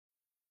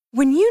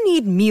When you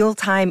need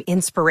mealtime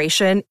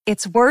inspiration,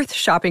 it's worth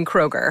shopping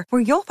Kroger,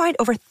 where you'll find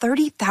over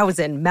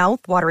 30,000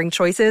 mouth-watering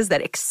choices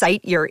that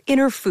excite your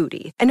inner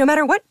foodie. And no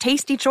matter what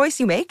tasty choice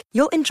you make,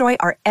 you'll enjoy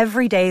our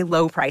everyday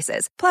low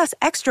prices, plus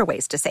extra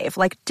ways to save,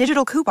 like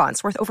digital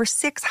coupons worth over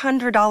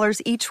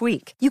 $600 each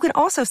week. You can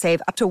also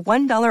save up to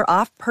 $1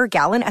 off per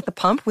gallon at the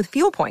pump with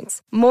fuel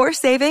points. More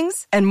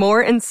savings and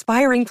more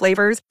inspiring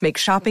flavors make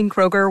shopping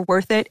Kroger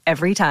worth it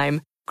every time.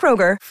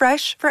 Kroger,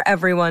 fresh for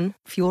everyone.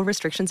 Fuel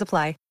restrictions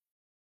apply.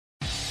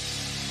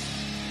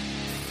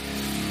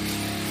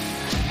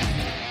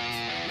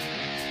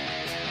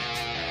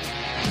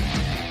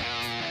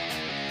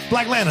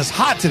 Black Atlanta's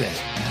hot today.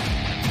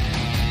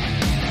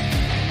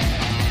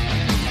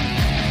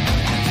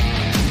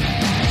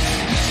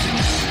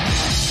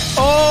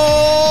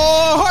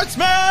 Oh,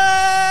 Heartsman!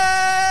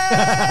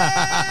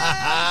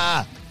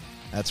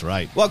 That's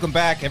right. Welcome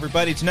back,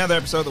 everybody, to another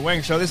episode of The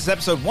Wanger Show. This is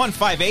episode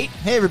 158.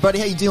 Hey, everybody.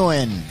 How you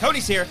doing?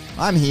 Cody's here.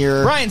 I'm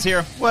here. Brian's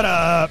here. What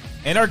up?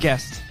 And our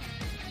guest.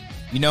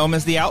 You know him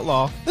as the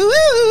Outlaw.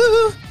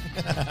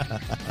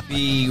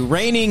 The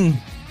reigning...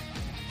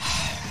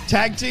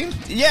 Tag team?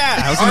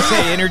 Yeah, I was going to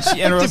say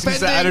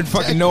energy. I had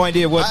fucking no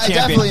idea what I champion.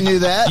 definitely knew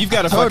that. You've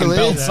got a Totally.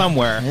 fucking belt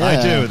somewhere. Yeah. I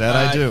do.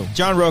 I do.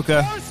 John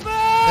Rocha. There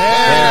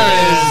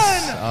it is.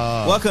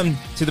 Welcome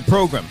to the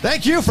program.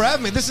 Thank you for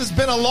having me. This has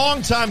been a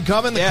long time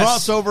coming. The Yes.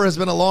 crossover has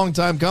been a long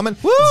time coming.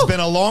 Woo! It's been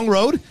a long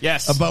road.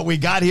 Yes. But we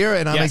got here,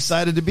 and I'm Yes.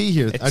 excited to be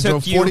here. It I took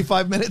drove you-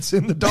 45 minutes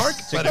in the dark.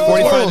 Took but you it was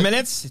 45 worth it.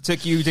 minutes. It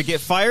took you to get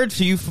fired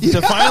to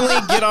finally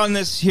get on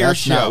this here That's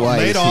show. not why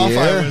Laid he's off. here.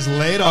 I was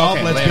laid off.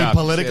 Okay, Let's laid be off.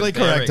 politically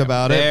There we correct go.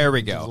 about it. There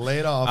we go. Was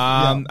laid off.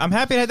 Yeah. I'm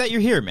happy that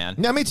you're here, man.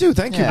 Yeah, me too.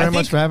 Thank you Yeah. very I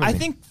much think, for having me. I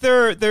think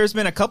there's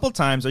been a couple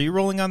times. Are you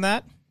rolling on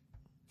that?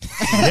 Oh,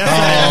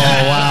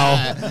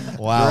 wow.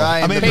 Wow.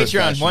 Brian, I mean, the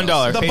Patreon,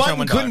 $1. the Patreon, button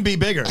 $1. couldn't be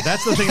bigger.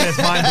 That's the thing that's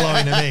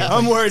mind-blowing to me.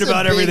 I'm worried It's a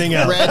about big everything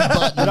else. red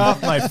button. Get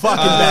off my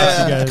fucking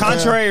back, you guys.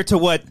 Contrary to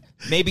what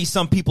maybe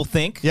some people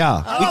think.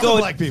 Yeah. I We love go-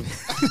 the black people.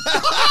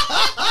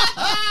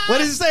 What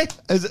did he say?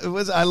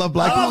 I love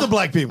black I people? love the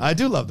black people. I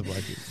do love the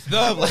black people.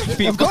 The black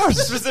people. Of course.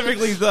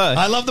 Specifically the.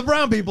 I love the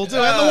brown people, too,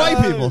 and the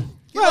white people.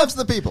 He loves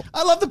the people.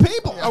 I love the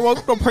people. I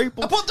love the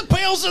people. I put the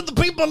pills in the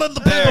people and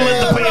the people There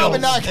in the you Probably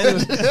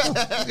pills.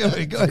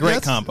 not good.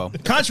 Great combo.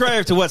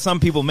 Contrary to what some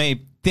people may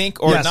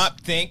think or Yes.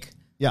 not think,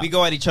 Yeah. we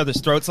go at each other's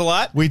throats a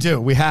lot. We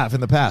do. We have in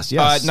the past,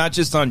 yes. Not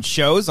just on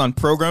shows, on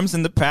programs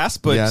in the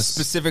past, but Yes.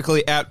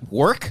 specifically at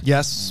work.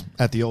 Yes,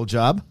 at the old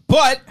job.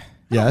 But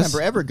I don't Yes.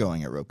 remember ever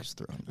going at Rocha's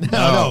throne.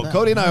 No.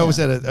 Cody and I always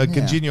had a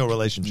congenial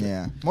relationship.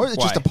 Yeah. More than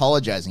Why? just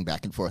apologizing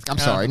back and forth. I'm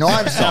sorry. No,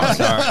 I'm sorry.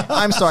 sorry.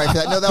 I'm sorry for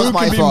that. No, that was Who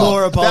my can be fault.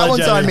 more That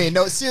one's on apologetic? me.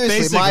 No,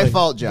 seriously, my Basically.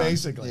 fault, John.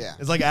 Basically. Yeah.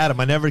 It's like Adam.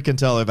 I never can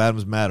tell if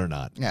Adam's mad or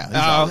not. Yeah. he's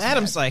always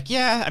Adam's mad. like,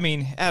 yeah, I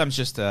mean, Adam's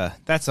just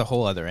that's a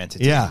whole other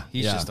entity. Yeah,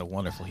 He's yeah. just a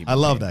wonderful human I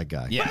love being. that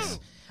guy. Yes.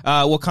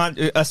 Well,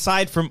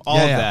 aside from all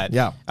Yeah, of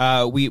yeah,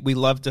 that, we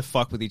love to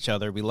fuck with each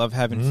other. We love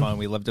having fun.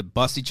 We love to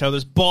bust each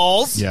other's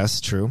balls.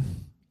 Yes, true.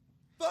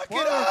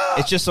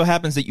 It just so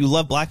happens that you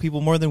love black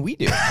people more than we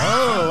do.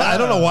 Oh, I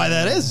don't know why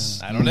that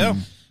is. I don't know.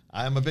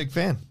 I am a big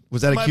fan.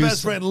 Was that My accused?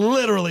 best friend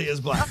literally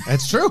is black.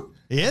 That's true.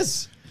 He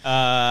is. He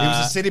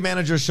was a city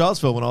manager of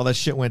Charlottesville when all that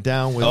shit went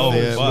down with Oh,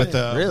 the, fuck. with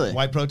the Really?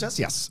 white protests.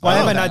 Yes. Why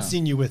have I no. not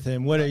seen you with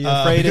him? What are you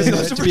afraid because of? he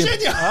lives in to be-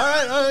 Virginia. All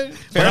right.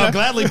 But I'll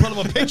gladly put him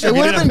a picture. It if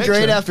you would need have a been great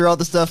picture. after all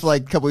the stuff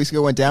like a couple weeks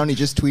ago went down. He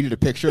just tweeted a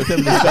picture of him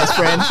and his best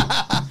friend.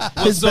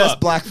 His up? best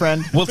black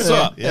friend. What's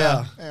up?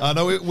 Yeah.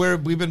 No,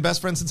 we've been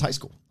best friends since high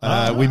school.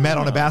 We met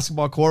on a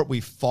basketball court. We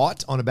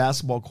fought on a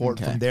basketball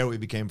court. Okay. From there, we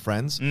became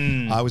friends.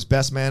 I was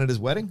best man at his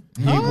wedding.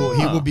 He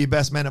will be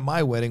best man at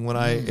my wedding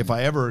if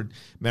I ever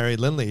marry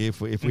Lindley. If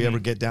we ever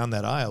get down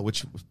that aisle,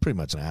 which was pretty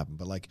much gonna happen.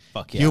 But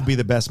Fuck yeah. he'll be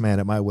the best man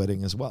at my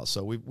wedding as well.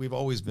 So we've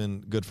always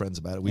been good friends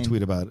about it. We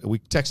tweet about it. We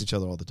text each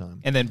other all the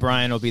time. And then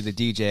Brian will be the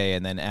DJ,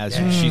 and then as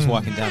she's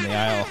walking down the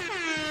aisle,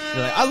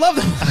 you're like, I love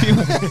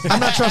them. I'm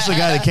not trusting a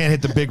guy that can't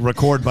hit the big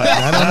record button.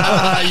 I don't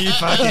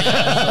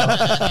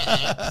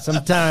know.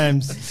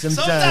 Sometimes.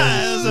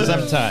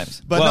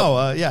 Sometimes. But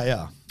well,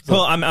 yeah.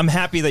 Well, I'm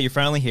happy that you're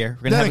finally here.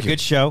 We're going to have Thank a you.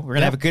 good show. We're going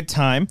to have a good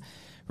time.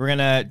 We're going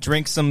to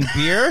drink some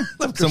beer,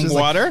 some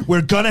water.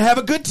 We're gonna have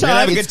a good We're gonna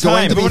have time. a It's good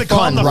going time. to be Everybody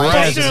calm fun, the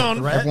right? fuck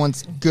down.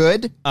 Everyone's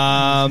good.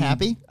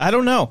 Happy? I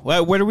don't know.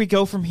 Where do we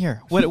go from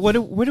here? What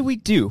do we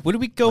do? Where do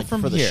we go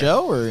from For the here?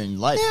 show or in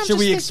life? Yeah, I'm Should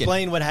we just thinking.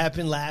 explain what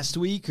happened last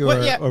week or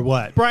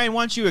what? Brian,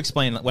 why don't you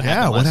explain what Yeah,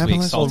 happened what last happened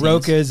week? last Well, week?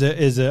 Rocha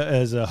is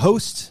a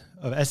host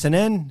of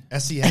SNN.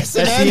 SEN.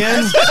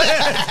 SEN.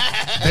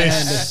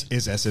 This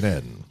is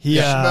SNN. He,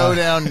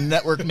 Schmodown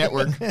Network.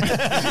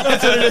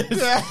 That's what it is.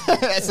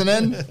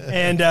 SNN.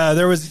 and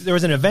there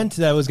was an event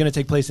that was going to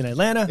take place in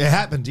Atlanta. It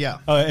happened, yeah.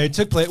 It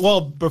took place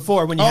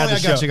before when you Oh, had the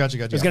yeah, show.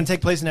 gotcha. It was going to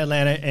take place in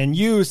Atlanta, and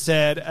you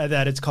said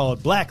that it's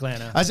called Black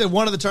Atlanta. I said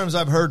one of the terms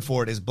I've heard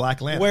for it is Black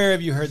Lantern. Where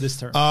have you heard this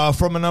term?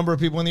 From a number of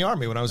people in the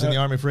Army. When I was in the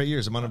Army for 8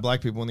 years, among the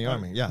black people in the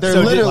Army. Yeah. They're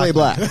So literally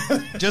black.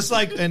 Just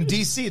like in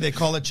D.C., they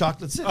call it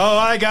Chocolate City. Oh,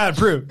 I got it.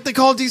 Proof. They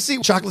call D.C.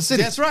 Chocolate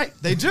City. That's right.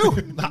 They do.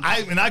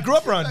 and I grew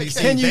up around DC.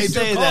 Can you They do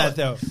say call that, it.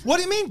 though? What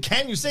do you mean?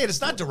 Can you say it? It's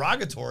not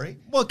derogatory.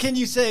 Well, can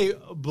you say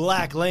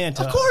Black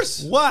Lanta? Of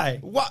course. Why?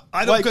 What?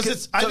 I don't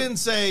because I didn't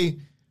say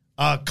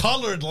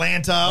colored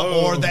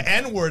Lanta or the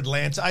N-word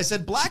Lanta. I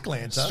said Black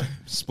Lanta.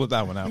 Split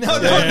that one out. No.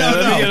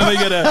 Let me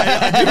get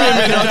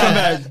I'll come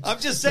back. I'm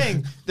just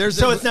saying.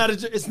 So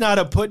it's not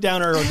a put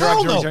down or a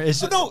Hell no. direction.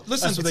 It's just, No,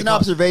 listen. It's an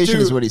observation,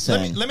 is what he's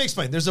saying. Let me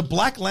explain. There's a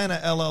Black Lanta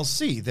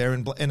LLC there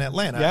in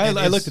Atlanta. Yeah, and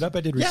I looked it up.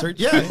 I did research.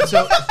 Yeah.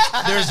 So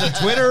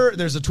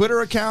there's a Twitter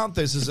account.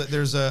 There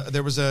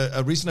was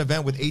a recent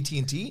event with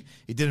AT&T.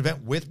 He did an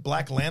event with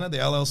Black Lanta, the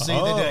LLC.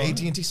 They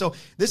did AT&T. So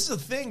this is a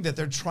thing that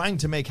they're trying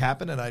to make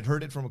happen, and I'd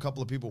heard it from a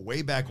couple of people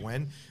way back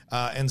when.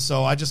 And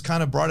so I just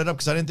kind of brought it up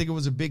because I didn't think it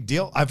was a big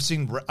deal. I've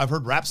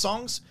heard rap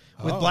songs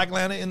with Black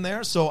Lanta in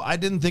there, so I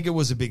didn't think it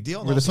was a big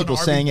deal. Were the people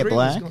saying it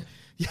black?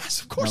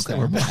 Yes, of course Okay. they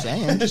were black.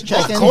 Just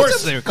checking. Of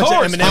course. I'm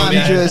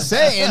just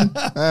saying.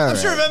 I'm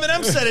sure if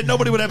Eminem said it,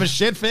 nobody would have a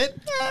shit fit.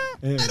 I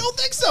don't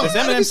think so. Does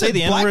Eminem say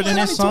the N-word in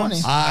his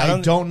songs? I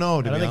don't know.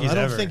 I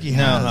don't think he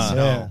has.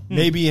 No.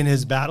 Maybe in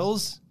his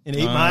battles in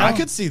 8 Mile. I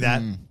could see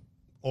that.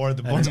 Or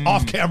the ones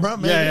off camera.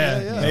 Maybe.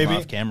 Yeah. Maybe.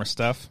 Off camera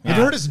stuff. Have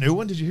you heard his new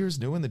one? Did you hear his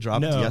new one that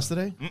dropped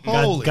yesterday?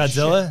 Holy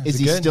Godzilla? shit. Is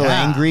he good? still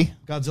angry?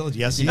 Godzilla,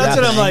 yes, he That's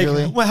is. what I'm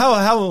Angrily? like. Well,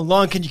 how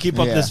long can you keep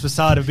up this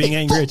facade of being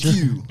angry at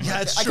you?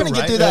 Yeah, it's I true, couldn't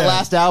right? get through that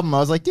last album. I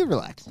was like, dude,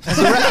 relax.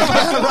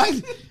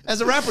 Right? As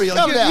a rapper, you're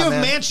like, Calm you down, have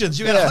man. mansions.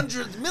 You got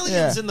hundreds,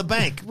 millions in the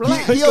bank.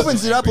 Relax. He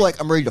opens it up like,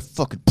 I'm ready to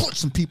fucking punch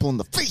some people in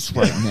the face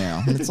right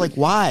now. And it's like,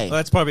 why? Well,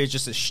 that's probably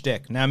just a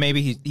shtick. Now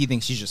maybe he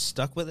thinks he's just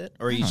stuck with it,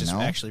 or he's just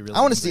actually really.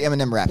 I want to see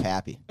Eminem rap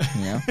happy.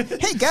 You know?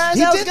 Hey guys,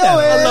 He how's did it that.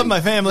 going? I love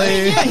my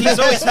family. Yeah, he's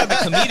always had the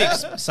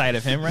comedic side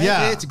of him, right?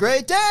 Yeah. It's a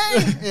great day.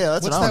 Yeah,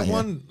 that's What's what I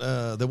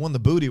that one, the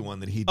booty one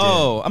that he did?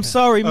 Oh, I'm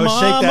sorry, Oh, Mama.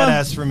 shake that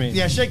ass for me.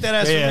 Yeah, shake that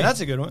ass for Yeah, me. that's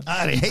a good one.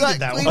 I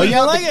hated that one. Oh, you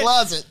out like the it?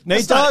 closet. Nate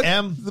That's not Dogg?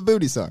 M. The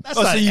booty song. That's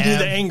Oh, not so you do M.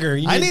 the anger.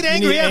 I need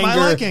Angry M. I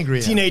like Angry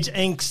M. Teenage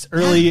angst,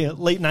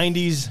 late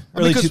 90s,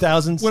 early Because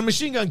 2000s. When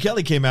Machine Gun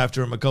Kelly came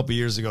after him a couple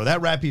years ago,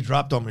 that rap he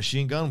dropped on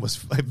Machine Gun was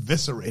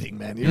eviscerating,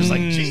 man. He was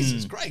like,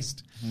 Jesus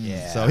Christ.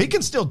 Yeah. So he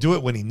can still do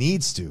it when he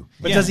needs to.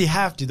 But does he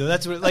have to, though?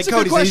 That's what, like That's a good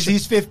Cody says, question.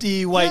 he's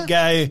 50, white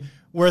guy,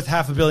 worth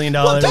 $500 million.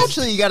 Well,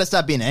 eventually you got to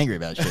stop being angry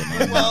about shit,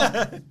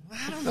 man.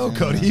 I don't know,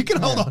 Cody. You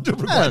can hold on to it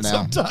for I quite don't know.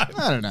 some time.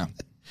 I don't know.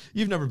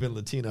 You've never been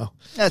Latino.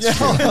 That's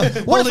true. What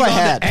if Holding I on to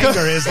had? anger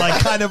is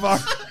like kind of our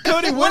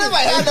Cody, What if I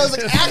had? I was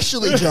like,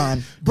 actually,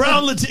 John,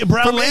 brown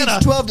from Lana.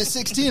 age 12 to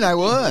 16, I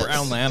was.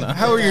 Brown Lana.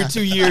 how are your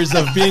 2 years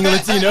of being a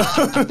Latino?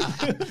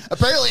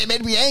 Apparently, it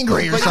made me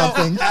angry or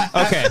something.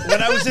 Okay.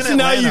 When I was in So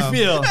now Atlanta, you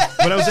feel.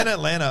 when I was in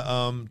Atlanta,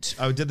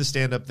 I did the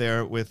stand up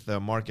there with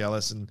Mark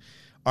Ellis, and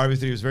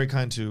RB3 was very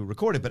kind to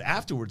record it. But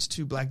afterwards,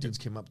 2 black dudes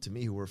came up to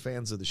me who were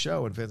fans of the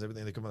show and fans of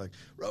everything. They come up like,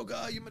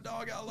 Rocha, you my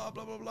dog, blah,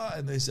 blah, blah, blah.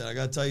 And they said, I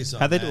got to tell you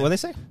something. How'd they do? What'd they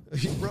say?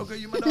 Rocha,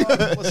 you my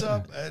dog, what's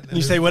up? And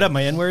You say, what up,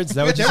 my N-words? Is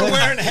that what you they were said?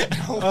 wearing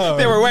headphones.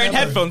 They were wearing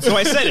headphones, so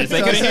I said it.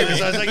 They couldn't hear me.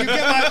 So I was like,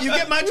 you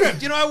get my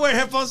drift. You know, I wear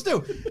headphones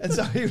too. And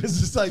so he was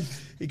just like,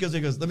 he goes,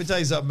 let me tell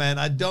you something, man.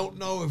 I don't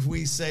know if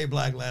we say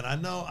Black Land.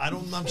 I'm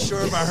not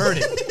sure if I heard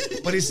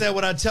it. But he said,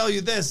 when I tell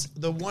you this,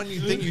 the one you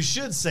think you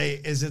should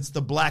say is it's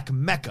the Black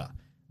Mecca.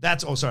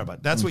 That's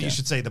what you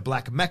should say, the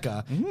Black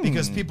Mecca,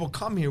 because people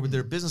come here with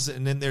their business,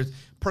 and then there's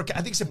I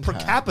think he said per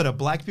capita,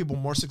 black people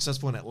more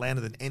successful in Atlanta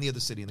than any other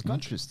city in the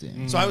country.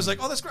 Interesting. So I was like,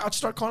 oh, that's great. I'll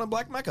start calling it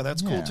Black Mecca.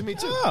 That's cool to me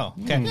too. Oh,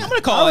 okay. I'm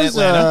gonna call it I was,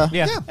 Atlanta.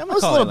 Yeah, I I'm gonna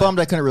was a call little it bummed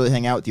I couldn't really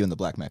hang out with you in the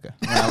Black Mecca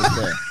when I was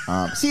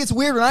there. See, it's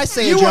weird when I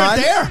say You it, John.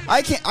 weren't there.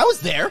 I can't. I was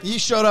there. You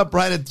showed up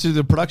right into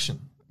the production.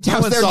 I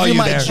was there to do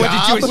my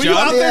job. Were you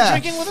out there Yeah.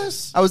 drinking with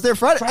us? I was there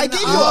Friday. I gave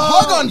you a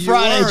hug on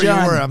Friday,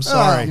 John. You were. I'm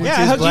sorry. Oh, Yeah,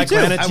 I hugged you too.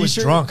 Planet I was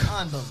t-shirt? drunk.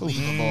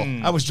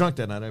 Unbelievable. I was drunk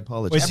that night. I Wait,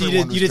 apologize. so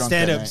Everyone you was did drunk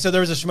stand that up. night. So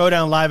there was a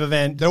Schmodown live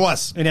event. There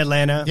was. In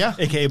Atlanta. Yeah.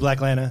 A.k.a.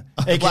 Black Lana.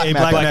 A.k.a. Black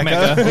Black Mecca.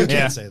 Mecca. Mecca. You Yeah.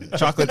 can't say that.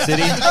 Chocolate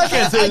City. I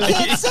can't say that. I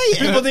can't say it.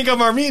 People think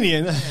I'm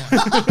Armenian.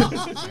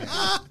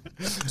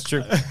 It's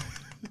true.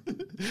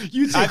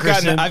 You too, I've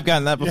Christian.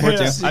 gotten that before Yeah.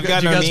 too. I've You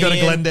gotten guys go to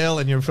Armenian. Glendale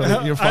and you're fine.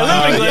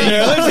 I live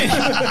in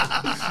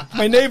Glendale.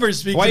 My neighbors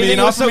speak Why to do me you think and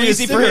it was offer so me a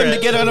easy for him to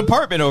cigarette. get an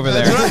apartment over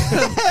there?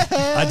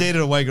 I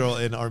dated a white girl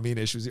in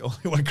Armenia. She was the only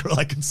white girl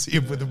I could see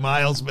with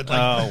miles, but like,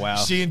 Oh, wow.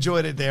 she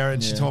enjoyed it there,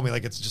 and she told me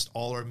like it's just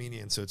all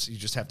Armenian, so you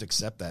just have to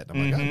accept that. And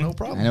I'm like, oh, no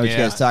problem. I know what you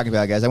Yeah. guys are talking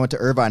about, guys. I went to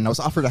Irvine and I was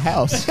offered a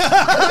house. I'm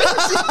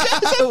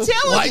telling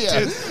White you.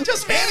 dude,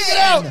 just handing it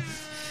out.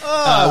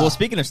 Well,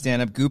 speaking of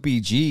stand-up,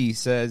 Goopy G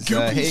says,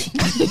 "Hey,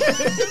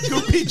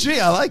 Goopy G,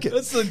 I like it.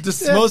 That's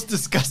the most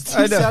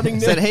disgusting sounding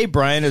said, name. hey,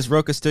 Brian, is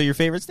Rocha still your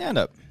favorite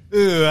stand-up?"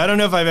 Ooh, I don't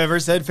know if I've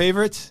ever said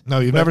favorite. No,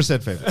 you've never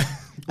said favorite.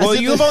 Well,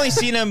 you've only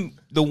seen him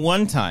the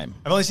one time.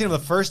 I've only seen him the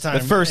first time.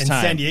 The first in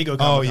time. San Diego. Oh,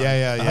 Comic-Con.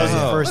 yeah. That was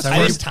the first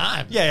time. First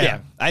time. Yeah.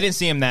 I didn't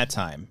see him that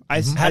time.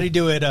 How did he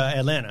do it,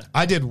 Atlanta?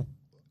 I did.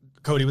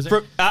 Cody was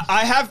there.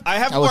 I have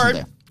I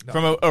wasn't word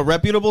from a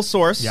reputable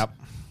source Yep.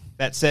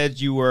 that said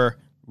you were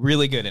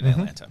really good in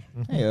Atlanta.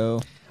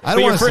 Heyo. I But don't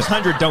your want first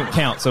 100 don't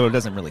count, so it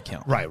doesn't really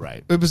count.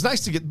 Right. It was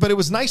nice but it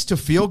was nice to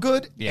feel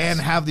good Yes.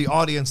 and have the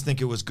audience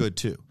think it was good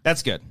too.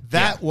 That's good.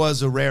 That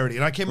was a rarity.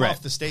 And I came Right.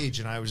 off the stage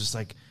and I was just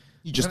like,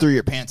 You just threw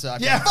your pants up.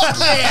 yeah,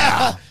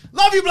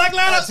 love you, Black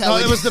Lana. how No,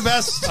 we it was the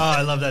best. Oh,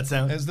 I love that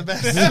sound. It was the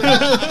best.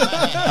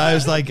 I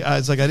was like,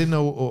 I didn't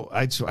know.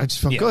 I just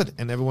felt Yeah. good,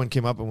 and everyone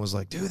came up and was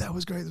like, "Dude, that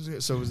was great."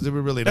 So they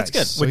were really That's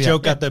nice. good. So, What yeah.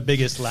 joke got the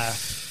biggest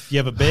laugh? Do you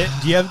have a bit?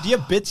 Do you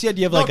have bits yet?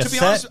 Do you have No, like a to be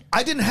set? honest,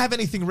 I didn't have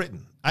anything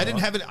written. I didn't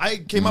have it. I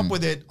came up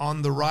with it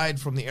on the ride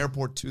from the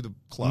airport to the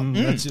club.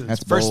 That's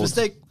First bold.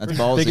 mistake. That's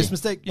ballsy. Biggest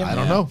mistake. Yeah. I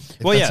don't know.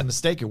 If Well, that's yeah. a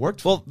mistake. It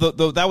worked. Well,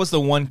 that was the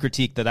one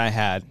critique that I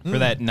had for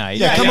that night.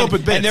 Yeah, come up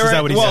with bits, And there is were,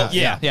 that what he well,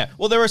 said? yeah.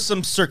 Well, there were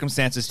some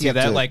circumstances You to have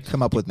that, to like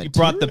come up with you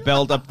brought the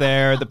belt up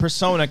there, the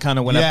persona kind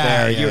of went up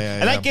Yeah, there, yeah,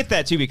 yeah, and I yeah. get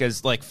that too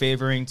because like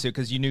favoring to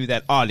because you knew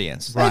that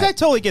audience. Right. Like, I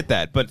totally get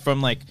that, but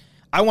from like.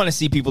 I want to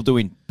see people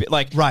doing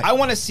like Right. I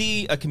want to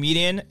see a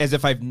comedian as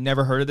if I've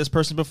never heard of this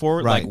person before.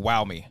 Right. Like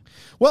wow me.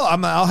 Well,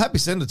 I'll happy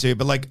send it to you,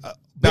 but like,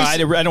 No, I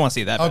don't want to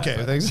see that. okay,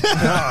 bad, thanks.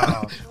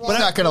 We're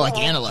not going to like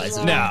analyze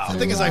it. No. The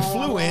thing is, I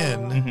flew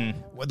in.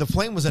 Well, the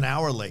plane was an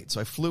hour late, so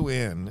I flew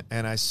in,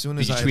 and as soon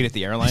as Did you I tweet at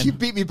the airline? You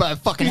beat me by a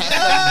fucking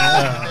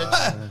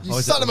half. You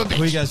son of a bitch.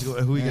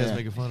 Who you guys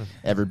making fun of?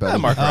 Everybody.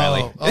 Mark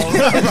Riley.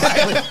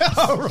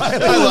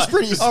 O'Reilly. I was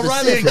pretty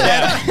O'Reilly specific.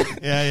 again.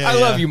 Yeah. I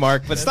love you,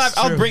 Mark, but stop.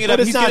 I'll true. bring it But up.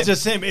 it's He's not gonna-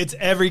 just him. It's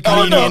every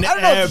Oh, no, comedian. I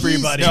don't know if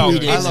he's Everybody.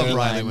 tweeted I an love airline.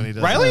 Riley when he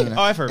does Riley? that.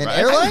 Oh, I've heard An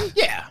Riley. airline?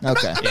 Yeah.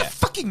 Okay. I'm not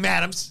fucking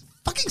mad. I'm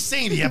fucking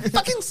saying to you.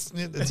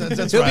 That's He'll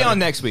be Riley. on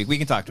next week. We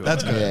can talk to him.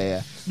 That's good.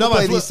 Yeah. No, We'll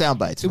play I flew- these sound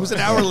bites. It was an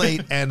tomorrow. hour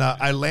late, and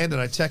I landed.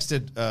 I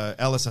texted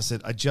Ellis. I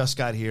said, I just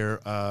got here.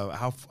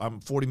 I'm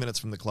 40 minutes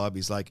from the club.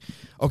 He's like,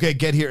 okay,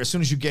 get here. As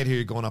soon as you get here,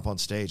 you're going up on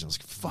stage. I was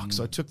like, fuck.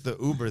 So I took the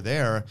Uber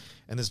there,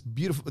 and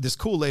this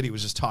cool lady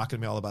was just talking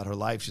to me all about her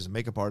life. She's a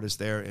makeup artist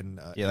there.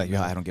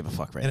 Yeah, I don't give a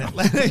fuck right in now.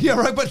 Atlanta. Yeah,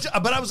 right. But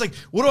I was like,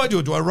 what do I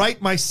do? Do I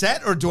write my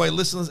set or do I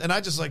listen? And I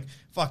just like,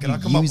 fuck it, I'll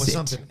come up use with it.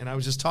 something. And I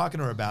was just talking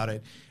to her about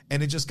it.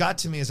 And it just got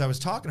to me as I was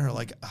talking to her,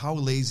 like how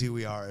lazy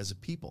we are as a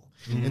people.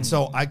 And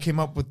so I came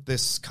up with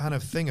this kind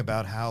of thing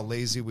about how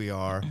lazy we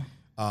are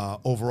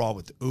overall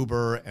with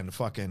Uber and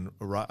fucking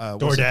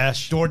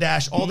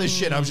DoorDash, all this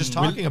shit. I was just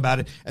talking about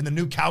it, and the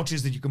new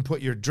couches that you can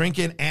put your drink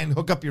in and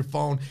hook up your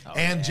phone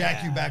and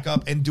jack you back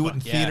up and do it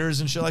in theaters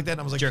and shit like that.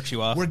 And I was like, Jerks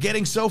you off. we're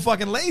getting so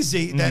fucking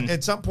lazy that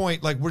at some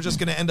point, like we're just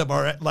going to end up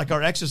our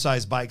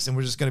exercise bikes, and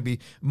we're just going to be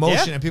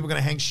motion, and people are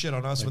going to hang shit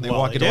on us when they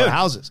walk into our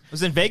houses. I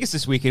was in Vegas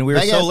this weekend. We were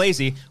so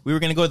lazy. We were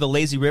going to go to the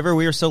lazy river.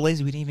 We were so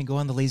lazy we didn't even go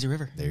on the lazy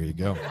river. There you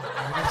go.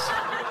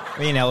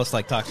 Me and Ellis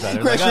talked about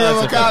it. Chris Like,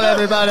 oh, River that's Con, okay.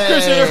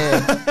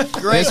 everybody.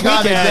 Great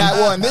comic, that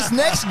one. This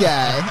next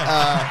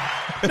guy.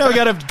 No, we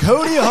got a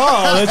Cody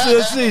Hall.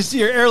 Let's see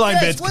your airline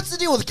Yes, bits. what's the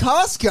deal with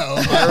Costco?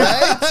 All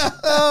right.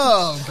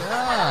 Oh,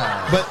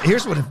 God. But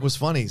here's what was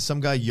funny.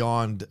 Some guy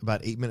yawned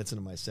about 8 minutes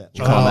into my set.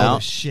 call him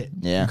out? Shit.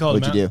 Yeah. called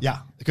What'd him you out? do? Yeah.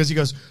 Because he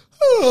goes,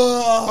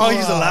 Oh,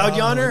 he's a loud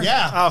yawner?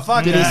 Yeah. Oh,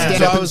 fuck Did he yeah. stand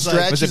So up I and was like-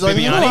 stretch? Was it He's like,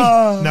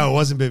 Bibiani? No, it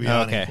wasn't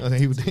Bibiani.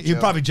 Okay. He'd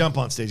probably jump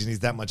on stage and needs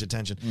that much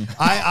attention.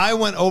 I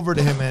went over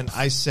to him and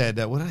I said,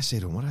 what did I say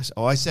to him?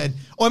 I said,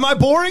 am I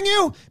boring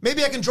you?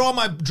 Maybe I can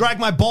drag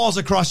my balls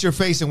across your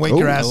face and wake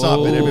your ass up.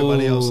 And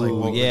everybody else like,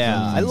 woke Yeah,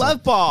 I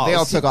love balls. They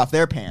all took off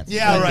their pants.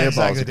 Yeah, Like, right. their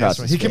Exactly. balls across That's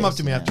right. his He came up face,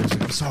 to me yeah. after. He's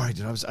like, sorry,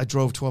 dude. I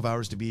drove 12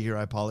 hours to be here.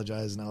 I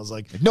apologize. And I was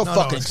like, No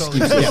fucking it's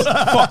totally- excuses.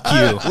 Fuck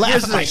you.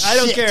 Here's the thing. I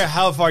don't care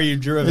how far you've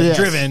driven.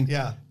 Yes.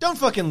 Yeah. Don't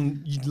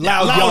fucking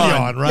loud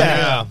yawn, right?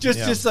 Yeah.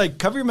 Yeah. Just like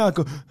cover your mouth.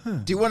 Go.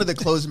 Do one of the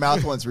closed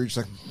mouth ones where you're just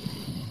like.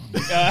 You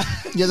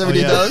guys ever Oh, do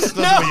yeah. those?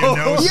 No. Your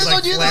nose You is, guys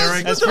don't do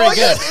flaring. those? That's pretty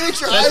good. It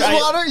makes your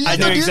eyes water. You I guys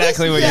know don't do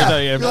exactly this? what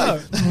you're Yeah.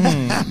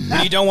 talking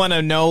about. You don't want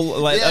to know,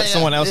 let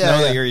someone else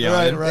know that you're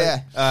yawning.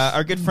 Right.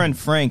 Our good friend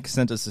Frank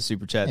sent us a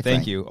super chat. Hey, Thank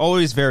Frank. you.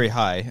 Always very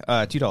high,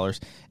 $2.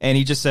 And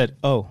he just said,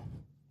 oh.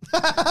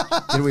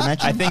 Did we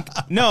mention? I think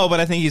no, but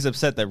I think he's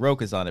upset that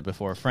Rocha's on it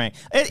before Frank.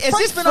 Is Frank's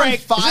this been on Frank?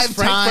 5 Is this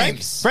Frank?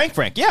 times.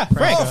 Frank, yeah,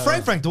 Frank. Oh,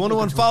 Frank, the one who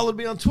unfollowed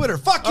me on Twitter.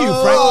 Fuck you,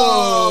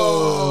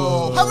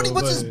 Oh. How many?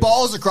 What's his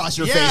balls across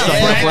your Yeah, face?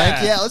 yeah. Frank?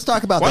 Frank? Yeah, let's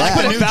talk about Why don't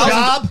that. you put New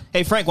job?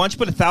 Hey Frank, why don't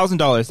you put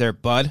 $1,000 there,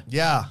 bud? Frank.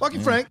 Yeah. Fuck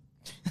you, Frank.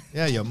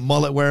 Yeah, you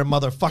mullet wearing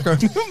motherfucker.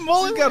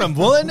 Mullet got a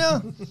mullet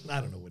now?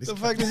 I don't know what he's The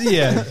fuck does he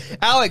have?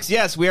 Alex,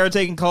 yes, we are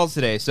taking calls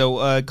today.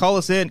 So call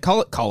us in.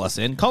 Call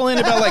in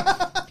about like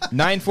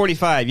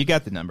 9:45. You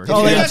got the number.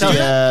 Call in. Yeah, Tell-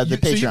 the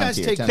so you Patreon guys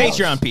tier, take $10.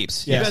 Patreon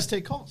peeps. You Yeah. guys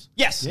take calls.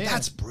 Yes.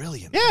 That's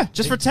brilliant. Yeah,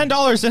 just for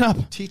 $10 and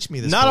up. Teach me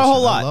this. Not a bullshit.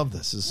 whole lot. I love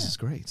this. This is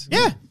great.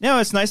 Yeah, no,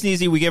 it's nice and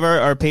easy. We give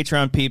our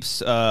Patreon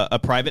peeps a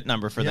private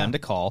number for them to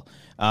call.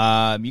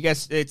 You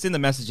guys, it's in the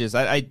messages.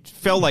 I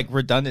feel like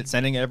redundant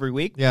sending it every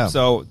week. Yeah.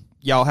 So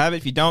y'all have it.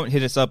 If you don't,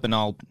 hit us up and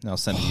I'll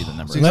send you the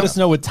number. Let us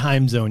know what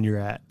time zone you're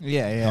at.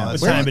 Yeah. What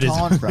Where time are it you is?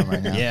 calling from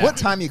right now? Yeah. What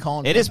time are you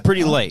calling It from? is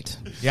pretty late.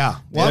 Yeah.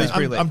 Well, It is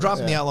pretty late I'm for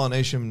dropping the Outlaw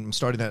Nation. I'm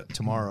starting that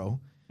tomorrow.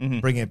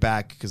 Bringing it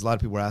back because a lot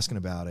of people were asking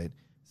about it.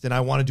 then I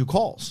want to do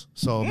calls.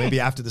 So maybe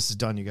after this is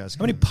done, you guys.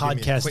 How many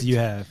podcasts do you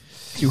have?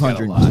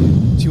 200.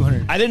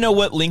 200. I didn't know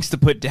what links to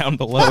put down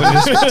below.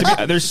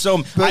 There's so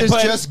But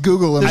it's just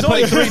Google them. There's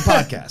only 3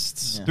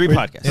 podcasts. 3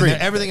 podcasts. And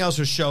then everything else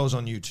are shows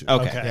on YouTube.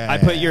 Okay. Yeah, I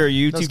put your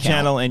YouTube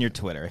channel and your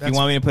Twitter. If you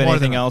want me to put more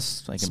anything than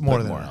else, I It's can more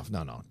put than more. enough.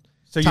 No.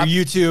 So your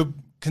YouTube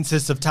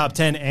consists of top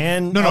 10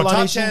 and No, Outlaw top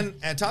Nation? 10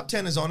 and top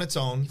 10 is on its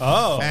own.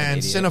 Oh. And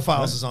Idiot.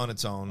 Cinephiles is on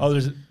its own. Oh,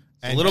 there's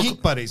and little-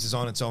 Geek Buddies is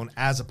on its own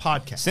as a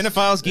podcast.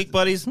 Cinephiles, Geek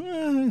Buddies.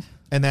 And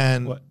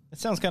then What? It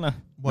sounds kind of.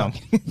 Well,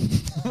 I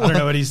don't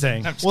know what he's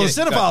saying. I'm just well, the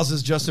kidding. Cinephiles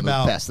is just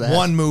about past that.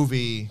 one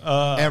movie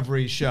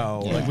every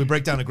show. Like we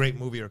break down a great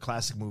movie or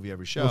classic movie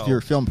every show. With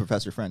your film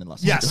professor friend in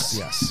Los Angeles.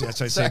 yes.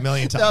 That's what I say a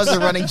million times. That was a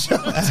running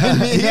joke.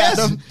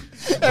 Yes.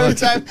 Every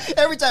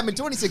time in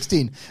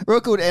 2016,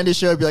 Rocha would end his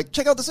show and be like,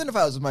 check out the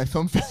Cinephiles with my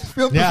film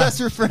Yeah.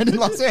 professor friend in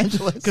Los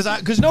Angeles.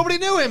 Because nobody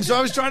knew him, so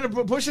I was trying to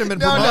push him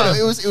and No, promote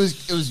him.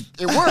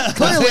 it worked.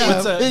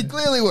 Clearly, it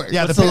clearly worked.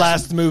 Yeah, What's the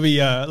last movie,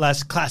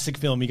 last classic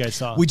film you guys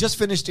saw? We just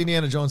finished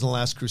Indiana Jones and the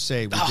Last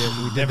Crusade.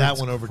 We did that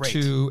one over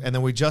 2, and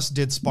then we just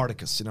did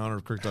Spartacus in honor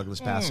of Kirk Douglas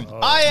passing.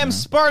 I am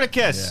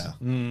Spartacus.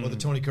 Or the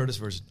Tony Curtis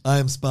version. I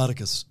am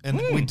Spartacus. And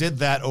we did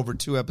that over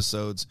 2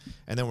 episodes,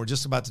 and then we're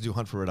just about to do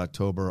Hunt for Red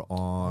October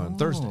on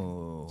Thursday.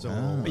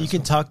 So, But you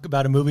can talk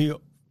about a movie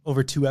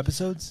over 2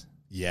 episodes?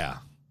 yeah.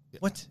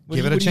 What?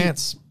 Give it a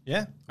chance.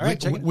 Yeah. All right.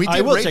 check it. We I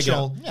did will check it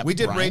Rachel. out. We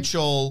did Brian.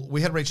 Rachel. We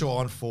had Rachel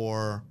on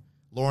for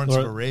Lawrence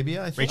of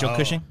Arabia, I think. Rachel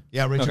Cushing?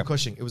 Yeah, Rachel Okay.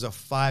 Cushing. It was a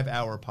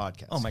 5-hour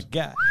podcast. Oh, my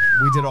God.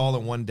 We did all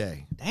in one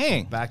day.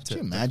 Dang. Back to Can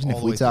you imagine all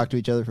if the we way talked to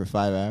each other for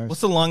 5 hours?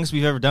 What's the longest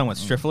we've ever done with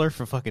Striffler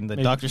for fucking the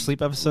Doctor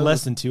Sleep episode?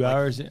 Less than 2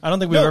 hours. I don't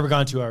think we've ever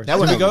gone 2 hours. That Did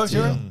would we be go good,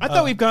 2 hours? I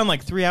thought we've gone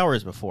like 3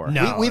 hours before.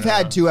 No. We've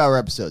had 2-hour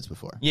episodes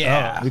before.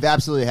 Yeah. We've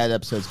absolutely had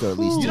episodes go at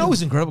least You 2. know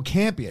who's incredible?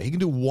 Campia. He can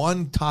do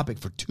one topic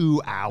for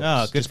 2 hours.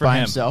 Oh, good Just for by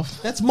him. himself.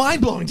 That's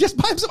mind blowing. Just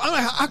by himself. I'm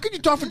like, how could you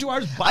talk for 2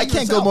 hours by I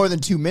can't yourself? go more than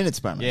 2 minutes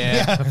by myself.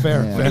 Yeah.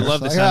 Fair. Yeah. I love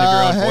the Like,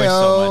 sound of your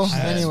own voice so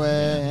much. Anyway.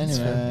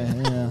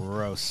 Yeah.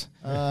 Gross.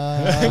 Cody. You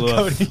I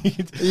want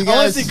to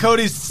guys- see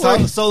Cody's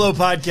solo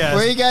podcast.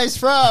 Where are you guys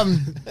from?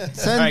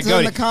 Send right, in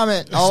Cody. the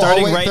comment.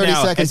 Starting wait right 30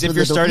 now, seconds as if for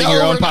you're the- starting No,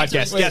 your own we're not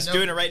podcast. doing- Yes, no.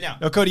 doing it right now.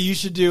 No, Cody, you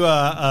should do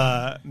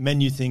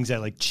menu things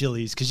at like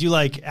Chili's because you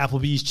like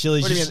Applebee's,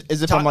 Chili's. What do you You mean? should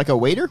Is it talk- from like a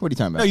waiter? What are you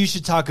talking No, about? you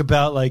should talk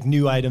about like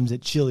new items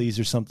at Chili's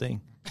or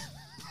something.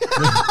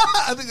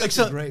 I think that's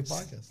a great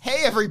podcast.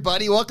 Hey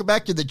everybody, welcome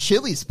back to the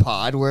Chili's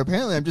pod, where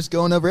apparently I'm just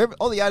going over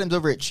all the items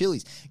over at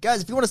Chili's.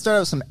 Guys, if you want to start out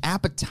with some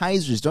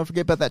appetizers, don't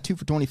forget about that 2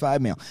 for $25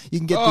 meal. You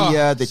can get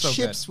the so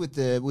chips with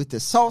the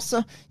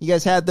salsa. You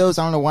guys had those.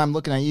 I don't know why I'm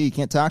looking at you. You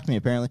can't talk to me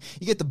apparently.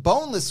 You get the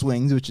boneless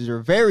wings, which is a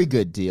very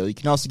good deal. You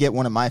can also get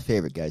one of my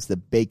favorite guys, the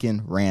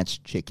bacon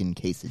ranch chicken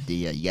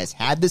quesadilla. You guys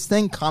had this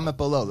thing? Comment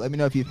below. Let me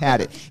know if you've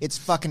had it. It's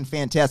fucking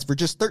fantastic for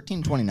just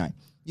 $13.29.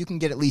 You can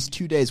get at least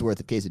 2 days worth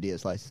of quesadilla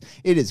slices.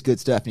 It is good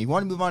stuff. And if you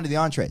want to move on to the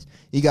entrees,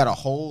 you got a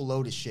whole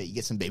load of shit. You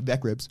get some baby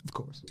back ribs, of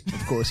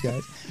course,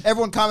 guys.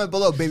 Everyone comment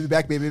below, baby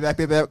back, baby back,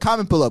 baby back.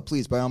 Comment below,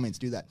 please, by all means,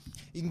 do that.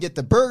 You can get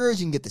the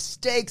burgers, you can get the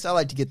steaks. I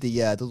like to get the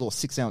little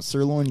 6-ounce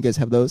sirloin. You guys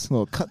have those? A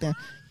little cut there.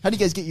 How do you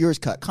guys get yours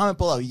cut? Comment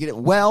below. You get it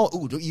well.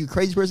 Ooh, you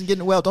crazy person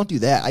getting it well? Don't do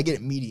that. I get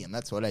it medium.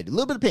 That's what I do. A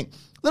little bit of pink. A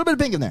little bit of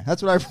pink in there.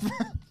 That's what I prefer.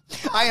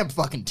 I am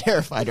fucking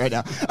terrified right now.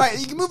 All right,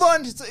 you can move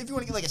on. If you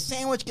want to get like a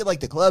sandwich, get like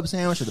the club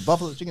sandwich or the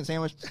buffalo chicken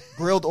sandwich,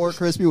 grilled or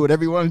crispy,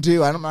 whatever you want to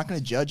do. I'm not going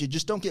to judge you.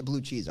 Just don't get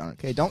blue cheese on it,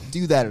 okay? Don't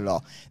do that at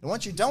all. And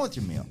once you're done with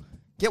your meal,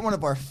 get one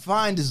of our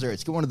fine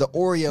desserts. Get one of the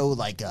Oreo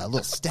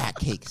little stack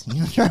cakes. You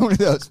know, try one of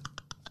those.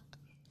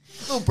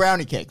 Little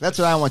brownie cake. That's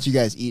what I want you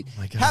guys to eat.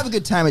 Have a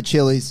good time at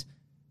Chili's.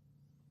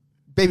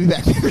 Baby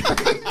back.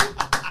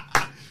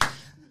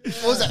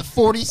 What was that,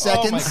 40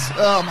 seconds?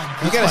 Oh, my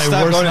God. You gotta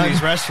stop going to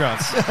these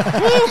restaurants.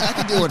 I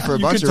could do one for a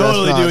You bunch could of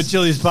totally do a restaurants.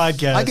 Chili's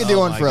podcast. I could do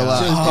one for a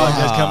lot. Chili's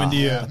podcast coming to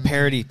you.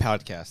 Parody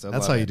podcast.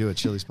 That's how you do it,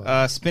 Chili's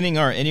podcast. Spinning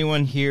our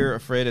anyone here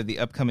afraid of the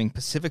upcoming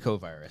Pacifico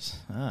virus?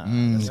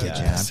 Good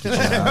job.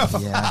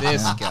 Yeah.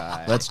 This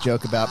guy. Let's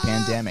joke about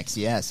pandemics.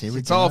 Yes, here we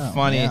It's go. all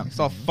funny. Yeah. It's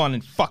all fun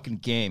and fucking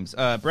games.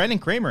 Brandon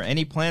Kramer,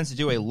 any plans to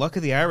do a Luck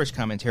of the Irish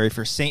commentary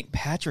for St.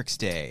 Patrick's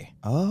Day?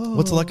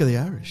 What's the luck of the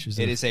Irish?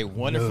 It is a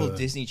wonderful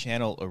Disney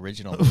Channel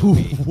original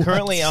movie.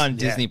 Currently on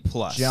Disney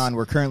Plus. John,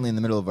 we're currently in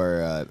the middle of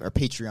our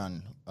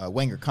Patreon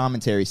Wanger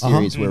commentary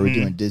series where we're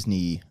doing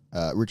Disney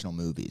original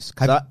movies.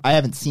 'Cause I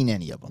haven't seen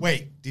any of them.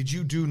 Wait, did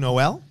you do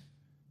Noel?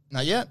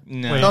 Not yet?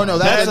 No. Oh, no,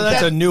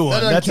 That's a new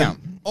one. That That's doesn't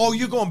count. Oh,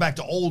 you're going back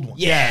to old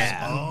ones.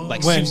 Yeah.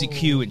 Like When- Susie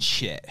Q and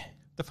shit.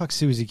 the fuck's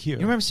Susie Q? You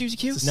remember Susie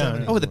Q?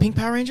 No. Oh, the Pink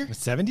Power Ranger?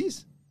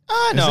 70s?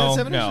 No,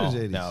 that 70s no, or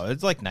 80s? no.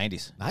 It's like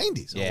 90s.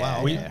 90s. Yeah.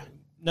 Oh, wow. Yeah.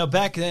 No,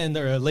 back then,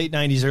 the late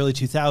 90s, early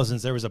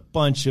 2000s, there was a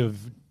bunch of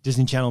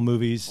Disney Channel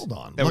movies Hold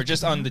on. That were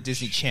just on the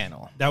Disney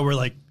Channel. that were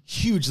like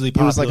hugely It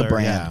popular. was like a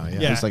brand.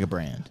 Yeah. It was like a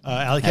brand.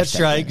 Alley Cat Hashtag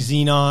Strike,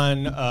 brand.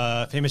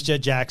 Xenon, Famous Jet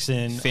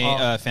Jackson.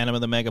 Phantom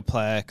of the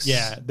Megaplex.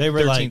 Yeah, they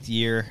were 13th like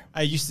year.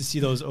 I used to see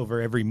those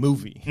over every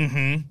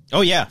movie.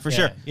 Oh yeah, for Yeah,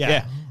 sure.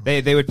 yeah.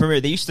 They would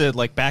premiere. They used to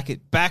like back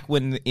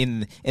when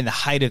in the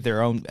height of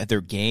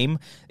their game,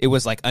 it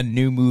was like a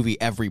new movie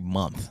every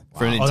month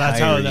for an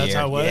entire that's year.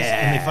 how it was. Yeah.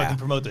 And they fucking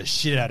promote the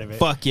shit out of it.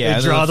 Fuck yeah.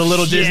 They draw the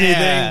little Disney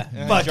Yeah. thing.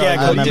 Yeah. Fuck Draw yeah,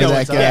 the I Cody, remember you know that,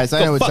 what's up. guys. I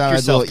Go know it's fuck our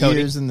yourself, little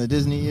Cody. ears and the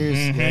Disney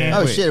ears. Yeah.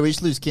 Oh Wait. shit! Did we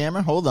just lose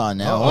camera? Hold on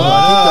now. Oh. Hold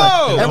on.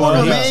 Keep going. Everyone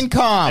Oh, remain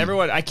calm.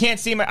 Everyone, I can't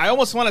see my. I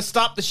almost want to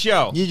stop the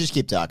show. You just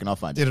keep talking. I'll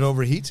find it. Did it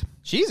overheat?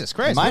 Jesus It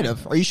Christ! might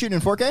have. Are you shooting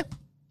in 4K?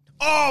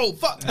 Oh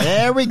fuck!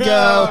 There we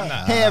go.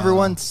 Hey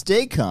everyone,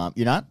 stay calm.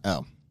 You're not?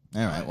 Oh.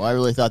 All right. Well, I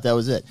really thought that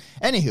was it.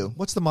 Anywho,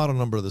 What's the model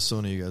number of the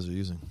Sony you guys are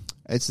using?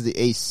 it's the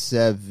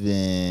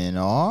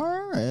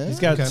A7R. He's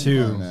got Okay.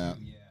 two. No.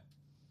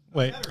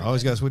 Wait. Oh,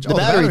 he's got to switch. The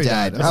battery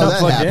died. It's Oh, not that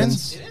plugged in?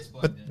 happens.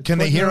 But can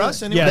they hear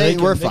us anyway? Yeah, They- they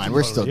can- we're they fine. can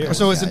We're totally still hear good. us.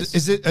 So guys.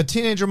 is it a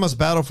teenager must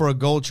battle for a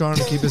gold charm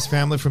to keep his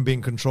family from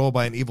being controlled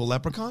by an evil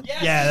leprechaun?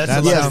 Yeah, that's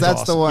That the Yes, sounds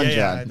that's the awesome. one, Yeah,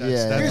 John.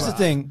 that's- Yeah. Here's the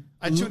thing.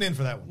 I tune in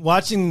for that one.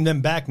 Watching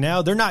them back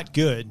now, they're not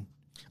good.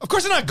 Of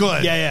course, they're not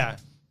good. Yeah.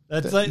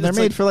 That's like They're that's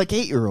made like, for like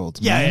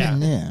 8-year-olds. Yeah,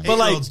 man. yeah. But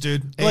Eight-year-olds,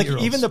 dude. like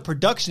Eight-year-olds. even the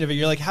production of it,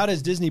 you're like, how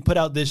does Disney put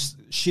out this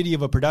shitty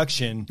of a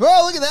production?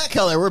 Oh, look at that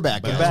color. We're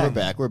back, guys.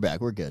 back. We're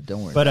back. We're good.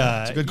 Don't worry. But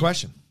It's a good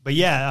question. But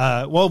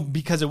yeah, well,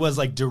 because it was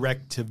like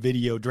direct to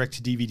video, direct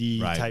to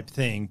DVD Right. type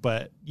thing.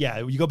 But yeah,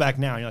 you go back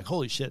now and you're like,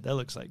 holy shit, that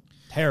looks like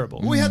terrible.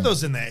 We had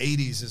those in the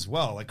 80s as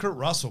well. Like Kurt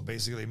Russell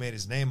basically made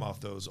his name off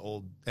those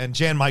old, and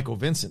Jan Michael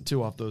Vincent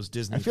too, off those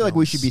Disney I feel like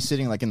we should be films.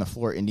 sitting like in the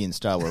floor Indian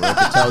style where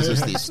Rocha tells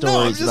us these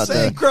stories just about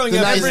saying, the growing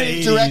up nice in the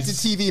 80s.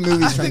 direct-to-TV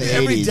movies I from think the 80s.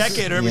 every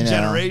decade or every you know?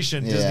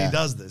 generation, Yeah. Disney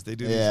does this. They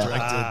do Yeah. these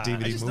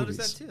direct-to-DVD I just movies. noticed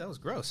that too. That was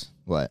gross.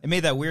 What? It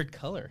made that weird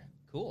color.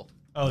 Cool.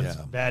 Oh, it's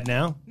Yeah. bad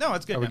now? No,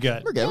 it's good. Are we now.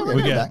 good? We're good. We're We're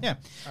good. good. Yeah.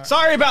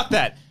 Sorry about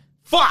that.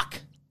 Fuck.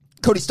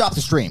 Cody, stop the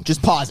stream.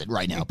 Just pause it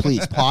right now,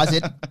 please. Pause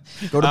it.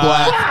 Go to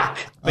black.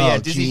 But yeah, Oh,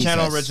 Disney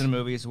Channel Jesus. original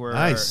movies were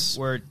Nice.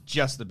 were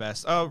just the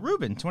best.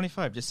 Ruben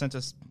 25 just sent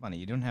us money.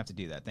 You don't have to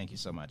do that. Thank you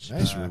so much.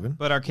 Nice, Ruben.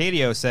 But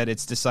Arcadio said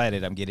it's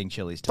decided. I'm getting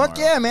Chili's tomorrow. Fuck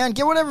yeah, man.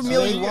 Get whatever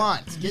meal you you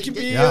want. You can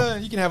be, Yeah.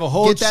 you can have a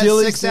whole Get that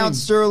chili 6-ounce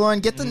thing. sirloin.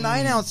 Get the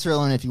 9-ounce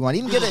sirloin if you want.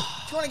 Even get if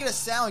you want to get a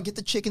salad, get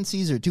the chicken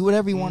Caesar. Do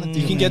whatever you want to do.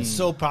 You can get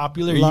so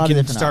popular, A you lot of can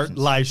different start options.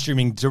 live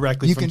streaming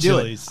directly You from can do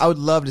Chili's. it. I would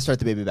love to start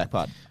the Baby Back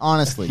Pod.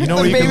 Honestly, You know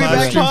where you the can Baby live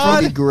Back stream Pod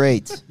from? would be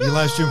great. You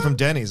live stream from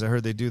Denny's. I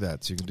heard they do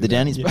that, so you can do The that.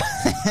 Denny's.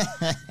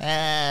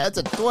 That's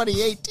a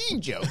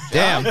 2018 joke.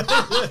 Damn.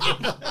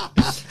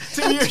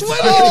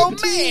 Oh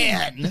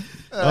man.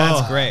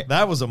 That's great.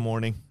 That was a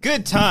morning.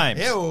 Good times.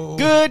 Ew.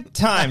 Good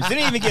times.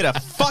 Didn't even get a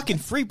fucking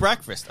free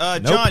breakfast.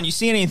 John, you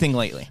seen anything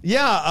lately?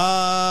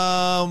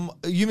 Yeah.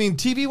 You mean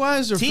TV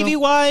wise or TV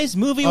film? wise,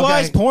 movie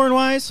wise, Okay. porn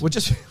wise? We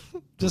just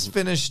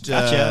finished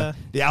Gotcha.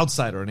 The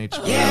Outsider on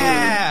HBO.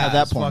 Yeah. How'd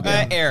that porn go?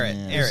 Air it.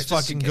 Air It's it.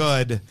 Just fucking in case.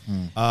 good.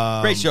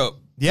 Great show.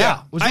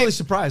 Yeah, was really I-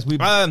 surprised.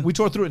 We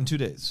tore through it in 2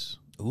 days.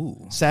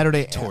 Ooh.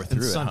 Saturday Tore and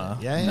through it, Sunday. huh?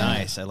 Yeah.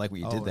 Nice. I like what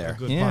you did there.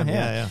 good fun.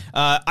 Yeah.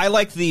 I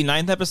liked the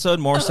 9th episode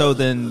more so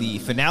than the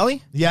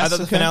finale. Yes, I thought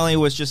the okay. finale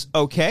was just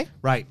okay,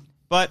 Right.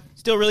 but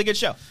still a really good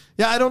show.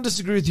 Yeah, I don't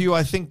disagree with you.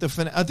 I think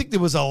I think there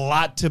was a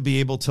lot to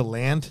be able to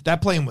land.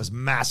 That plane was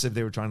massive.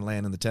 They were trying to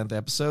land in the 10th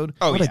episode.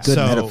 Oh, What yeah. a good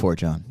So- metaphor,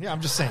 John. Yeah,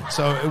 I'm just saying.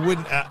 So it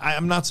wouldn't.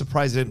 I'm not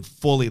surprised it didn't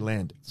fully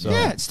land it. So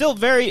Yeah, it's still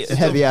very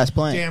Heavy ass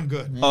plane. damn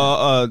good.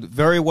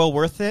 very well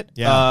worth it.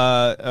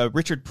 Yeah.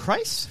 Richard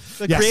Price,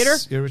 the Yes. creator,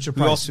 Yeah, Richard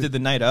who Price, also who- did The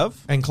Night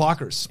of And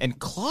Clockers. and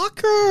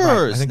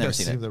Clockers. I think Never that's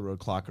seen the it. team that wrote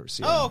Clockers.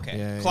 Yeah. Oh, okay.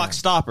 Yeah, yeah, Clock yeah.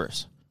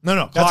 Stoppers. No,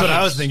 That's what I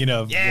Clockers. was thinking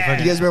of. Yeah.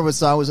 You guys remember what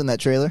song was in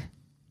that trailer?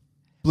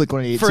 Blink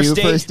 182. First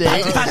date. First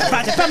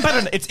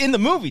date. It's in the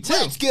movie too.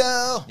 Let's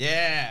go.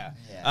 Yeah.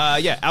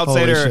 Holy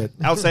Outsider. shit.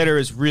 Outsider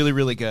is really,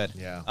 really good.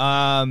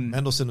 Yeah.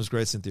 Mendelsohn was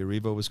great. Cynthia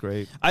Erivo was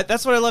great.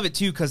 That's what I love it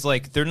too, because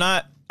like they're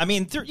not. I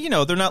mean,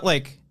 they're not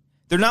like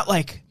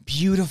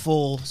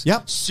beautiful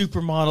Yep.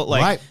 supermodel.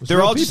 Like Right. It's they're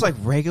real all just like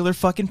people. regular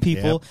fucking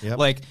people. Yep.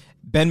 Like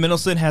Ben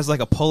Mendelsohn has like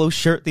a polo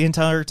shirt the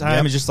entire time.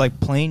 Yep. It's just like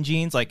plain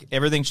jeans. Like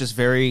everything's just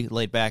very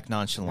laid back,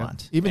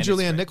 nonchalant. Even And it's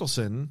Julianne great.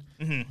 Nicholson,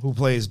 who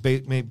plays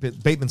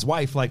Bateman's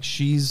wife, like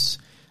she's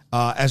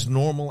as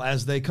normal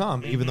as they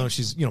come. Even though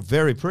she's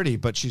very pretty,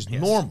 but she's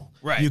normal.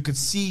 Right. You could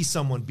see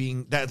someone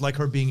being that, like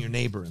her being your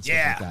neighbor and stuff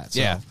Yeah. like that. So,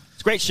 Yeah.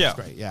 It's a great show.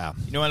 great. Yeah.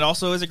 You know what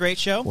also is a great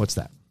show? What's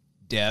that?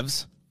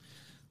 Devs.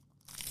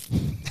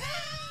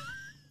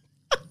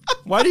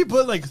 Why do you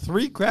put like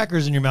 3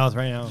 crackers in your mouth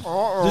right now?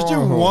 Just do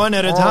one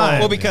at a time.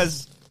 Well,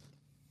 because.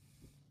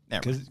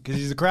 Never mind. Because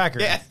he's a cracker.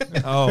 Yeah.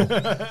 Oh,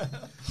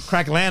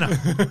 Crackalana.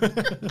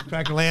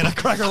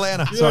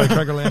 Crackalana. Sorry,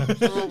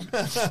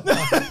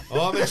 Crackalana.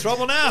 Oh, I'm in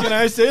trouble now. Can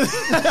I say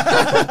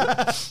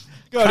that?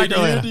 Cody,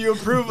 Crackerlana. do you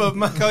approve of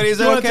my... Cody, is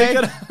You that wanna okay?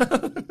 take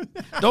it?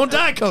 Don't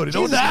die, Cody.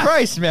 Don't die.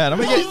 Christ, man. I'm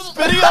going to get.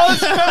 Spitting all his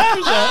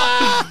crackers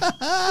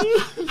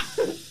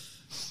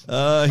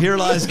out. Here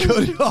lies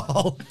Cody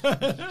Hall.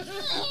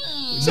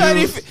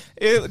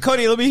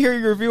 Cody, let me hear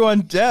your review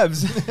on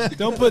Debs.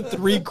 Don't put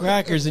 3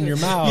 crackers in your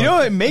mouth. You know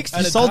what makes the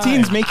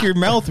saltines make your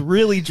mouth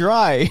really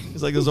dry.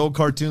 It's like those old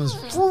cartoons.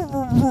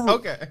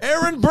 Okay.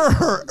 Aaron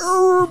Burr.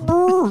 Aaron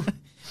Burr.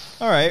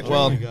 All right.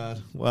 Well, Oh my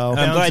God. Well,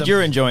 I'm glad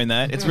you're enjoying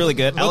that. It's really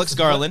good. Alex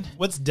Garland.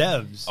 What's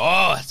Devs?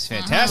 Oh, it's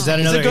fantastic. Is that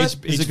another It's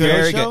HBO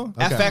very show? good.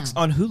 FX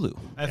on Hulu.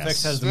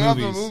 FX has the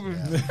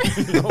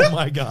movies. Oh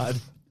my God.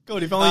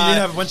 Cody, if only you didn't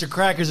have a bunch of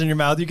crackers in your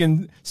mouth, you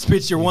can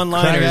spit your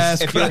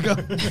one-liners.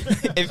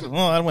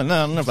 Well, I don't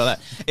know about that.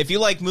 If you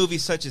like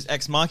movies such as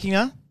Ex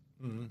Machina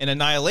and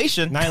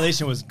Annihilation.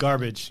 Annihilation was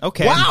garbage.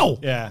 Okay. wow.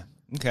 Yeah.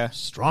 Okay.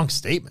 Strong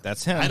statement.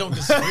 That's him. I don't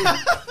disagree.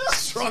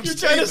 Strong You're statement.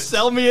 trying to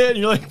sell me it, and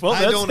you're like, well,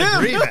 that's I don't him.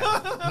 agree,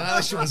 man.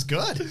 Annihilation was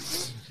good.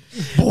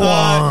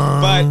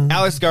 But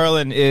Alex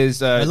Garland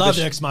is. I loved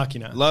Ex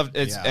Machina. Loved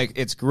it's Yeah.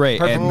 It's great.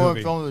 Perfect and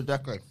movie. Film of the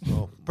decade.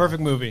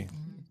 Perfect movie.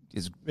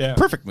 Is Yeah.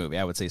 perfect movie.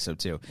 I would say so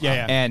too.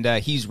 Yeah. And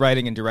he's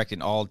writing and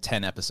directing all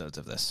 10 episodes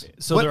of this.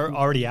 So What- they're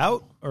already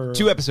out? Or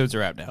 2 episodes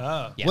are out now.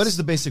 Oh. Yes. What is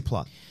the basic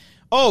plot?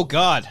 Oh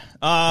God.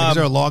 Is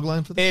there a log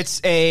line for this?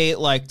 It's a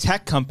like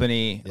tech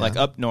company like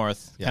up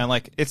north, Yeah. kind of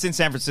like it's in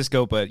San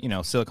Francisco, but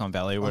Silicon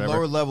Valley or A whatever.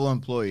 lower level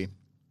employee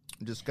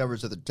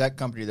discovers that the tech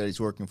company that he's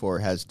working for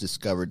has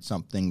discovered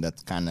something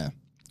that's kind of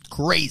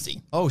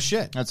crazy. Oh,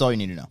 shit. That's all you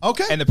need to know.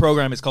 Okay. And the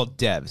program is called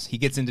Devs. He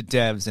gets into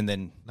Devs and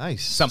then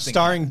Nice. something.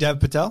 starring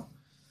Dev Patel?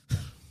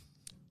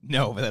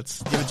 No, but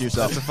that's Give it to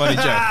yourself. a funny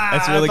joke.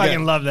 That's really I fucking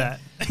good. love that.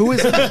 Who is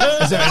it?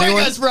 Is there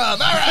anyone? from? All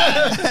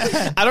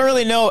right. I don't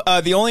really know.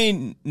 The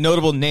only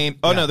notable name.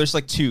 Oh no, there's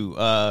like 2.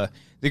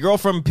 The girl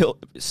from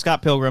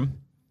Scott Pilgrim.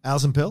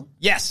 Alison Pill?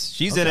 Yes,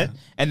 she's in it.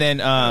 And then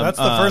That's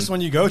the first one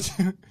you go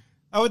to.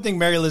 I would think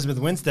Mary Elizabeth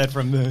Winstead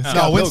from the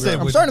Scott Winstead Pilgrim.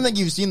 I'm would- starting to think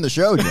you've seen the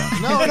show,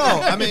 John. No.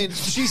 I mean,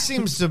 she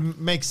seems to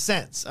make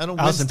sense. I don't.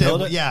 Alison Winstead,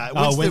 Pill? yeah,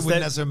 Oh, Winstead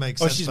wouldn't necessarily make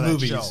sense. Oh, she's for that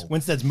movies. show.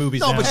 Winstead's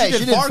movies. No, now. but Hey,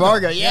 she did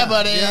Fargo. Yeah,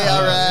 buddy.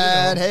 All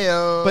right.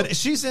 Hey-o. But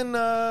she's in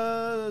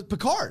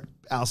Picard.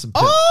 Alison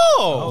Pill.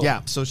 Oh,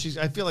 Yeah, so she's.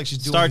 I feel like she's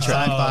doing Star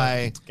Trek.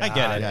 sci-fi. I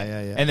get it.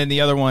 Yeah. And then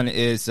the other one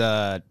is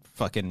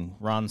fucking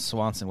Ron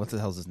Swanson. What the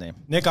hell's his name?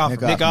 Nick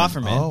Offerman. Nick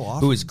Offerman, Oh,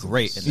 who is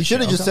great. In You this should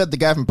have show. just said the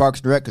guy from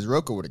Parks and Rec because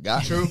Rocha would have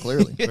got him,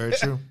 clearly. Very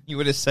true. You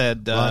would have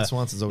said Ron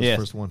Swanson's always the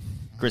first one.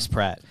 Chris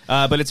Pratt.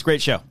 But it's a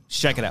great show.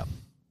 Check it out.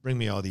 Bring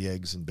me all the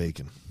eggs and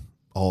bacon.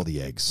 All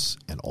the eggs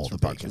and all the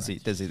bacon.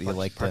 Does he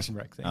like Parks that? and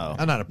Rec thing. Oh.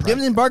 I'm not a Give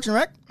him in Parks and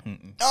Rec?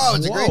 Oh,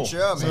 it's a great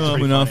show, man.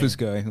 I'm an office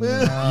guy.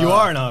 You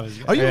are an office.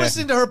 Are you Yeah.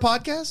 listening to her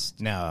podcast?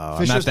 No,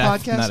 Fisher's I'm not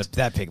podcast?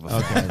 that big of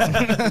a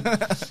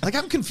fan. Like,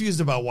 I'm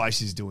confused about why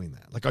she's doing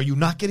that. Like, are you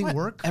not getting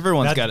work?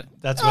 Everyone's got it.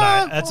 That's what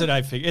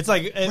I figure. It's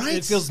like Right?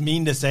 it feels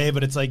mean to say,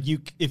 but it's like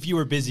if you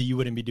were busy, you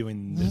wouldn't be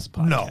doing this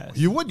podcast. No,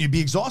 you wouldn't. You'd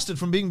be exhausted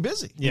from being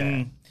busy.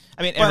 Yeah.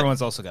 I mean,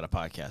 everyone's also got a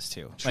podcast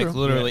too. True. Like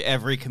literally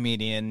every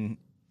comedian,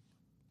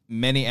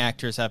 many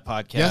actors have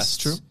podcasts. Yes,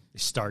 true. They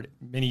start it.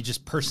 Many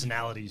just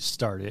personalities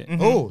start it.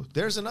 Oh,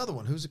 there's another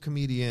one. Who's a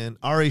comedian?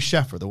 Ari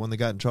Scheffer, the one that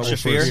got in trouble.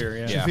 Shafir,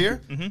 first. yeah.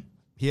 Shafir?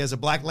 He has a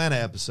Black Lana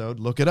episode.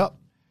 Look it up.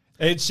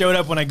 It showed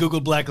up when I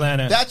googled Black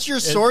Lana. That's your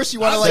source you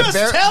want to I'm like,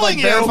 just telling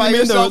you. verify You mean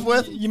yourself the-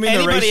 with? You mean the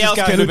Anybody racist else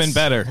guy could have who's- been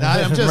better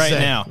I'm just right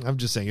saying. now. I'm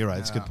just saying. You're right.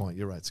 It's a good point.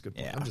 You're right. It's a good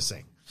point. Yeah. I'm just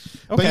saying.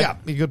 Okay. But yeah,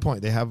 a good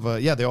point. They have,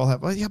 they all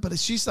have, but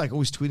she's like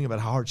always tweeting about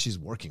how hard she's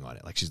working on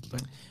it. Like she's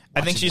like, I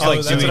think she's Oh, like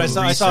that's doing what I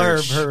saw. I saw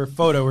research. her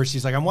photo where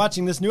she's like, "I'm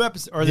watching this new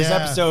episode or this Yeah.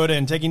 episode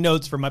and taking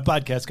notes for my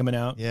podcast coming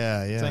out."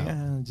 yeah. It's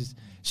like,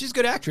 she's a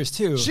good actress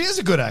too. She is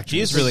a good actress. She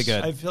is really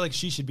good. I feel like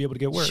she should be able to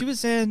get work. She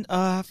was in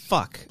Blades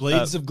of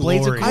Blades of Glory.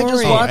 Glory. I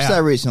just watched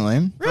that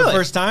recently. For the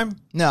first time.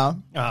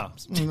 No. Oh,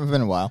 It's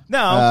been a while.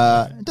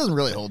 No. It doesn't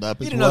really hold up.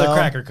 eat as another well.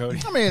 cracker,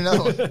 Cody. I mean,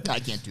 no, I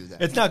can't do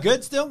that. It's not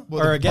good still,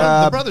 Well, or the,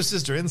 again. the brother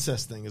sister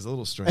incest thing is a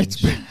little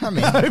strange. I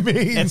mean, I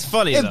mean, It's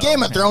funny if though.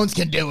 Game of Thrones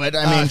can do it,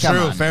 I mean, come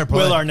true. on. Fair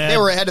point. Will Arnett. They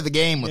were ahead of the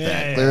game with Yeah,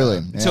 that, yeah. clearly.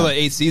 Until the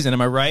 8th season,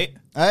 am I right?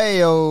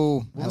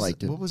 Hey-o. I What was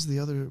liked it. What was the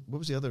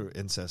other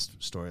incest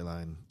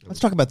storyline? Let's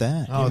talk about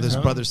that. Oh, there's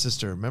brother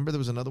sister. Remember there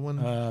was another one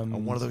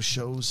on one of those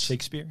shows.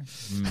 Shakespeare.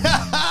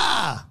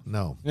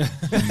 No.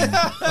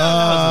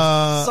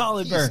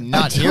 Solid He's burn.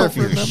 not here for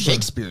your remember.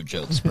 Shakespeare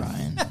jokes,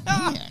 Brian.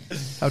 Man.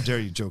 How dare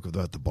you joke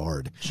about the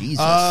Bard? Jesus.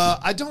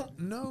 I don't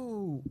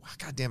know.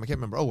 God damn, I can't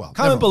remember. Oh well.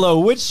 Comment below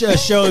which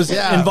shows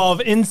Yeah.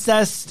 involve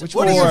incest. Which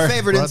What one are is your your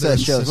favorite Brother and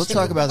incest shows? Let's sister.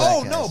 talk about that.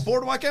 Oh guys. no,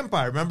 Boardwalk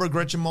Empire. Remember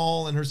Gretchen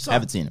Mol and her son?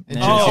 Haven't seen it. And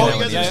No. Jimmy- Oh, you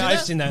guys ever yeah, I've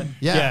that? seen that.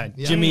 Yeah.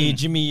 Yeah, Jimmy.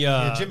 Jimmy.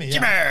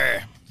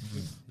 Yeah.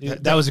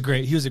 That was a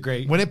great. He was a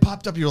great. When it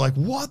popped up, you were like,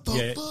 "What the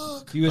Yeah,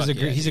 fuck?" he was Fuck a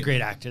great. yeah, He's a dude.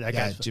 great actor. That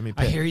Yeah, guy. Jimmy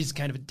I Pitt. hear he's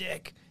kind of a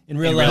dick in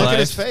real In life. real Look at life?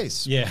 his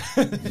face. Yeah.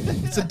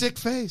 It's a dick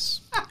face.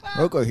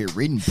 Rocco here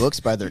reading books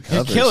by their You're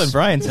covers. killing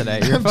Brian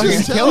today. You're fucking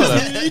just killing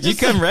telling him. You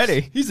come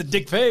ready. He's a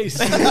dick face.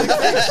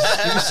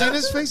 Have you seen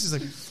his face? He's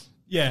like,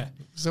 yeah.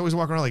 he's always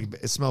walking around like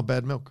it smelled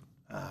bad milk.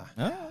 Oh,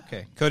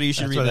 okay. Cody, you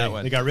should That's read why that they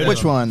one. got rid Which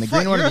of him. one? The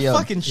green Fuck, one or you're the a yellow?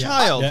 fucking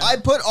child. Yeah. I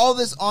put all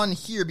this on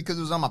here because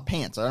it was on my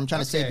pants. I'm trying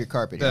to save your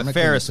carpet. here. I'm The gonna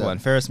clean Ferris this up. one.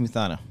 Ferris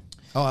Muthana.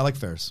 Oh, I like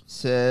Ferris.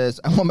 Says,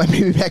 I want my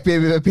baby back,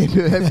 baby back, baby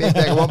back, baby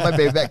back. I want my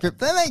baby back.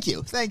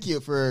 Thank you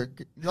for.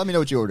 Let me know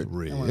what you ordered.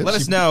 Let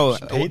us know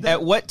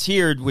at what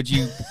tier would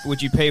you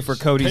pay for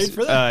Cody's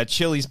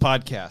Chili's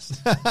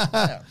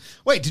podcast.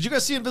 Wait, did you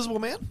guys see Invisible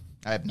Man?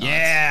 I have not.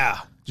 Yeah,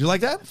 Did you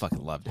like that? I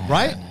fucking loved it.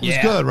 Right? It was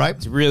good, right?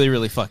 It's really,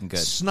 really fucking good.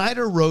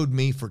 Snyder rode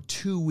me for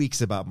 2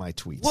 weeks about my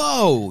tweets.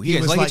 Whoa, you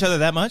guys was like each other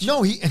that much?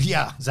 No,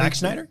 Zack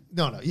Snyder?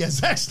 No, yeah,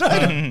 Zack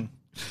Snyder.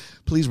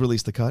 Please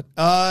release the cut.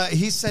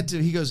 He texted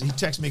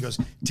me, he goes,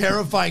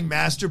 terrifying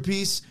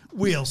masterpiece,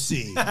 we'll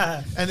see.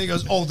 And then he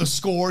goes, the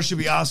score should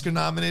be Oscar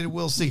nominated,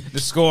 we'll see. The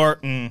score,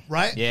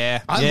 right?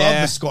 Yeah. I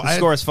love the score. The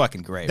score is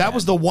fucking great. That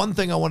was the one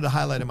thing I wanted to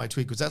highlight in my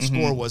tweet, because that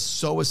score was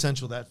so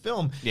essential to that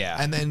film. Yeah.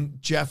 And then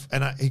Jeff,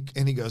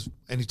 he goes,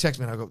 and he texts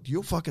me, and I go,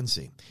 you'll fucking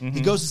see.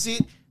 He goes to see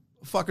it.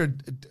 Fucker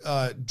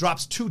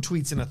drops 2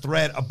 tweets in a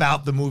thread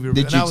about the movie.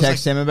 Did you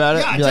text him about it?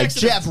 Yeah, You're like,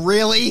 Jeff,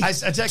 really? I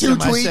texted 2 him.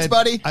 tweets,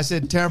 buddy? I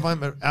said,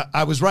 terrifying.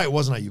 I was right,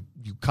 wasn't I, you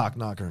cock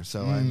knocker?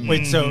 So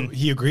Wait, so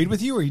he agreed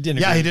with you, or he didn't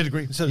agree? Yeah, he did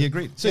agree. So he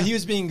agreed. So he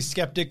was being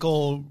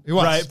skeptical, He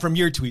was. right, from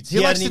your tweets. He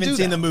He likes hadn't to even do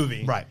seen that. the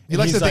movie. Right. He And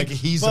likes to like, think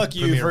he's a fuck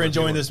you premier for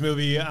enjoying reviewer. this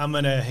movie. I'm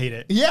going to hate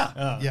it. Yeah.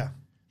 Oh. Yeah.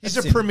 He's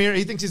That's a premier.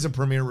 He thinks he's a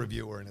premier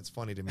reviewer, and it's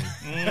funny to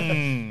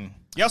me.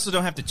 You also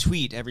don't have to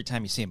tweet every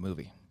time you see a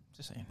movie.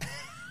 Just saying.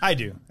 I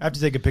do. I have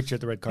to take a picture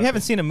at the red carpet. You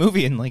haven't seen a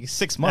movie in like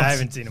 6 months. I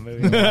haven't seen a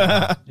movie.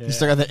 Yeah. You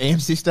still got that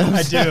AMC stuff?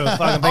 I do.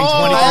 Fucking paying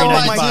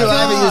I $23.95.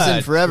 haven't used it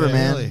in forever, Yeah,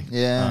 man. really?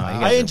 Yeah.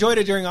 I enjoyed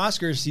it during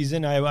Oscars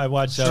season. I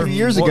watched 2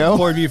 years ago.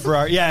 Ford v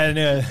Ferrari. Yeah,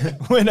 and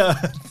when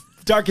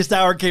Darkest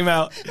Hour came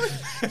out,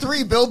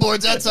 3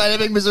 billboards outside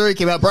Ebbing, Missouri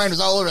came out. Brian was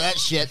all over that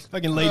shit.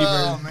 fucking Lady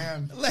Bird.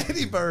 Man.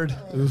 Lady Bird.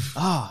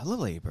 I love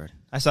Lady Bird.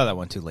 I saw that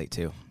one too late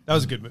too. That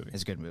was a good movie.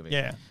 It's a good movie.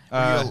 Yeah.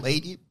 Are you a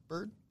lady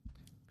bird?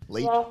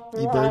 Lady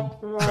bird?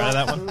 Try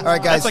that one. All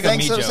right, guys. That's like a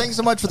Thanks me joke.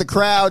 so much for the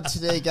crowd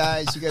today,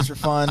 guys. You guys were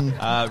fun.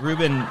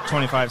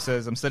 Ruben25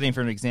 says, I'm studying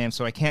for an exam,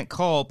 so I can't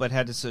call, but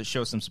had to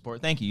show some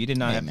support. Thank you. You did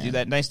not have to do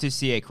that. Nice to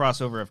see a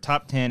crossover of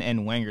top 10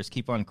 and Wangers.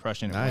 Keep on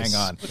crushing it. Nice. Hang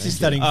on. What's he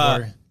studying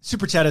for?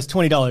 Super chat us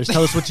 $20.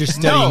 Tell us what you're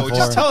studying No, for.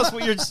 just tell us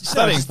what you're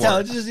studying Just for.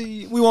 tell- just-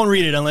 we won't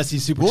read it unless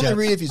he's super We'll chat.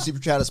 only read if you super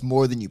chat us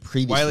more than you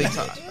previously. Wiley did.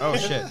 Todd. Oh,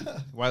 shit.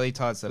 Wiley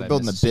Todd said I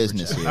building missed a super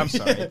business chat. here. I'm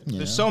sorry.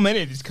 There's so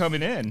many of these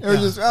coming in. They were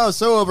just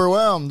so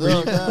overwhelmed.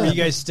 Oh, Were God. you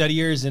guys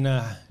studiers in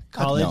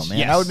college? No, man.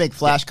 Yes. I would make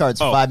flashcards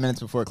Oh. 5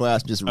 minutes before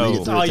class and just read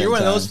it through. Oh, 10 you're one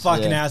of those times.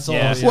 fucking Yeah.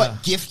 assholes. Yeah.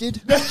 What, gifted?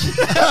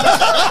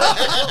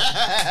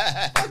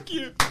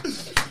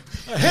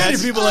 I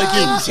hated people like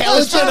you.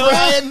 Intelligent,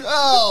 Brian?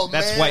 Oh,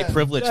 That's man. white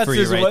privilege That's for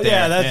you his, right there.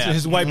 Yeah, that's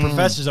his white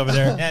professors over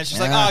there. Yeah, she's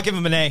like, oh, give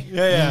him an A.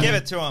 Yeah. Give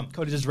it to him.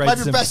 Cody just My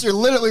writes them. professor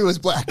literally was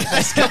black,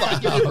 guys. Come on,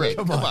 give me a break.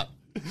 Come on.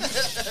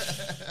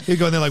 He'd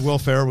go in there like Will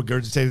Ferrell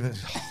regurgitating.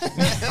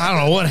 I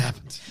don't know what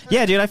happened.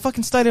 Yeah, dude, I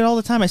fucking studied all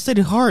the time. I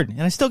studied hard,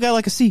 and I still got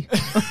like a C.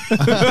 That's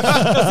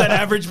that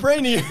average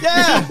brain here.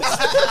 Yeah.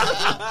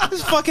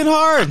 It's fucking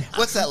hard.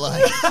 What's that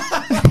like?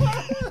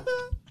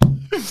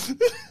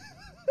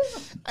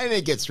 I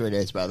didn't get straight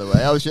A's, by the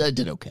way. I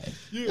did okay.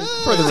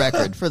 For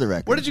the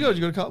record. Where did you go? Did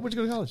you go to college? Where'd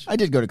you go to college? I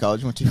did go to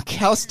college. Went to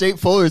Cal State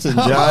Fullerton,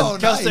 John.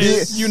 Cal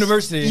nice. State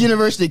University.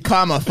 University,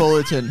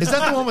 Fullerton. Is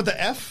that the one with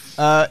the F?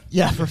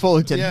 Yeah, for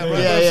Fullerton. Yeah, Yeah, right.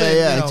 yeah, I'm saying,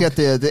 yeah. you It's know.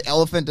 got the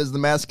elephant as the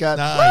mascot.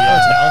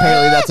 Yeah.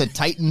 Apparently that's a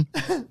titan.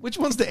 Which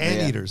one's the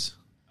anteaters?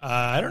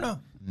 I don't know.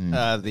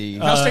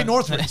 Cal State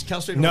Northridge. Cal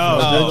State No,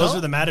 Northridge. those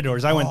were the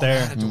Matadors. I went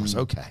there. Matadors,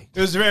 okay.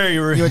 It was very.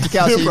 You went to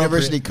Cal State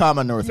University,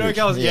 Northridge. No,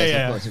 Cal- yeah,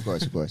 Yes, yeah.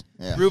 Of course.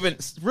 Yeah.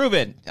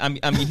 Ruben,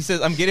 he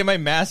says, I'm getting my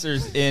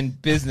master's in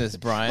business,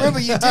 Brian. Remember,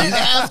 you didn't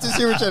have to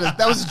super chat us.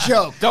 That was a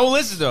joke. Don't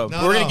listen to him. No,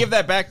 We're going no. to give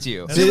that back to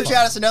you. Super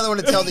chat us another one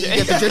to tell that you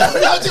get the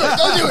joke.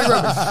 Don't do it,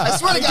 Ruben. I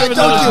swear to God, Give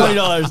don't another do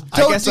it. $20. I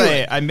Don't guess do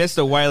it. I missed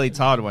a Wiley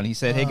Todd one. He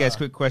said, hey, guys,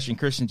 quick question.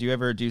 Christian, do you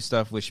ever do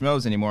stuff with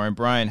schmoes anymore? And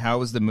Brian, how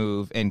was the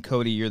move? And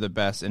Cody, you're the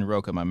best. And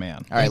Rocha, my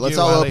man. All right, let's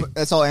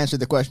all answer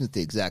the question at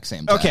the exact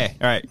same time. Okay.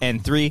 All right.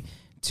 And 3,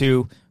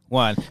 2,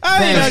 1. Thanks,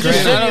 I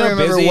Chris. I don't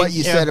remember what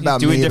you said about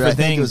doing me, but I different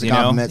think it things, was a you know?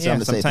 compliment, so Yeah, I'm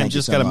gonna say sometimes thank you you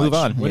just so got to much. move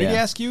on. What did he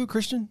Yeah. ask you,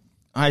 Christian?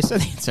 I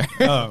said the answer.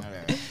 Oh,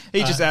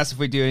 He just asked if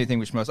we do anything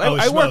with schmoes. Oh,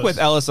 I work schmoes. with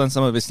Ellis on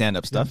some of his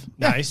stand-up stuff.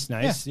 nice.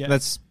 Yeah.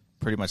 That's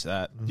pretty much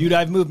that. Dude,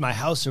 I've moved my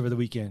house over the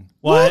weekend.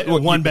 Well,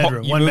 What? one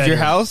bedroom. You one moved bedroom.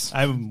 your house?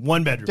 I have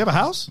one bedroom. Do you have a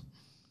house?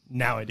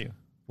 Now I do.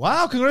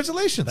 Wow,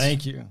 congratulations.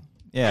 Thank you.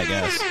 Yeah, I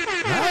guess.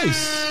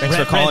 Nice. Thanks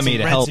for calling me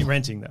to help.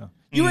 Renting though.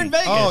 You were in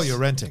Vegas. Oh, you're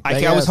renting.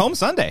 I was home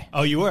Sunday.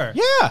 Oh, you were?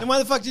 Yeah. Then why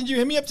the fuck didn't you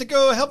hit me up to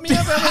go help me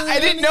up? I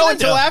didn't know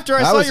until after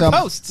I saw was your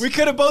home. post. We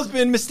could have both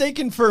been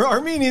mistaken for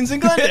Armenians in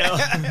Glendale.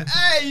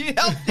 Hey, you need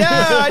help? Yeah,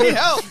 I need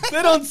help.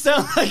 They don't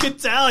sound like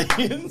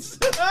Italians.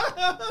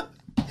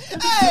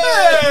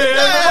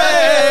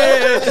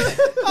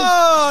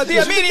 Oh, the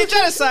Armenian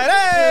genocide.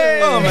 Hey.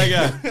 Oh my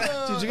god.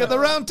 Did you get the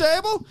round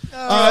table?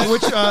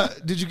 Which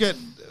did you get?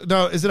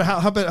 No, is it a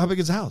house? How big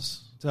is the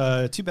house?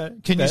 2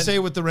 bed. Can you say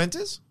what the rent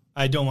is?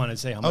 I don't want to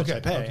say how much I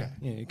pay.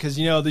 Okay. Because,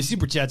 the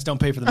super chats don't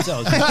pay for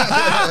themselves.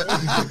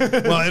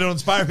 Well, it'll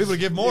inspire people to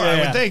give more,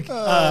 I would think.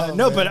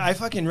 But I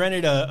fucking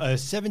rented a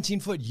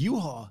 17-foot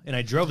U-Haul, and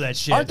I drove that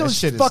shit. Aren't those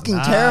shit is fucking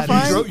not-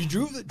 terrifying? You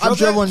drove I've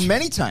driven that? one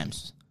many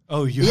times.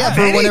 Oh, you Yeah, have?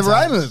 for Many whenever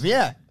I times. move.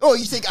 Yeah. Oh,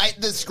 you think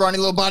this scrawny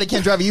little body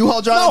can't drive a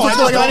U-Haul, John? No, What's I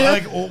going just on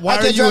don't, here? like, why I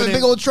are can't you drive a in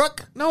big it? old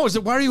truck No,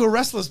 why are you a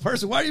restless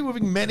person? Why are you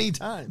moving many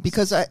times?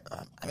 because I'm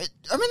in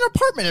an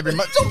apartment every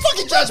month. Don't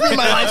fucking judge me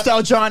my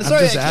lifestyle, John. Sorry,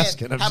 just I can't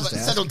asking, I'm have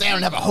just settle down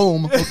and have a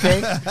home. Okay.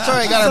 Sorry,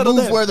 I gotta Settle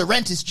move down. where the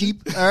rent is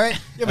cheap. All right.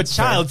 You have a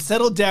child.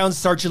 Settle down.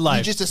 Start your life.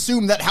 You just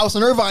assume that house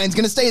in Irvine's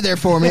gonna stay there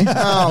for me.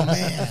 Oh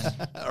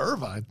man.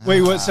 Irvine.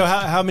 Wait, what? So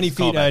how many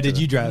feet back to did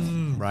you drive?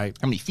 Right.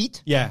 How many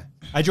feet? Yeah.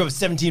 I drove a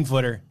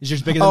 17-footer. Is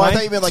yours bigger than Oh, mine? I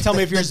thought you meant like Tell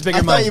me if yours is bigger I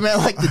than thought mine. you meant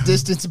like the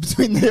distance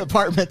between the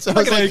apartments. I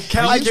was gonna like, I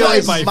calculate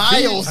drive by feet.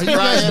 miles. Are you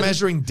guys Brian.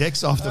 measuring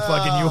dicks off the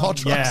fucking U-Haul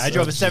trucks? Yeah, I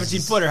drove a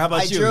 17-footer. How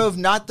about I you? drove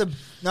not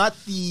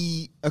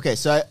the. Okay,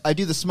 so I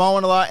do the small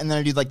one a lot, and then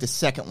I do like the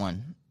second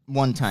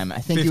one time. I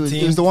think it was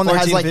 15, the one that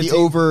has 14, like 15? the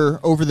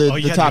over the, Oh,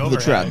 you the had top the of the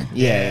truck. overhang.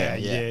 Yeah.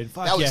 Yeah.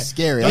 Fuck That was yeah.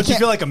 scary. I Don't you can't-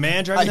 feel like a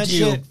man driving I that do,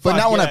 shit? but Fuck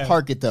not when I yeah.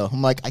 park it though.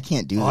 I'm like, I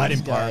can't do Oh, that. I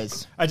didn't park.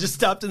 guys. I just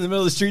stopped in the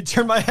middle of the street,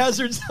 turned my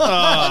hazards on.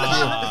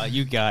 Ah,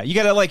 you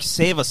gotta like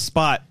save a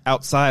spot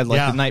outside like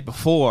Yeah. the night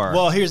before.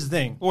 Well, here's the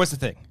thing. what's the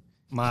thing?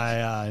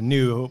 My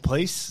new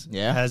place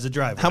has a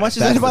driveway. How much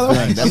is That's it, by the the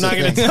way? thing. That's I'm not the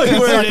going to thing. tell you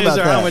where Let's it talk is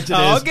or about how that. much it is.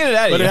 Oh, I'll get it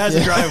out of But you. it has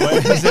a driveway.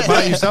 Is it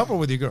by yourself or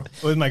with your girl?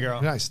 With my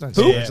girl. Nice. Who?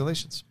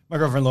 Congratulations. My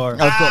girlfriend Laura. Of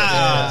course.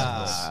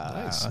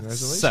 Nice.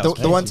 Congratulations. So-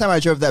 The one time I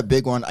drove that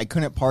big one, I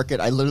couldn't park it.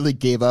 I literally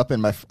gave up,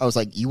 and I was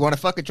like, "You want to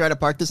fucking try to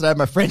park this?" And I had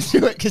my friend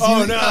do it because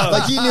Oh, no.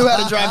 like he knew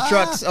how to drive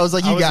trucks. I was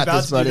like, I "You was got about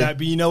this, to do buddy." that,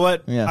 but you know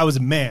what? Yeah. I was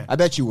a man. I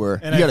bet you were.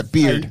 And You I- got a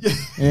beard.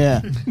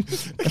 Yeah.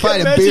 If I had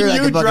a Imagine beard, I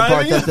you could fucking park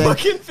driving that a thing.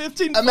 fucking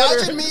 15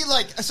 Imagine me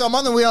so I'm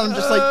on the wheel and I'm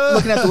just like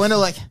looking out the window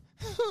like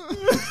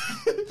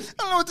I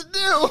don't know what to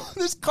do.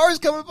 There's cars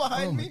coming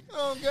behind me.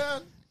 Oh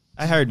god.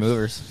 I hired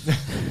movers.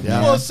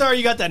 Well, sorry,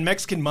 you got that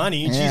Mexican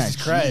money. Yeah,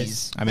 Jesus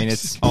Christ. I mean,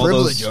 it's all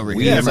Privilege those over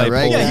weeds here, am I I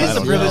right? pulled. Yeah, I he's the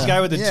don't privileged know.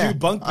 guy with the Yeah. 2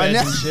 bunk I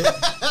beds know. and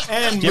shit.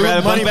 And Do you ever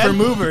have a money bunk for bed?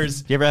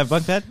 movers. Do you ever have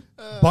bunk bed?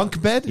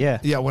 Bunk bed? Yeah.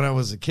 Yeah, when I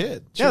was a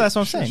kid. Yeah, that's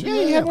what I'm saying.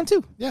 Yeah, you had one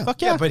too. Yeah.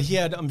 Fuck Yeah, yeah. but he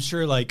had, I'm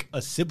sure, like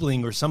a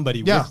sibling or somebody.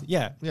 Yeah. With,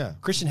 yeah. Yeah.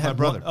 Christian My had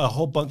brother. a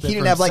whole bunk bed He for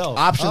didn't have like himself.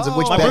 options of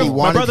which Oh. bed he my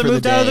wanted brother for the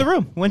moved out of day. the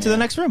room, went to the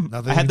next room.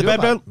 Nothing I had you the can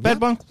do about it. bed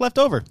bunk left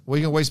over. Well,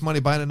 you can waste money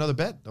buying another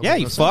bed. That Yeah, makes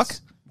you no fuck.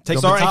 sense. Take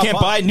the Sorry, I top can't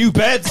off. buy new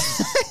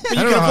beds. But you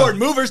don't can know how- afford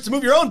movers to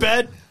move your own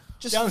bed.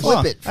 Just Down flip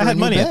south. it. For I had a new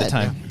money at the bed.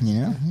 time. You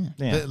know?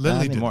 Yeah. Yeah, Lily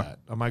not did anymore.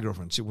 that. My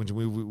girlfriend, when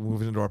we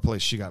moved into our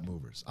place, she got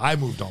movers. I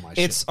moved all my shit.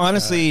 It's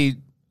honestly,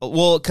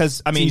 well,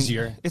 because I mean,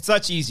 easier. It's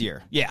much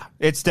easier. Yeah,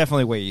 it's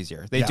definitely way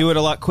easier. They Yeah. do it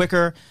a lot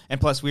quicker, and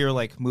plus, we were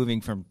like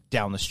moving from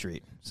down the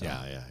street. So.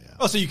 yeah.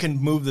 Oh, so you can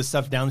move the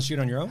stuff down the street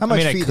on your own? How much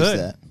mean, I feet could.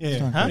 is that? Yeah. Let's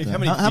talk How about many- that. how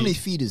many How many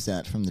feet? feet is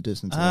that from the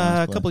distance?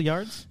 A couple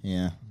yards.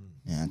 Yeah.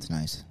 Yeah, that's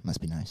nice. Must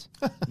be nice.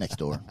 Next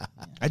door.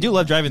 I do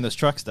love driving those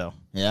trucks, though.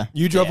 Yeah.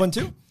 You drove one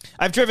too?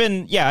 I've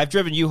driven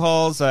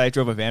U-Hauls. I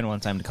drove a van one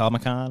time to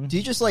Comic-Con. Do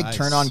you just like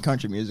turn on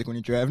country music when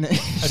you're driving it?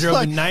 I drove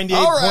Like, a 98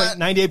 all right.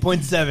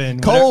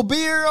 98.7. Cold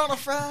beer on a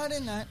Friday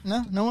night.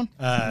 No one.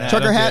 Nah,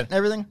 Trucker don't hat do and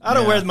everything. I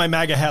don't wear my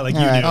MAGA hat like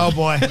All you right. do. Oh,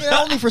 boy.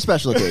 Yeah, only for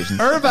special occasions.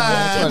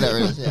 Irvine. Whatever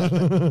it is.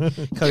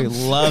 Yeah. Cody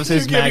loves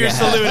his Give your MAGA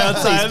hat. salute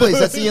outside. Please,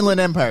 that's the Inland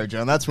Empire,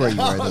 John. That's where you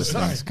wear those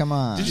sorry. things. Come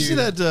on. Did you see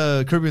that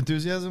Curb Your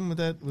Enthusiasm with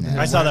that?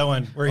 I saw that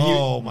one where he.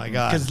 Oh, my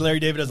God. Because Larry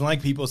David doesn't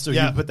like people, so he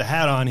Yeah. would put the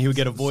hat on. He would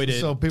get avoided.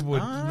 So people would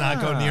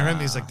not go near him.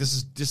 He's like, this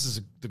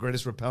is the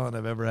greatest repellent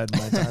I've ever had in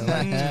my entire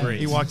life. great.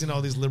 He walked into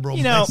all these liberal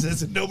You know,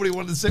 places and nobody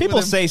wanted to sit People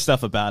with him. say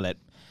stuff about it.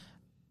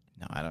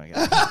 No, I don't get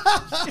it.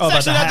 oh, It's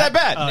actually not that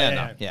bad. Oh, yeah, yeah,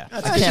 no,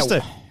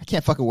 yeah. I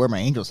can't fucking wear my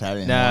Angels hat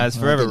anymore. Nah, it's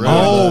forever ruined.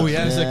 Oh,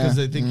 yeah. Is that because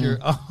they think you're...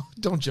 Oh,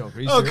 don't joke.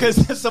 Are you Oh, serious?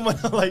 because someone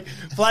will, like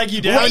flag you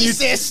down.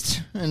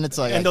 Racist. And it's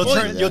like, And I they'll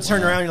can't turn. do You'll that.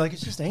 turn around. You're like,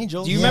 it's just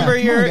Angel. Do you Yeah, remember come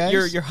on,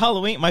 your guys. your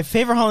Halloween? My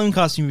favorite Halloween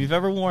costume you've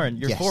ever worn.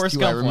 Your Yes, Forrest do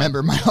Gump. I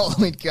remember my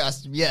Halloween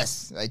costume?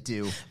 Yes, I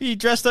do. One. You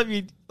dressed up.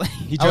 You I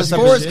was dressed up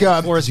as Forrest shit?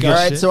 Gump. Forrest All Gump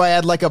right, shit. so I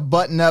had like a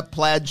button-up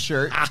plaid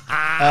shirt,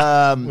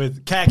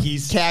 with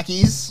khakis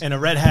khakis, and a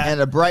red hat.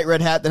 and a bright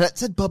red hat that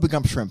said Bubba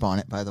Gump Shrimp on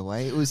it. By the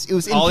way, it was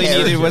in all he needed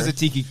character. was a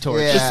tiki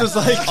torch. Yeah. This was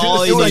like All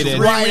this he was like needed.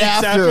 3 Right weeks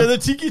after- the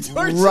Tiki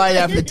Torch. right thing.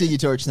 after the Tiki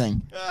Torch thing.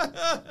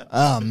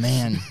 Oh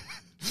man,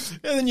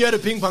 And then you had a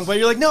ping pong ball.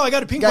 You're like, no, I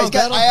got a ping guys, pong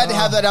paddle. I had to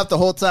have that out the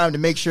whole time to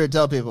make sure to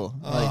tell people.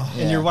 Like,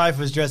 And your wife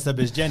was dressed up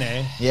as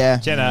Jenna. yeah,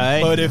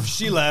 Jedi. But if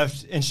she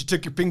left and she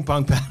took your ping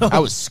pong paddle, I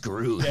was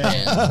screwed.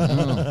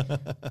 Man.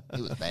 It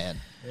was bad.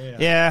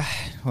 Yeah.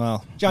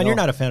 Well, John, you're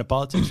not a fan of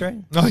politics, right?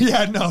 Oh,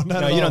 yeah. No,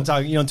 No, you don't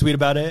talk. You don't tweet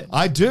about it.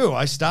 I do.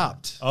 I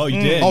stopped. Oh,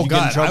 you did. Oh, You get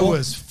in God. I trouble?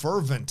 was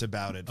fervent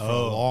about it for a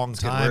long good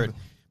time. word.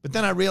 But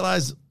then I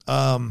realized,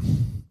 I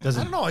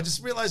don't know. I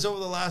just realized over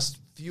the last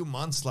few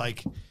months,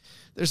 like,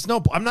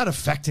 I'm not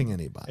affecting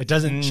anybody. It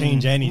doesn't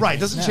change anything. Right,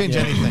 it doesn't change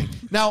anything.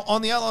 Now,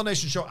 on the Outlaw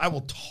Nation show, I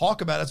will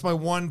talk about, that's my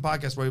one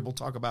podcast where we will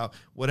talk about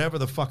whatever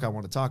the fuck I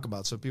want to talk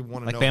about. So if people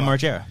want to like know Bam about,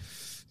 Margera.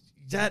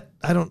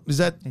 Is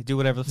that They do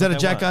whatever. is that a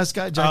Jackass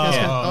guy? Jackass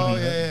guy? Oh,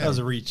 yeah. That was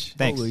a reach.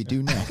 Thanks. What will we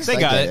do next? They I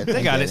got get it. They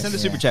I got get it. Send a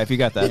super chat if you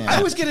got that.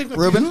 I was getting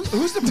Ruben?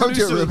 Who's the Don't do it,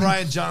 producer of Ruben.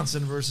 Ryan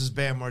Johnson versus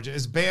Bam Margera?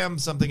 Is Bam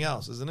something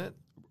else? Isn't it?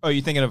 Oh,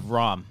 you're thinking of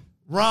Rom?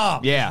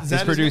 Rob. Yeah, Is his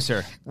that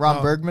producer.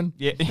 Ron Bergman.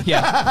 Yeah,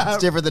 yeah. It's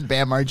different than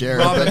Bam Margera.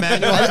 Rob but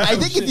Emanuel. I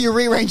think if you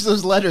rearrange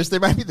those letters, they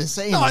might be the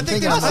same. No, I I'm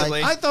think thinking,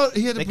 possibly. I thought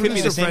he had a They could be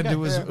producer the same friend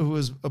guy. who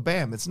was a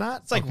Bam. It's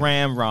not. It's like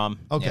Rom.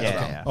 Okay. Yeah,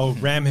 Okay. yeah. Oh,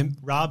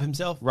 Rob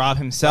himself? Rob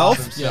himself,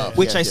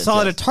 which Yes, I yes, saw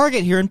at a yes.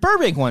 Target here in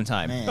Burbank one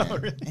time.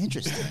 Man,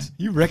 interesting.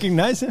 You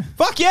recognize him?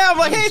 Fuck yeah! I'm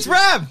like, hey, it's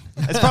Rob.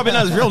 That's probably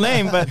not his real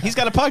name, but he's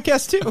got a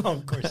podcast too. Oh,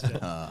 of course.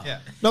 Yeah,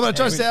 No, but I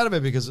tried to stay out of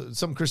it because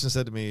some Christian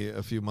said to me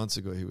a few months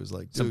ago. He was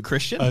like, some dude,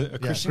 Christian. A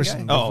Christian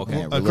guy? Oh, okay.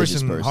 Yeah, a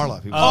religious Christian person.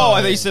 Harloff. He was Oh,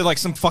 I thought you said like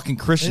some fucking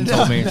Christian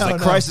told me. It's No, like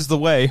no. Christ is the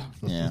way.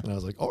 Yeah. And I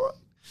was like, all right.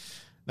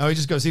 No, he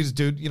just goes,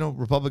 dude,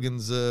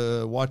 Republicans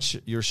watch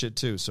your shit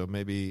too, so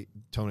maybe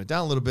tone it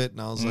down a little bit. And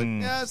I was like,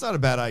 yeah, it's not a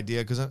bad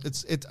idea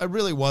because it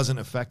really wasn't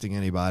affecting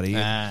anybody.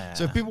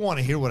 So if people want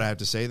to hear what I have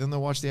to say, then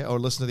they'll watch or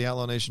listen to the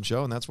Outlaw Nation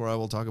show, and that's where I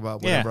will talk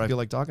about whatever I feel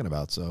like talking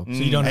about. So So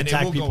you don't and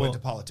attack it will people go into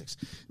politics.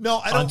 No,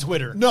 I don't. on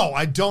Twitter? No,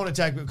 I don't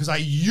attack people because I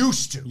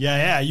used to.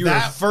 Yeah, you were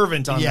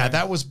fervent on that. Yeah,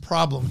 that was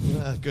problem.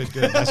 Good.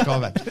 Nice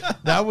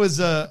callback. That was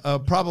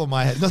a problem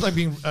I had. Nothing like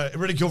being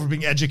ridiculed for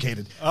being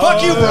educated.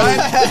 Fuck you, Brian.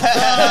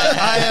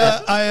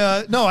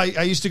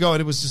 I used to go,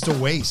 and it was just a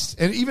waste.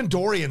 And even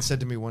Dorian said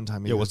to me one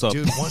time, Yo, what's up?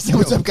 Dude,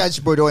 What's up, guys?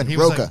 Your boy Dorian. He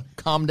was Rocha, like-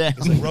 calm down.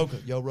 He's like,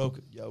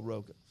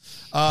 Rocha.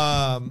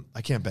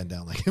 I can't bend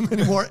down like him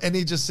anymore. And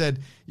he just said,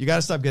 you got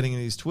to stop getting in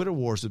these Twitter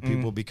wars with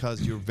people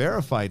because you're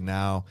verified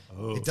now.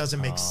 It doesn't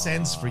make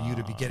sense for you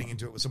to be getting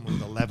into it with someone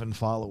with 11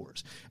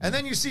 followers. And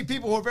then you see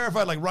people who are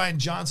verified, like Ryan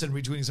Johnson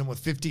retweeting someone with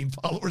 15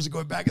 followers and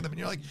going back at them. And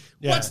you're like,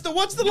 what's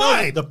the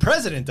line? The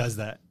president does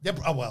that. Yeah,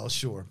 oh, well,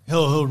 sure.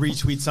 He'll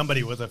retweet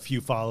somebody with a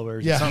few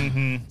followers. Yeah. Or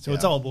something. So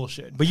it's all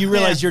bullshit. But you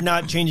realize you're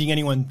not changing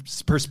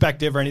anyone's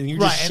perspective or anything. You're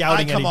just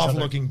shouting and I come at each off other.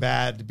 looking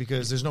bad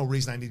because there's no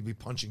reason I need to be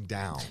punching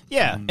down.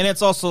 Yeah, and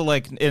it's also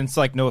like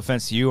no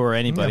offense to you or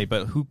anybody,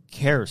 but who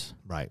cares?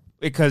 Right.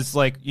 Because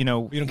You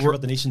don't care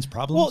about the nation's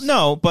problems? Well,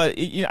 no, but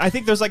I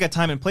think there's like a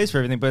time and place for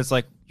everything. But it's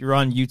like you're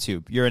on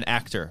YouTube, you're an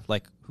actor.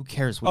 Like, who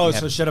cares? What you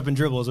so have? shut up and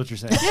dribble is what you're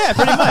saying. Yeah,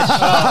 pretty much.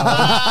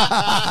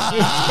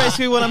 That's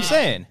basically what I'm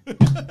saying.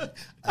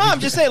 I'm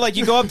just saying, like,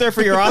 you go up there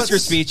for your Oscar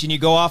speech and you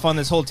go off on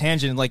this whole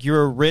tangent, like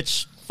you're a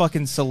rich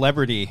fucking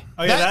celebrity.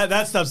 Oh, yeah,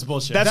 that stuff's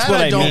bullshit. That's That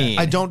what I mean.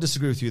 I don't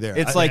disagree with you there.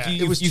 It's like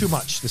it was too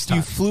much this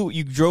time.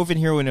 You drove in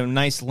here in a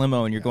nice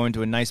limo and you're going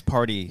to a nice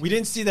party. We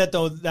didn't see that,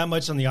 though, that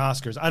much on the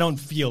Oscars. I don't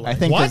feel like I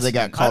think What? because they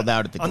got called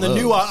out at the on Globes.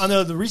 the new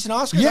on the recent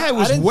Oscars. Yeah, it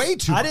was I didn't- way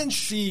too I much. didn't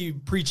see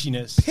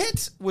preachiness.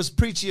 Pitt was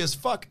preachy as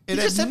fuck. It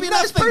He just had said be a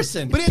nice nothing-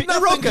 person. But he had Be-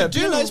 nothing Rocha, to do.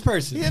 be a nice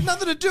person. He had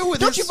nothing to do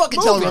with Don't his you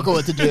fucking tell movie. Rocha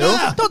what to do.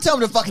 Yeah. Don't tell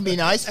him to fucking be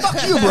nice. Fuck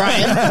you,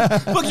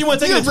 Brian. Look, you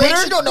want to take You're it to Twitter?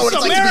 rich. You don't know what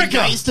it's like to America. be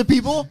nice to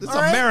people. This is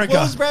All right, America.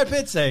 What was Brad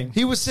Pitt saying?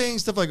 He was saying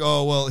stuff like,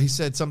 "Oh, well," he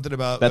said something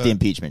about About the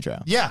impeachment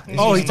trial. Yeah.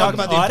 Oh, he he talked talked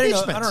about the I didn't know.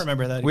 impeachment. I don't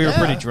remember that. We were Yeah.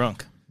 pretty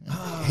drunk.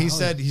 He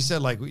said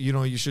like,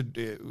 you should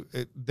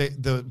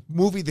the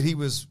movie that he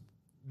was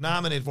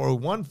nominated for or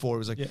won for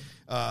was like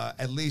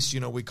at least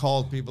we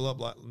called people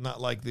up,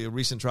 not like the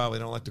recent trial. We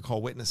don't like to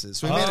call witnesses,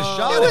 so he made a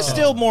shot. It at was it.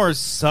 still more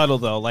subtle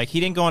though. Like he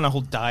didn't go on a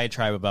whole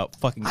diatribe about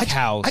fucking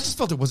cows. I just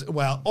felt it was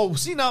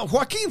see now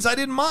Joaquin's I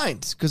didn't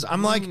mind because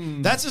I'm like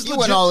that's his You legit,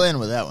 went all in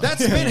with that one.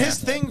 That's been his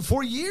thing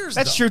for years.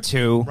 That's though. true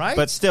too, Right?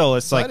 But still,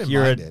 it's So I like didn't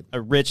you're mind it.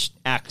 a rich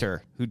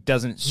actor who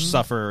doesn't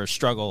suffer or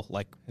struggle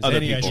like Is other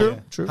any people.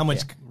 idea True. How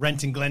much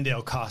rent in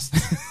Glendale costs?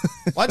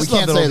 Well, I We just love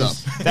can't that say all them.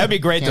 these- That'd be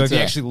great though Can't if you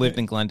say. actually lived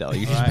in Glendale.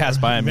 You just pass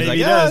by him. Maybe and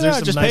he be like, does. There's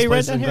some just nice pay rent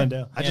places down in here.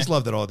 Glendale. I just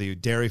love that all the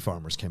dairy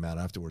farmers came out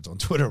afterwards on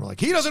Twitter. We're like,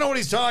 he doesn't know what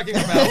he's talking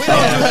about. We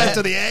don't do that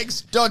to the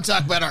eggs. Don't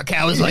talk about our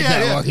cows like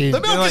that, Joaquin.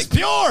 The milk is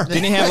pure.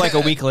 Didn't he have like a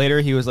week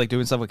later? He was like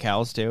doing stuff with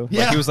cows too.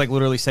 Yeah. Like he was like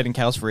literally setting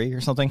cows free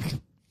or something.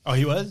 Oh,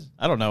 he was?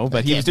 I don't know,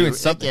 but he was doing That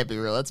something. can't be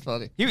real. That's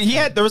funny. He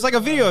had there was like a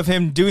video of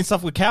him doing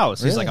stuff with cows.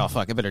 He's Really? like, oh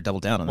fuck, I better double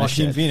down on this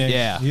Joaquin shit. Phoenix.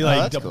 Yeah, He Oh,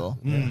 like that's cool.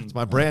 It's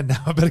my brand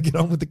now. I better get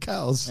on with the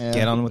cows. Yeah.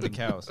 get on with the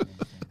cows.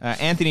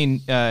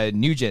 Anthony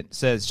Nugent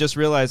says, just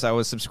realized I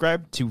was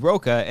subscribed to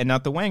Rocha and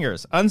not the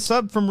Wangers.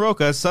 Unsubbed from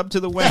Rocha, sub to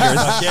the Wangers.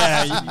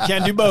 Yeah, you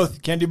can't do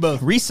both. Can't do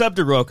both. Resub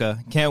to Rocha.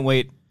 Can't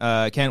wait.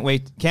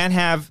 Can't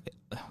have.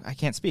 I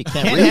can't speak.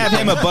 Can't have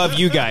him above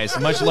you guys.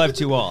 Much love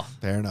to all.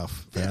 Fair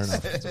enough.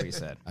 That's what he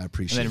said. I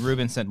appreciate And it. then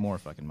Ruben sent more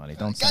fucking money.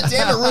 Don't God say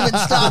damn it, Ruben,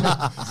 stop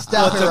it.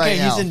 Stop It's it okay. right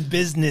now. He's in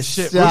business.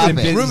 Stop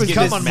Ruben, it. Ruben, Get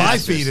come his on my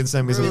masters. feed and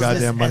send me some Business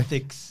goddamn money.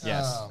 ethics.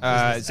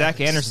 Yes. Zach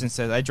Anderson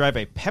says, I drive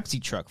a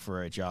Pepsi truck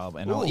for a job,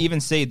 and I'll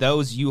even say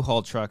those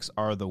U-Haul trucks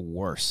are the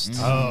worst.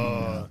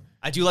 Oh.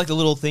 I do like the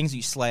little things that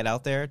you slide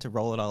out there to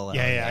roll it all out.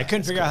 Yeah. I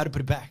couldn't figure out how to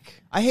put it back.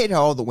 I hate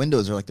how all the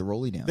windows are like the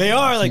rolly down. They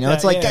are like that.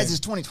 It's like, yeah. guys, it's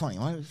 2020.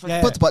 Why don't you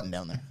Yeah. put the button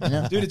down there? You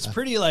know? Dude, it's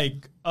pretty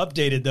like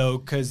updated though,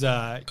 because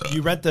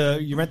you rent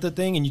the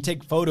thing and you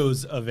take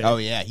photos of it. Oh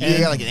yeah, you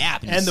got like an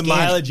app and the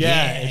mileage.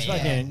 It's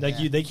fucking like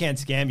they can't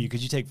scam you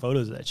because you take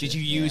photos of that shit.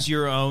 Did you use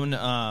your own?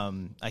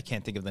 I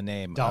can't think of the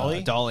name.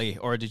 Dolly,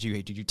 or did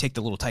you take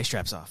the little tie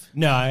straps off?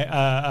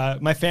 No,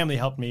 my family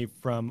helped me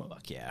from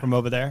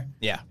over there.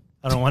 Yeah.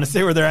 I don't want to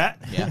say where they're at.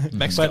 Yeah,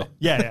 Mexico. But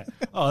yeah.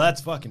 Oh,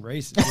 that's fucking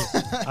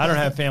racist. I don't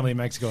have family in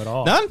Mexico at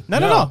all. None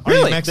at all. Are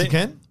Really? you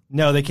Mexican?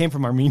 No, they came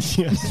from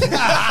Armenia.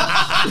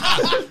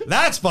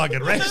 That's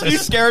fucking racist. You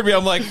scared me.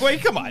 I'm like,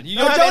 wait, come on.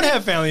 I don't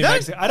have family in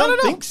Mexico. I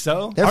don't think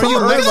so. They're from you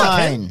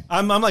Irvine.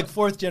 I'm like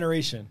fourth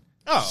generation.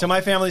 Oh. So my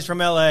family's from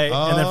LA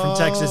and then from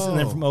Texas and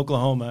then from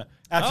Oklahoma.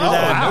 After Oh,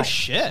 that, no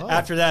shit.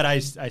 After that, I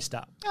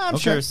stopped. I'm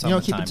sure. You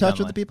don't keep in touch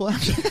with the people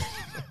after.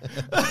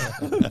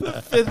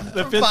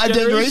 The fifth 5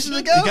 generations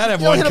ago. You gotta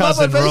have You don't one hit 'em up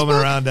cousin on roaming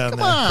Facebook? around down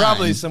there. on.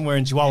 Probably somewhere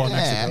in Chihuahua,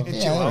 Mexico.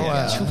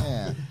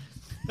 Yeah.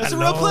 That's a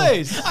real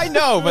place. I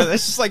know, but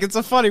it's just like it's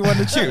a funny one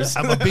to choose.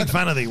 I'm a big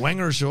fan of the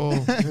Wanger show.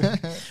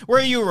 Where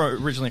are you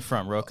originally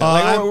from,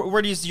 Rocha?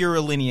 Where does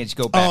your lineage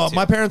go back to?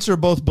 My parents are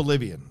both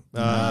Bolivian.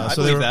 I so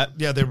believe they were, that.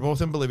 Yeah, they were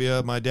both in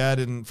Bolivia. My dad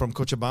from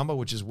Cochabamba,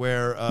 which is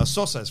where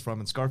Sosa is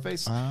from in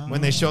Scarface.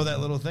 When they show that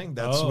little thing,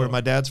 that's where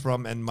my dad's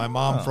from, and my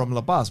mom from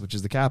La Paz, which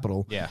is the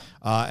capital. Yeah.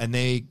 And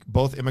they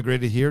both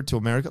immigrated here to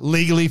America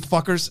legally,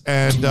 fuckers.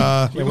 And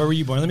Yeah, where were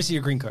you born? Let me see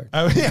your green card.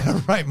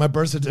 yeah, right. My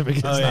birth certificate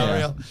is not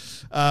real.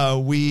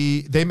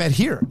 They met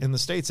here in the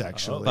States,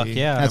 actually. fuck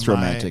yeah. That's And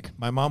romantic.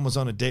 My mom was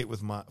on a date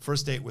with my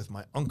first date with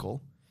my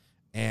uncle.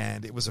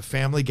 And it was a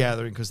family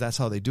gathering because that's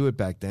how they do it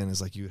back then. Is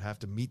like you'd have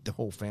to meet the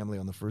whole family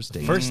on the first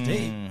date. First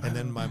date. And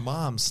then my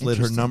mom slid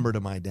her number to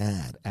my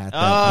dad at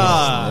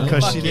that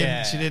because she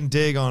didn't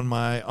dig on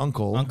my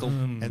uncle.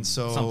 And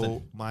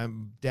so my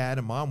dad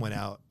and mom went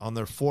out on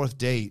their fourth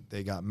date.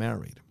 They got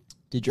married.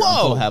 Did your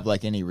uncle have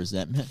like any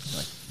resentment?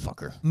 Like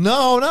fucker.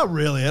 No, not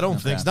really. I don't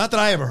think so. Not that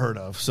I ever heard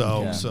of.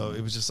 So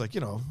it was just like,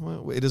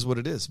 well, it is what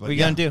it is. But what are you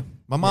gonna do?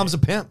 My mom's a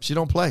pimp. She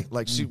don't play.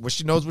 Like she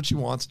knows what she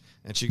wants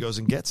and she goes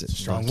and gets it.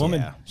 Strong woman.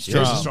 Yeah. She's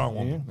a strong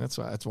woman. That's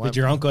why. Did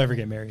your uncle ever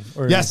get married?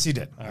 Or Yes, he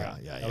did. That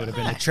Yeah. would have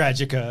been a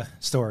tragic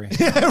story.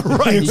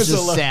 Right. He's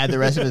just sad the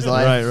rest of his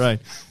life. Right.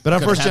 But I'm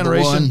Could've first had the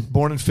generation, one.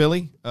 born in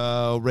Philly,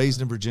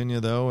 raised in Virginia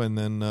though, and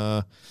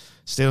then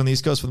stayed on the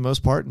East Coast for the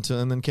most part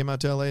and then came out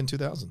to LA in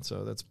 2000.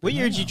 So that's What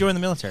year did you join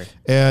the military?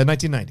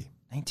 1990.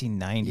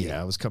 1990. Yeah,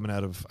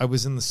 I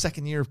was in the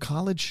second year of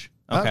college.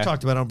 Okay. I've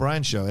talked about it on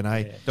Brian's show, and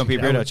I Don't be a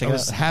weirdo. Check I it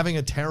was out. having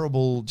a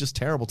terrible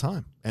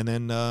time, and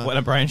then What,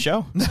 a Brian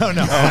show? no, that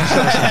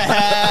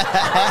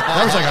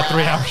was like a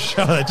 3-hour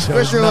show. That show was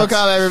Christian will nuts.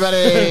 come,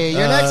 everybody.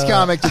 Your next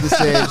comic to the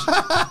stage.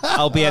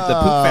 I'll be at the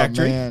Poop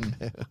Factory. Man.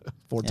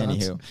 4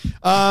 times.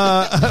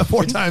 Anywho.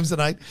 4 times a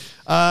night.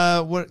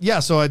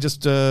 So I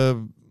just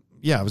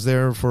I was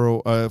there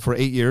for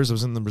 8 years. I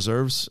was in the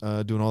reserves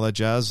doing all that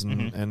jazz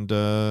and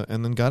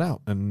then got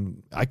out.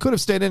 And I could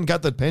have stayed in and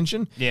got the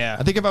pension. Yeah.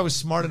 I think if I was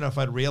smart enough,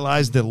 I'd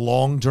realized the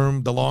long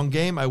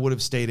game, I would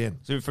have stayed in.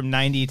 So from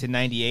 90 to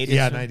 98?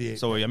 Yeah, 98.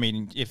 So, I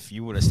mean, if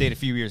you would have stayed a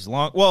few years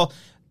long. Well,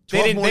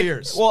 12 more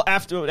years. Well,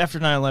 after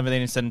 9/11, they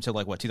didn't send until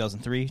like, what,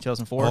 2003,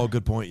 2004? Oh,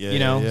 good point. Yeah.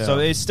 Yeah. So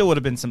it still would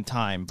have been some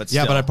time. But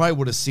Yeah, still. but I probably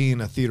would have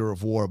seen a theater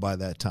of war by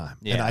that time.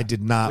 Yeah. And I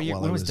did not When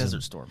while I was was Desert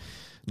in Storm?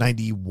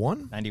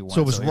 91? 91.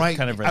 So it was So right.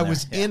 kind of right I there,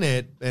 was yeah. in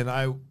it, and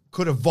I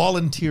could have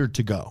volunteered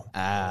to go.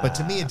 But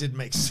to me, it didn't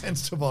make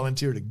sense to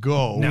volunteer to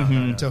go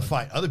to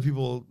fight. Other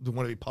people who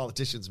want to be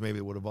politicians maybe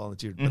would have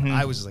volunteered. But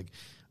I was just like,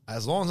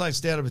 as long as I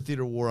stay out of a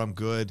theater of war, I'm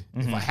good.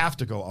 If I have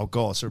to go, I'll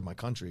go. I'll serve my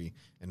country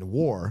in the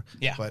war.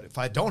 Yeah. But if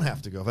I don't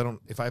have to go,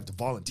 if I have to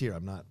volunteer,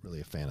 I'm not really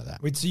a fan of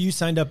that. Wait, so you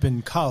signed up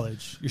in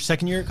college? Your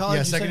second year of college?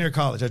 Yeah, you second said? year of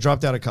college. I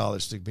dropped out of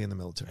college to be in the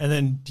military. And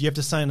then do you have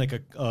to sign like a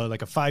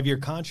 5-year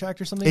contract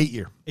or something? 8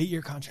 year.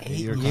 8-year contract. 8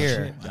 year.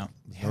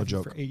 No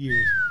joke. For 8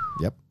 years.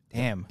 Yep.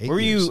 Damn. 8 Where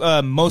were years.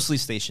 you mostly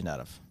stationed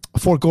out of?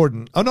 Fort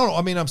Gordon. Oh, no.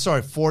 I mean, I'm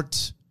sorry.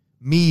 Fort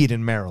Meade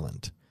in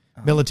Maryland.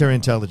 Military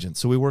intelligence.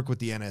 So we work with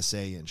the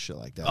NSA and shit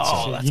like that.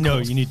 Oh, so that's you know, cool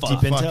as you need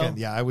fuck. deep intel. fucking,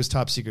 yeah, I was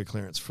top secret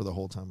clearance for the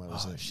whole time I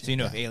was there. So you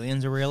know if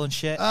aliens are real and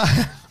shit?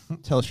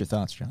 Tell us your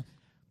thoughts, John.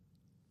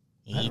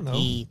 I don't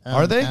know.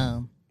 Are they?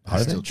 Are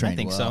they? still I trained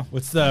think well.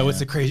 so. What's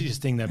the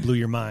craziest thing that blew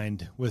your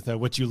mind with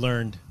what you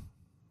learned?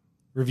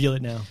 Reveal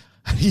it now.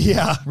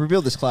 Yeah.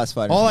 Reveal this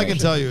classified All I can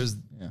information. tell you is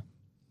Yeah.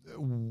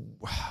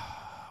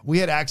 we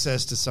had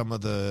access to some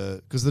of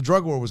because the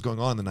drug war was going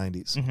on in the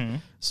 90s.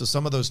 So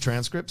some of those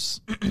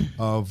transcripts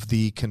of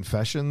the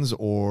confessions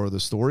or the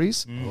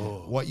stories,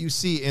 what you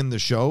see in the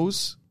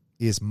shows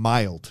is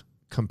mild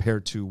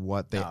compared to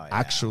what they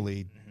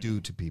actually do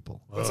to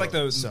people. It's like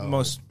the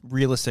most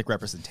realistic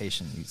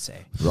representation, you'd say.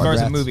 As Rugrats. far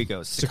as the movie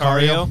goes.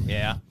 Sicario?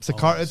 Yeah.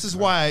 This is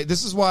why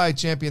I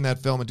championed that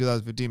film in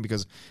 2015,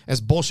 because as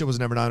bullshit was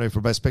never nominated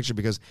for Best Picture,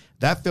 because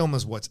that film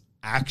is what's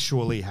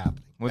actually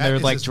happening. When That they're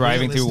is like as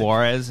driving through realistic.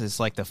 Juarez, it's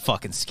like the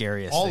fucking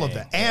scariest All thing. of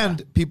that,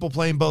 and people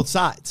playing both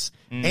sides,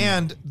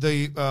 and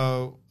the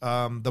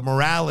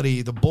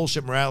morality, the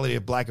bullshit morality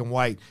of black and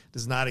white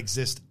does not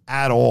exist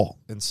at all.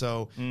 And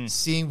so,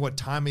 seeing what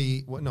Josh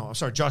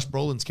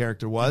Brolin's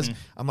character was,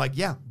 I'm like,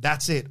 yeah,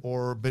 that's it.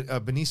 Or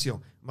Benicio,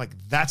 I'm like,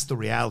 that's the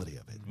reality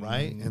of it,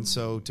 right? And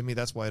so, to me,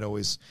 that's why it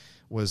always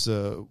was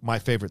my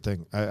favorite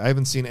thing. I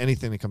haven't seen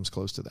anything that comes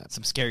close to that.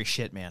 Some scary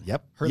shit, man.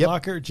 Yep. Hurt Yep.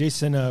 Locker,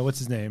 Jason, what's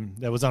his name?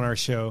 That was on our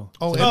show.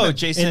 Oh,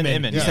 Jason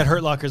Inman. He said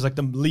Hurt Locker is like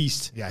the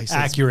least Yeah, he says,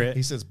 accurate.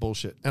 He says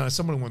bullshit. And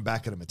someone went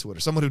back at him at Twitter.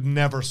 Someone who'd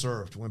never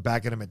served went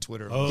back at him at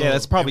Twitter. Oh. Yeah,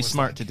 that's probably It was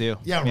smart like- to do.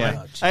 Yeah,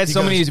 right. I had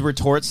so many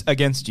retorts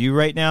against you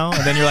right now,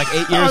 and then you're like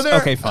 8 years.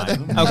 there- Okay,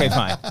 fine. Okay,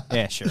 fine.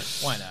 Yeah, sure.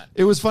 Why not?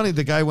 It was funny.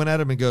 The guy went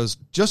at him and goes,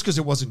 just because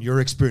it wasn't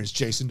your experience,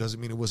 Jason, doesn't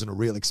mean it wasn't a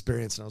real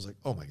experience. And I was like,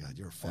 oh my God,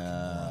 you're a fucking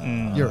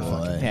moron. You're a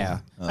fucking Yeah.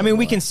 moron. I mean,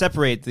 we can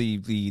separate the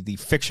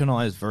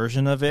fictionalized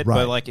version of it, Right.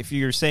 but like if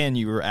you're saying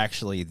you were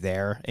actually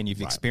there and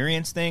you've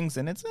experienced things,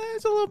 then it's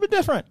a little bit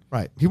different.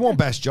 Right. He won't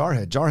bash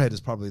Jarhead. Jarhead is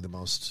probably the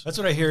most. That's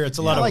what I hear. It's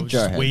a lot I like of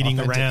just Jarhead. waiting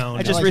Authentic. around.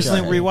 I just like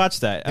recently Jarhead. rewatched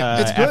that.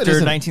 It's good, After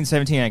isn't it?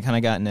 1917, I kind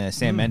of got into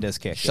Sam Mendes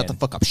kick. Shut the and-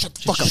 fuck up. Shut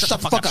the fuck up. Shut the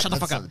fuck up.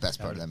 That's the best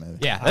part of that movie.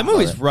 Yeah, that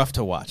movie's rough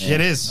to watch.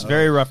 It is. It's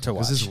very rough to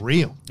watch. This is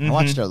real. I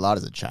watched it a lot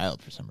as a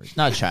child for some reason.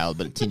 Not a child,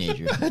 but a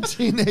teenager.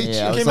 Teenager.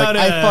 Yeah, I was Came like, out,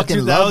 I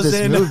fucking love this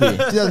 2000. movie.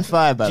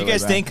 2005, by Do the you way.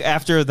 guys Brian. think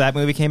after that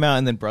movie came out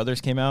and then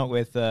Brothers came out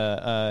with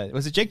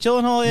was it Jake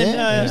Gyllenhaal in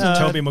Yeah.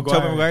 Tobey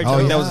Maguire. Oh,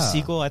 Oh, that was a yeah.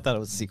 sequel. I thought it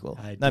was a sequel.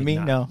 I Not did me.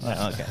 not. No.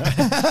 Oh, okay.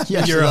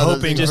 Yes, You're no,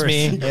 hoping just for a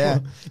me. sequel. Yeah.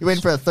 You're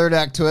waiting for a third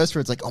act twist where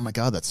it's like, oh my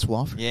God, that's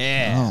Swaff.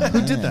 Yeah.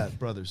 Who did that,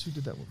 brothers? Who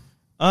did that one?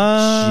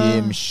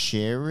 Jim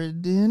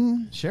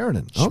Sheridan?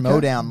 Sheridan.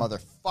 Schmodown, motherfuckers.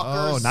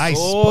 Oh, nice.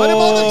 Put him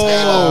on the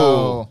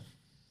table.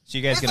 So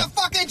you guys It's gonna?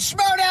 a fucking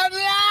Schmodown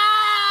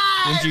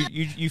live!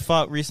 Didn't you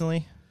fought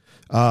recently?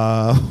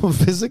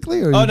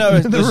 Physically or Oh no,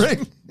 in the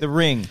ring? The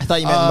ring. I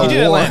thought you meant You the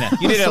did war. Atlanta.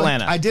 You did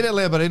Atlanta. I did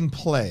Atlanta, but I didn't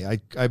play.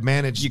 I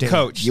managed. You Dan.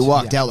 coached. You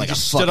walked out like You a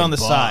just stood fucking on the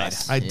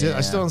boss. side. I did. Yeah.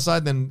 I stood on the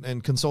side then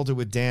and consulted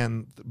with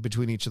Dan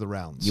between each of the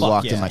rounds. You Fuck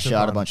walked yeah. in my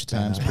shot a bunch of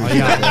times. Oh, Appreciate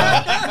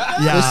that.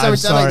 yeah, There's so I'm much time, like,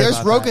 sorry there's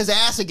about Rocha's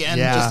that. ass again,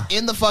 Yeah. just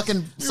in the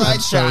fucking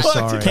side so shot.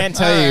 sorry. Can't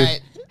tell All you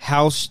right.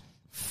 how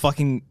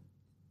fucking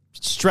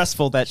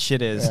stressful that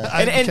shit is.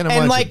 I And can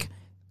imagine. like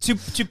to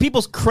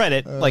people's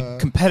credit, like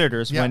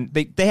competitors, yeah. when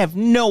they have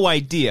no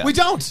idea. We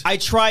don't. I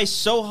try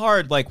so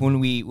hard, like when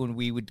we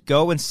would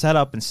go and set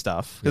up and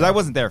stuff, because I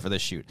wasn't there for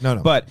this shoot. No.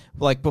 But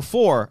like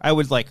before, I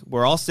would like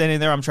we're all standing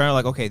there. I'm trying to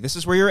like, okay, this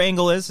is where your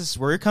angle is. This is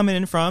where you're coming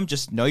in from.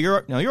 Just know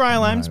your eye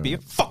lines. Be a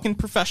fucking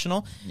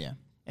professional. Yeah.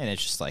 And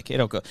it's just like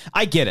it'll go.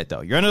 I get it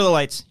though. You're under the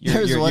lights. You're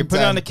There's one putting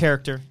on time- the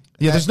character.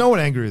 Yeah, there's no one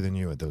angrier than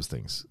you at those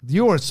things.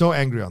 You are so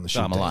angry on the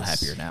shoot. I'm a lot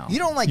days. happier now. You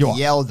don't like You are.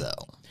 yell, though.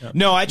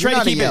 No, I try You're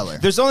to not a keep yeller.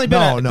 it. There's only been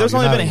No, a, no, there's you're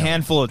only not been a a yeller.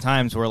 handful of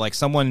times where like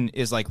someone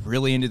is like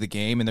really into the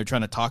game and they're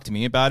trying to talk to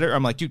me about it. Or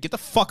I'm like, dude, get the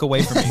fuck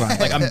away from me.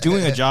 Like I'm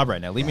doing a job right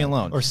now. Leave me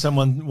alone. Or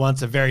someone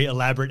wants a very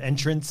elaborate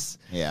entrance.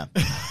 Yeah.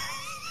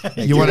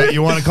 You want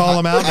to call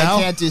him out now?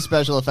 I can't do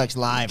special effects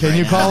live. Can right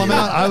you now, call him dude.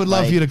 out? I would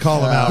love Like, for you to call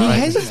him out. he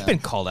Right? has been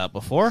called out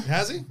before.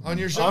 Has he on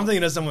your show? I'm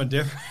thinking of someone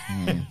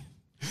different.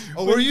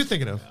 Oh, what are you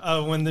thinking of?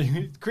 When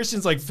the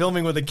Christian's like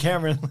filming with a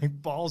camera and like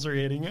balls are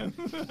hitting him.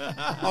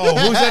 Oh,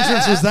 whose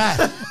entrance was that?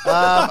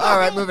 all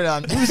right, moving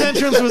on. Whose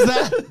entrance was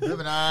that?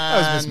 Moving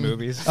on. That was Miss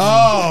Movies.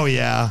 Oh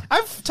yeah,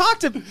 I've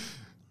talked to.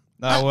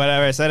 No,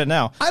 whatever. I said it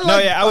now.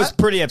 like- I was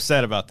pretty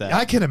upset about that.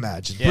 I can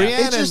imagine. Yeah. Brienne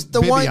It's just and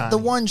the Bibiani.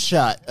 one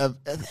shot of.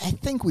 I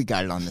think we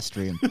got it on the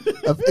stream.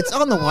 It's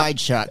on the wide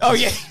shot. Oh,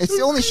 yeah. it's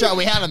the only shot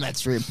we had on that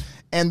stream.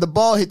 And the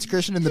ball hits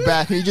Christian in the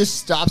back, and he just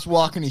stops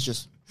walking. He's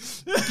just.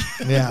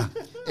 Yeah,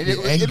 And The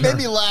it made anger.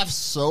 me laugh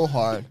so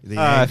hard. The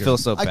I anger. feel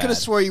so I bad. could have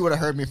swore you would have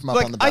heard me from up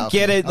Look, on the balcony. I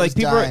get it. I Like was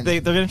people, dying. they're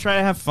going to try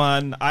to have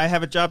fun. I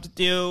have a job to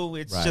do.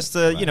 It's Right, just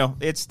a, you know,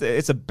 it's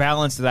a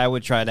balance that I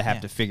would try to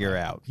have to figure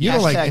out. You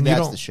don't like, Hashtag and you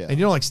that's don't, the show. and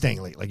you don't like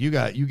staying late. Like you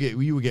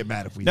would get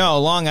mad if we. No,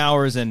 long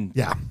hours and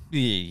Yeah.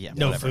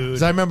 No whatever. food.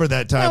 'Cause I remember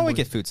that time. No, we when-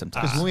 get food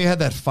sometimes. Because when we had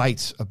that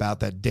fight about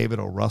that David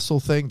O. Russell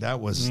thing, that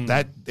was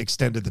that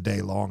extended the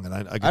day long, and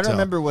I could I tell. don't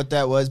remember what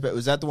that was, but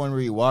was that the one where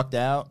you walked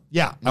out?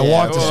 Yeah, I Yeah,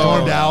 walked, oh,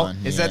 stormed oh, out.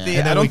 Is that the?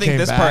 And then I don't we think came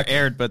this back. part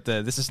aired, but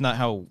this is not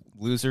how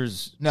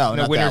losers. No,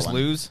 not winners that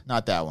one. lose.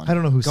 Not that one. I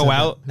don't know who Go said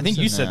out. That. I think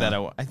Who you said said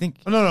No. that. I think.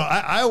 No.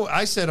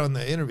 I said on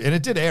the interview, and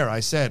it did air. I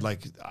said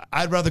like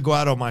I'd rather go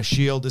out on my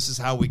shield. This is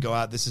how we go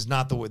out. This is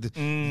not the way. The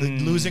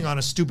losing on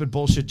a stupid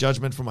bullshit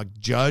judgment from a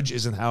judge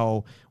isn't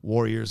how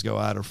warriors go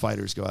out or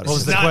fighters go out. What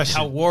was the Not question?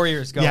 how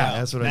warriors go Yeah, out.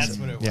 that's what I said.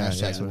 what it Yeah, was.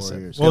 that's what I said.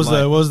 Warriors.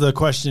 What was the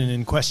question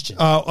in question?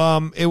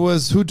 It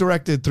was who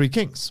directed Three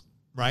Kings,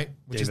 right?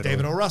 Which is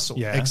David O. Russell.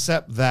 Yeah.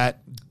 Except that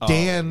Oh,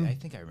 Dan I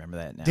think I remember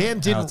that now. Dan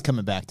Now didn't. it's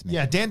coming back to me.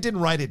 Yeah, Dan didn't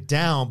write it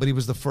down, but he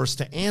was the first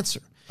to answer.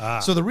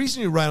 So the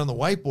reason you write on the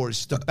whiteboard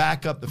is to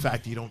back up the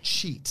fact that you don't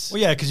cheat.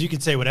 Well, yeah, because you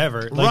could say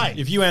whatever. Like, Right.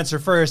 If you answer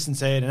first and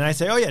say it, and I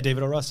say, oh, yeah,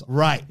 David O. Russell.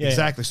 Right, Yeah,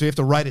 exactly. So you have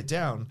to write it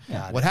down.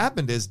 Got What it.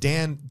 happened is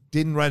Dan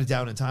didn't write it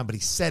down in time, but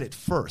he said it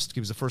first. He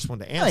was the first one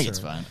to answer. think it's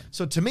fine.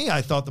 So to me,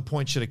 I thought the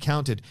point should have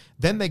counted.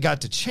 Then they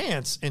got to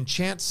Chance, and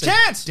Chance said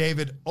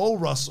David O.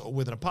 Russell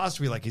with an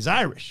apostrophe like he's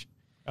Irish.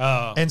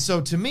 Oh. And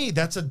so to me,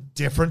 that's a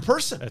different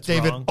person. That's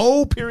David wrong.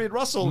 O. period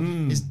Russell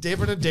is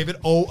different than David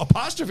O.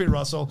 apostrophe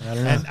Russell.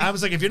 And I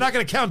was like, if you're not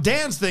going to count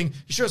Dan's thing,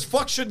 you sure as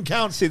fuck shouldn't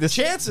count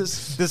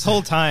Chance's. This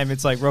whole time,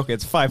 it's like, Rocha,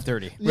 it's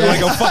 5:30. We're going to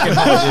go fucking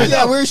home, dude.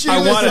 Yeah, we're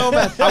shooting this so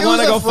bad. I It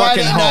want to was a go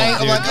Friday fucking night. home, I'm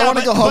dude. like, I want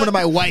to go home to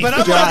my wife. But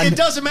I'm John. like, it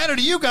doesn't matter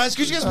to you guys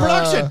because you guys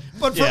production.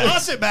 But for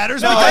us, it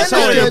matters. No, I because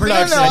totally get it.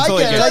 production. No, I I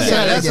totally get it. get I that.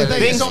 get it. That's the thing.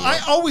 Things- So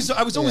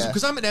I was always, Yeah.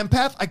 because I'm an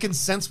empath, I can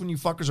sense when you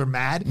fuckers are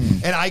mad,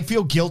 and I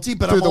feel guilty,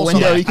 but Through I'm the also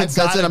window, like, you can I've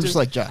sense it. gotta I'm do- just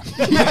like, John.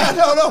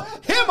 Yeah, no.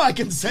 Him, I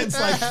can sense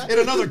like in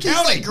another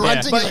county. like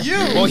grunting. But you,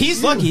 Well,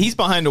 he's lucky. He's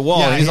behind a wall.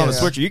 Yeah, He's on the yeah.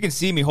 switcher. You can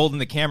see me holding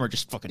the camera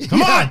just fucking, come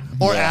come on. on,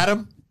 or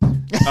Adam.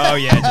 Oh,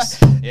 yeah.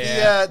 Just,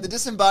 yeah. The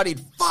disembodied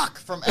fuck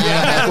from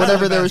Adam.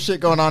 Whenever there was shit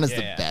going on is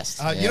the Yeah.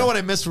 best. You know what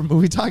I miss from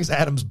movie talk is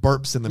Adam's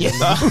burps in the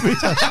middle of the movie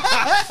talk.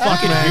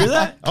 Fucking hear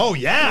that? Oh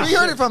yeah, We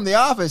heard it from The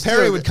Office.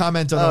 Perry too. would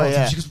comment on it Oh, all the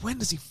time. yeah. She goes, "When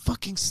does he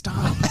fucking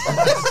stop?"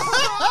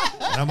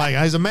 And I'm like,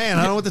 "He's a man.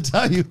 I don't know what to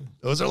tell you.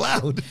 Those are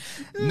loud."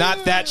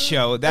 Not that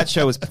show. That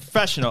show is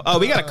professional. Oh,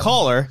 we got a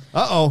caller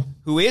Uh-oh.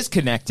 who is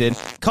connected.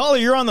 Caller,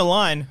 you're on the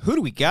line. Who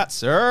do we got,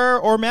 sir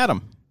or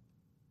madam?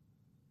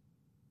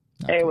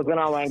 Hey, what's going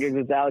on, Wanger?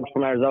 This is Alex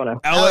from Arizona.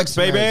 Alex,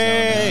 from baby.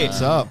 Arizona.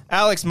 What's up?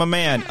 Alex, my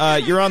man.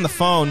 You're on the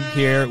phone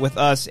here with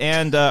us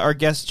and our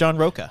guest, John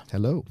Rocha.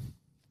 Hello.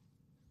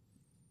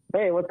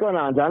 Hey, what's going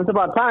on, John? It's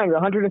about time.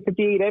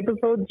 158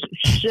 episodes?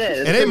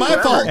 Shit. It ain't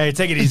my fault. Hey,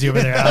 take it easy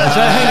over there, Alex.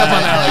 Hang up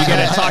on Alex. You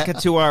got to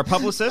talk to our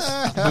publicist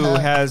who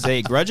has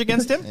a grudge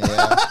against him.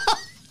 Yeah.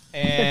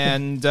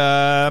 And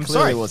I'm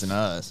Clearly sorry. it wasn't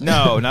us.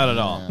 No, not at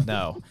all.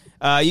 No.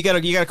 You got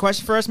a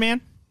question for us,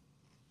 man?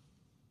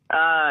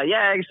 Yeah,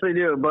 I actually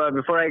do. But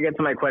before I get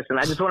to my question,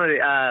 I just wanted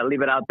to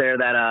leave it out there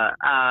that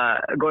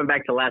going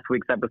back to last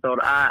week's episode,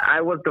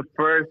 I was the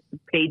first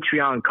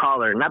Patreon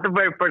caller. Not the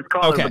very first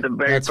caller, Okay. but the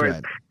very That's first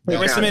right. There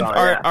were some caller,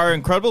 our, yeah. our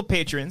incredible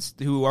patrons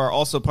who are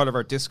also part of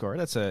our Discord.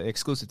 That's an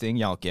exclusive thing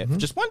y'all get for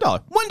just $1.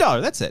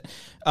 $1, that's it.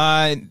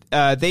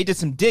 They did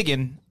some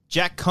digging.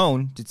 Jack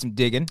Cohn did some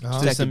digging,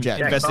 did some Jack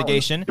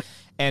investigation,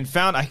 and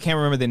found, I can't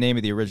remember the name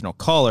of the original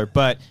caller,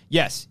 but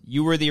yes,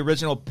 you were the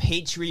original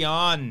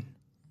Patreon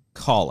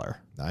caller.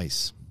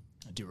 Nice.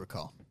 I do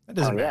recall. That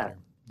doesn't Oh, matter.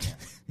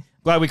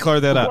 Glad we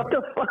cleared that up. What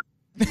the fuck?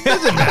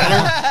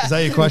 Is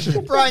that your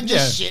question? Brian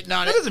just shitting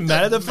on That it. doesn't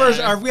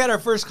matter. We had our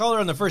first caller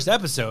on the first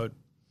episode.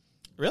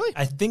 Really?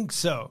 I think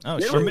so. Oh,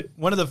 Or sure.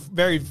 one of the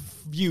very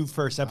few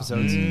first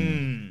episodes.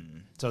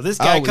 So this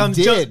guy Oh, comes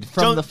we did jump-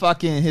 from jump- the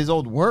fucking his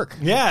old work.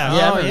 Yeah, Yeah,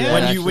 I remember that,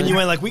 when actually. you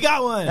went like, we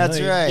got one. That's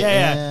Like, right,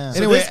 Yeah. yeah. So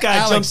Anyway, this guy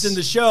Alex- jumps in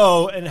the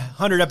show, and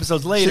 100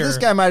 episodes So later, this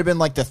guy might have been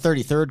like the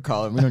 33rd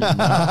caller. We don't even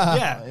know.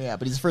 yeah, Yeah,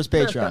 but he's the first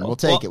Patreon. We'll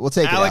take it. We'll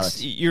take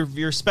Alex, it, Alex.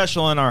 you're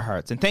special in our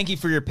hearts, and thank you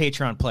for your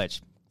Patreon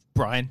pledge,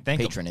 Brian.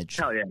 Thank you. Patronage.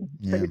 Hell yeah.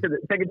 Yeah.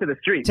 Take it to the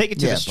street. Take it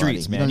to Yeah, the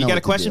streets, buddy. You man. don't You know got a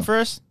what to question do. for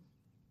us?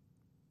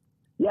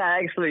 Yeah, I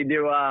actually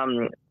do.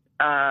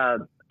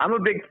 I'm a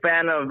big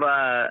fan of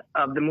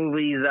the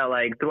movies that,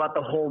 like, throughout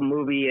the whole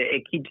movie,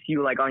 it keeps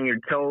you, like, on your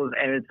toes,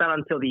 and it's not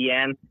until the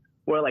end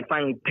where it, like,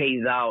 finally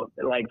pays out.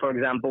 Like, for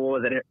example,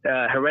 what was it?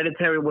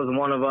 Hereditary was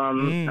one of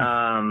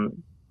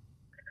them.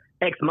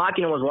 Ex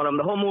Machina was one of them.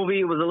 The whole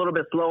movie was a little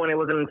bit slow, and it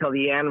wasn't until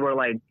the end where,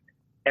 like,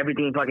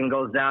 everything fucking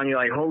goes down. You're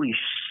like, holy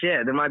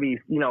shit, there might be,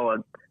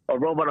 a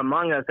robot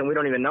among us, and we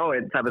don't even know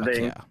it type of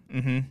thing. Yeah.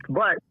 Mm-hmm.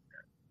 But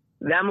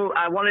that movie,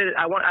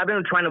 I've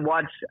been trying to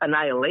watch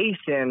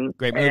Annihilation.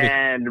 Great movie.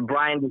 And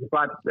Brian just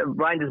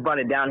brought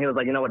it down. He was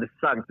like, you know what, it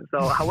sucks. So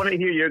I wanted to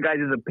hear your guys'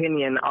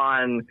 opinion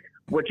on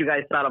what you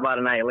guys thought about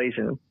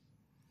Annihilation.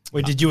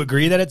 Wait, did you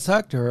agree that it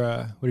sucked,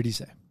 or what did he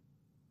say?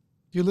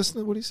 You listen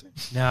to what he said?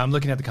 No, I'm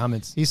looking at the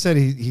comments. He said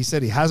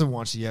he hasn't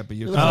watched it yet, but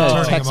you're Look kind at of that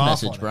turning text him off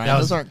message, on it. Brian. That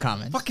was- Those aren't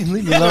comments. Fucking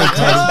leave me alone,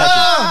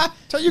 Teddy.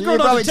 Tell your You girl were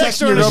not probably to text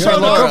her texting on the your show.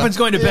 girlfriend, My Laura. girlfriend's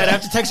going to bed. I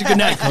have to text her good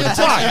night.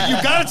 Why?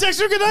 You gotta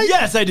text her good night?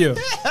 Yes, I do.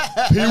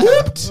 He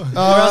whooped. Or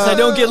else I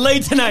don't get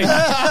laid tonight.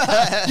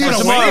 You know,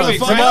 tomorrow. wake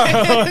her up.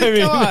 Tomorrow. I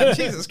mean- Come on,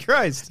 Jesus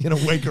Christ. You know,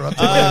 wake her up.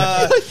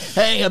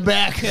 Hey, I'm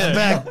back.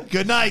 Back.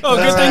 Good night. Oh,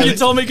 good All thing right. you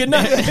told me good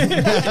night.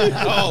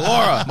 Oh,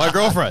 Laura, my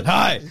girlfriend.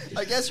 Hi.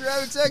 I guess you're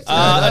having sex.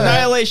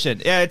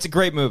 Annihilation. Yeah, it's a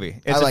great movie.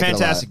 It's I a like it a lot.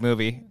 fantastic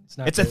movie.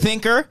 not It's a good.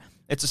 thinker.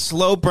 It's a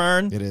slow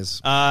burn. It is.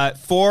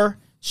 4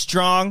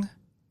 strong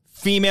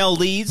female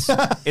leads.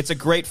 It's a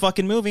great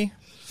fucking movie.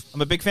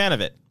 I'm a big fan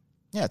of it.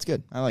 Yeah, it's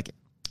good. I like it.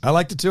 I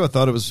liked it too. I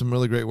thought it was some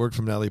really great work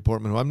from Natalie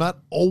Portman, who I'm not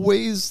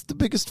always the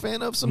biggest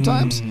fan of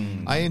sometimes.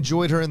 I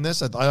enjoyed her in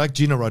this. I like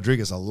Gina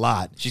Rodriguez a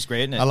lot. She's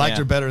great in it. I liked yeah.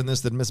 her better in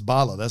this than Miss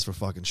Bala. That's for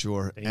fucking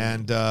sure.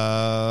 And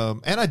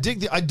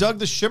I dug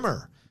the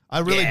shimmer. I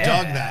really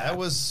dug that. That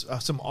was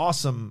some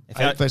awesome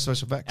special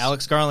effects.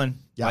 Alex Garland,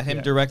 let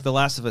him direct the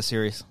Last of Us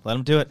series. Let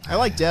him do it. I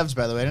like Devs,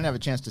 by the way. I didn't have a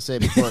chance to say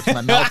it before because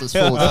my mouth is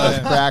full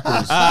of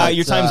crackers.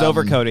 Your time's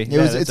over, Cody.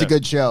 It's a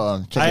good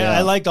show.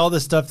 I liked all the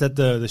stuff that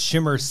the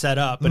Shimmer set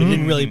up, but it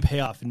didn't really pay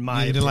off in my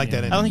opinion. didn't like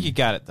that I don't think you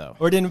got it, though.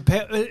 Or didn't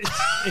pay.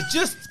 It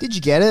just. Did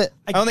you get it?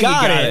 I don't think you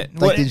got it.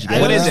 Like, did you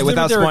get What it? is it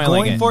without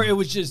spoiling it? For it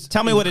was just.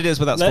 Tell me what it is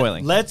without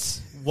spoiling.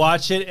 Let's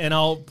watch it, and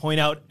I'll point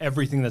out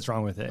everything that's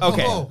wrong with it.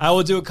 Okay. I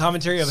will do a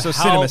commentary of how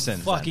CinemaSins,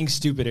 fucking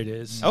stupid it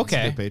is.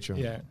 Okay. Patreon.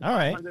 Yeah. All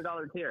right.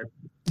 $100 tier.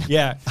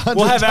 Yeah.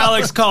 We'll have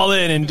Alex call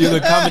in and do the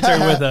commentary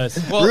with us.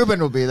 Well, Ruben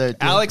will be there,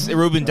 too.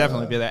 Ruben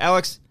definitely be there.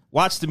 Alex,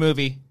 watch the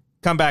movie.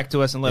 Come back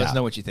to us and let us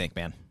know what you think,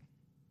 man.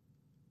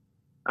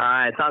 All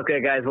right, sounds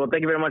good, guys. Well,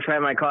 thank you very much for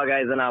having my call,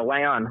 guys, and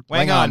wang on.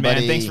 Wang on, man.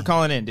 buddy. Thanks for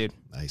calling in, dude.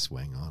 Nice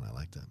wang on. I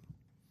like that.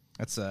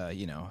 That's,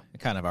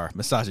 kind of our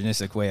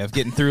misogynistic way of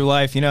getting through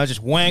life,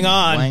 just wang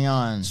on. Wang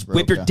on.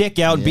 Whip your Rocha. dick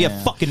out and be a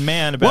Yeah. fucking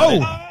man about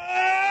it.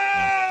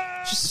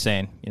 Just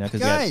saying, because we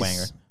got Guys,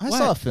 Wanger. I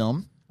saw a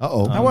film.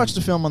 Uh-oh. I watched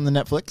a film on the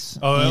Netflix.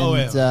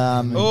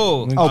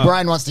 Oh,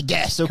 Brian wants to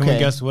guess. Okay. Can we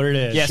guess what it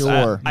is? yes,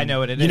 sure. I know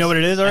what it is. You know what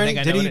it is already?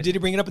 I think I know Did he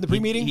bring it up at the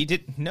pre-meeting? He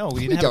did. No,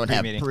 we We didn't don't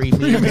have have a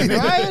pre-meeting. pre-meeting,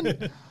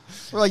 Brian.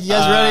 We're like, you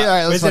guys ready? All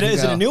right, let's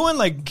Is it go. a new one?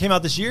 Like came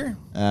out this year?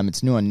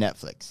 It's new on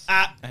Netflix.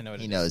 I know what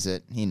it He is. knows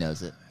it. He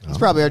knows it. He's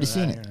probably already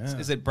seen it.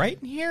 Is it bright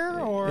in here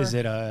or Is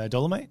it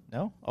Dolomite?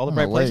 no? All the I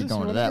bright don't know where places. you're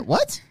going or to whatever? that.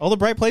 What? All the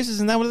bright places.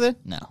 Isn't that what it is?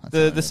 No. that's not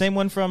The it. same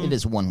one from It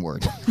is one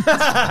word.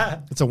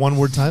 It's a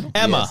one-word title?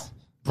 Emma. Yes.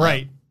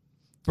 Bright.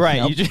 Bright.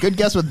 Nope. You just, Good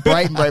guess with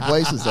bright and bright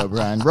places, though,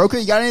 Brian. Rocha,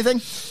 you got anything?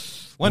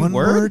 one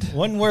word.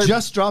 One word.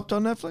 Just dropped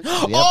on Netflix?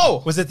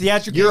 Oh, Was it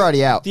theatrically? You're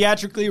already out.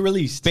 Theatrically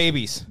released.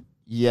 babies.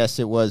 Yes,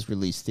 it was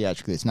released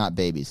theatrically. It's not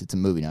Babies. It's a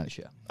movie, not a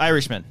show.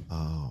 Irishman.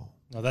 Oh.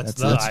 No, that's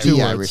That's two the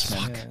words.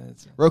 Irishman. Yeah,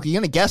 that's- Rocha, you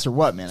gonna guess or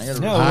what, man? I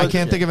gotta No, I what-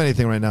 can't think of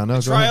anything right now. No, go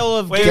ahead. Trial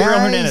of Wait, Gabriel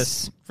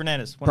guys.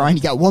 Fernandez. Brian,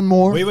 you got one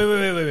more?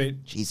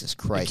 Wait. Jesus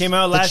Christ. came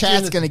out last the year chat's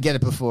in the- going to get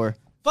it before.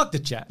 Fuck the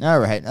chat. All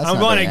right. That's I'm not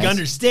going very to nice.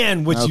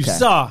 understand what you Okay.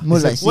 saw.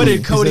 What did I see? What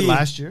did Is Cody? Is it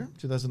last year?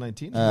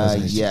 2019?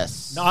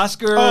 Yes. An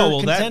Oscar Oh, well,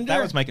 contender?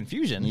 that was my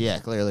confusion. Yeah,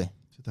 clearly.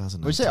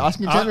 2019. Would you say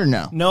Oscar contender?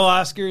 No. No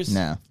Oscars.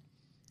 No.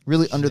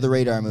 Really under the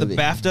radar The movie.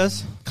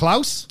 BAFTAs.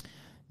 Klaus?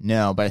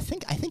 No, but I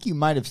think you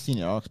might have seen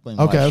it. I'll explain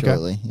Okay, why okay.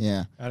 shortly.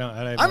 Yeah. I'm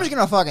I'm just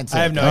going to fucking say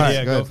I have it. no All right,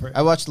 idea. go Go ahead. for it.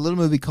 I watched a little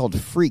movie called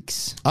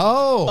Freaks.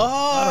 Oh.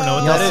 I don't know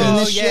what Y'all that seen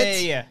is. this yeah,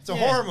 shit? yeah. It's a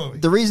horror movie.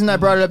 The reason I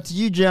brought it up to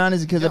you, John,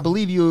 is because I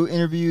believe you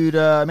interviewed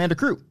Amanda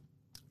Crew.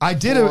 I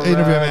did an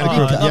interview Amanda Crew. I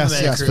love Yes,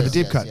 Amanda yes, Crew. for the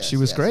deep cut. Yes, She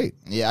was yes. great.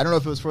 Yeah, I don't know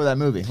if it was for that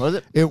movie. Was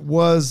it? It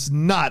was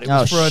not. It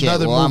Oh, was for shit.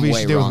 another Well, I'm movie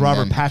way she did with wrong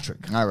Robert then.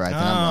 Patrick All right.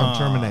 Then I'm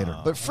from Terminator.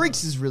 But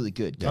Freaks is really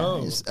good,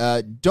 Oh. guys.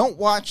 Don't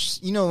watch,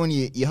 when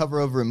you hover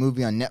over a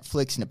movie on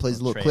Netflix and it plays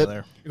a little clip.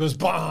 Trailer. It goes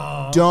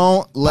bomb.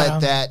 Don't let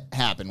that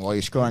happen while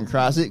you're scrolling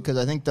across it, because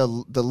I think the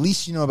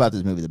least you know about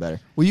this movie, the better.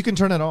 Well, you can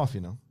turn it off,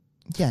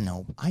 Yeah,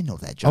 no, I know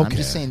that, John. I'm Okay.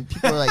 just saying,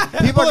 people are like,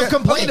 People have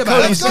complained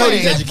about it. Let's go to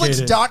Cody's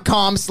educated.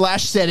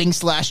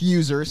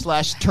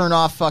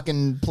 Netflix.com/setting/user/turn-off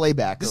fucking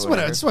playback. This or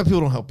is why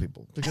people don't help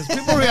people. Because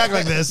people react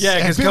like this. Yeah,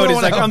 and because people don't Cody's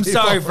wanna like, help I'm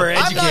people. sorry for I'm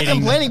not educating.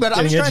 complaining, but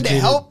I'm just getting trying to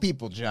educated. help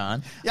people,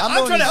 John. Yeah,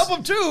 I'm trying to help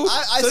them too.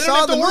 I so they don't saw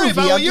have the to worry movie.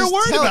 about I'm what you're just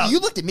worried telling- about. You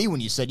looked at me when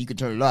you said you could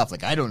turn it off.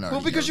 Like, I don't know. Well,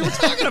 because you were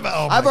talking about.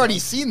 Oh my I've already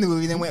God. seen the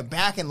movie, then went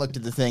back and looked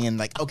at the thing and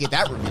like, okay,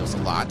 that reveals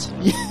a lot.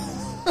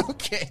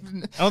 Okay.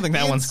 I don't think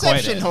that The one's quite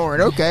Inception it.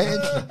 horn. Okay.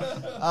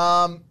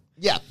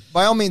 Yeah,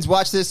 by all means,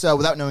 watch this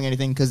without knowing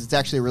anything, because it's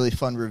actually a really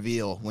fun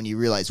reveal when you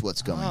realize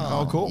what's going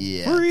on. Oh, cool.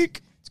 Yeah.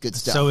 Freak. It's good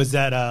stuff. So is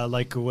that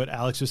like what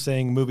Alex was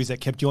saying, movies that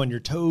kept you on your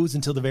toes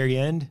until the very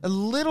end? a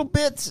little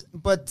bit,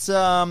 but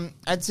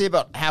I'd say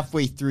about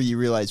halfway through you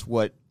realize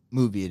what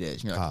movie it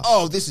is. You're like,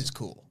 oh, this is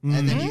cool.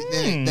 And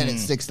then, then it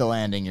sticks the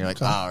landing. You're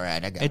like, all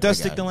right, I got it. It does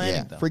I got stick the landing,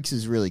 Yeah. though. Freaks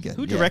is really good.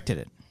 Who Yeah. directed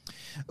it?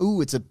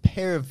 Ooh, it's a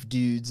pair of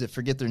dudes. I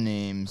forget their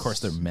names. Of course,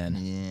 they're men.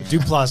 Yeah.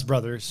 Duplass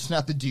brothers. It's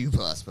not the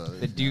Duplass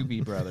brothers. The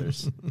Doobie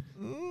Brothers.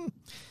 Did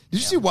you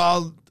see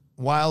Wild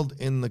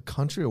in the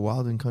Country or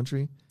Wild in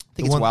Country? I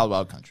think it's Wild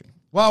Wild Country.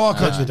 Wild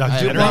Country. The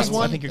documentary. Duplass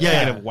one? I think you're Yeah,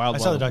 thinking of Wild I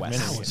saw the Wild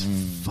documentary. West.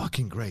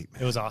 Fucking great,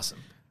 man. It was awesome.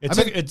 I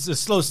mean- It's a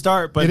slow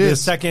start, but It the is.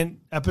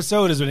 second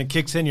episode is when it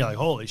kicks in. You're like,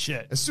 holy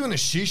shit. As soon as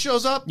she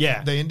shows up,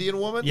 Yeah. the Indian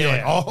woman, Yeah.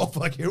 you're like, oh,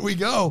 fuck, here we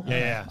go.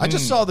 Yeah. I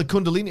just saw the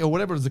Kundalini or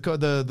whatever,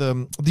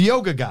 the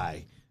yoga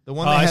guy. The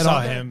one Oh, they I had saw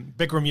on there. him.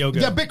 Bikram Yoga.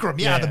 Yeah, Bikram.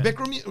 Yeah, the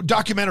Bikram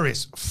documentary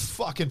is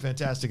fucking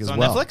fantastic as on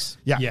well. Netflix?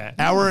 Yeah. Yeah.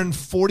 Hour and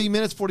 40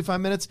 minutes, 45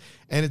 minutes,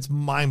 and it's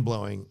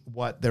mind-blowing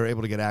what they're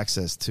able to get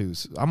access to.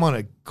 So I'm on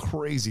a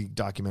crazy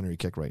documentary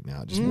kick right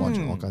now, just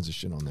watching all kinds of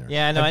shit on there.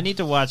 Yeah, no, I need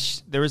to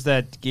watch. There was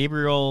that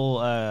Gabriel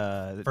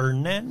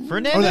Fernandez.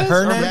 Fernandez. Oh, that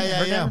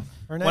Hernandez? Yeah.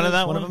 Hernandez? One of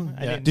that One one. of them?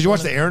 I Yeah. didn't- Did you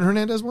watch the Aaron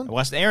Hernandez one? I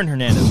watched the Aaron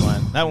Hernandez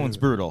one. That one's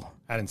brutal.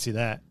 I didn't see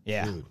that.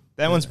 Yeah, Dude.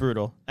 that one's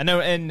brutal. I know,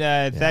 and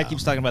that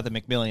keeps talking about the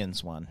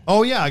McMillions one.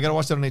 Oh, yeah, I got to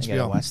watch that on I HBO.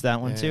 gotta watch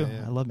that one too.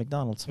 yeah. I love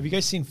McDonald's. Have you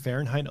guys seen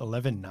Fahrenheit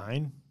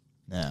 11/9?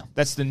 No.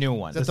 That's the new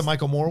one. Is that the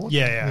Michael Moore one?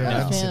 Yeah. I'm I not a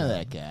haven't fan seen of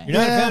that. that guy. You're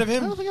not a Yeah. fan of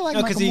him? I don't think I like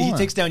No, because Michael he Moore.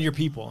 takes down your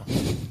people.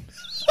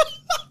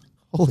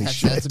 Holy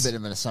shit. That's a bit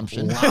of an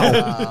assumption. But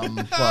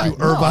no,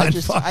 Irvine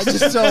I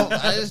just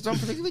don't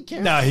particularly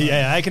care. No,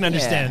 I can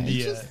understand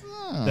Yeah,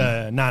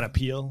 the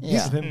non-appeal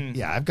Yeah. of him.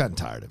 Yeah, I've gotten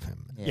tired of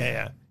him.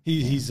 Yeah.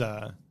 He's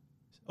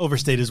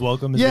overstayed his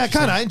welcome. Yeah,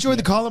 kind of. I enjoyed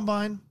the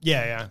Columbine.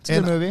 Yeah. It's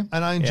a good movie.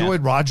 And I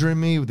enjoyed Roger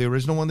and Me, the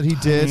original one that he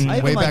did I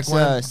way even back liked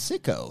when.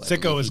 Sicko.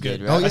 Sicko was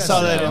good. Oh, yeah, I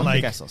saw that Sicko. in I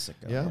think I saw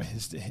Sicko. Yeah.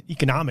 his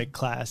economic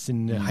class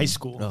in high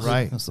school.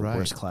 Right, That's the right.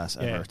 worst class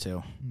ever,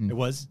 too. It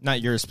was.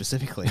 Not yours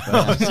specifically,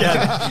 but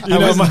Yeah, you I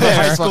know wasn't my there.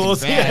 high Fucking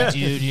schools. bad,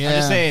 Yeah. dude. Yeah. I'm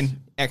just saying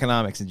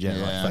economics in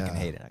general. Yeah. I fucking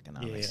hated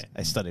economics. Yeah.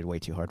 I studied way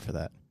too hard for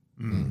that.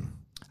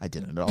 I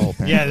didn't at all.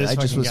 Apparently. Yeah, this I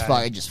just fucking was.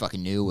 guy. I just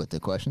fucking knew what the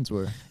questions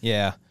were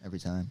Yeah. every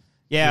time.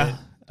 Yeah.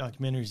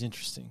 Documentary's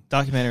interesting.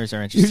 Documentaries are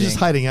You're interesting. just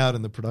hiding out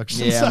in the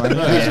production Yeah, side.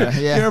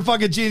 yeah. You're a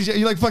fucking genius.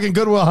 You're like fucking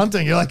Goodwill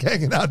Hunting. You're like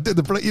hanging out.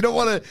 You don't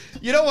want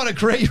to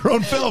create your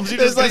own films. You're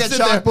There's just like a gonna sit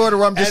there chatboard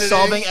where I'm just editing.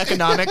 solving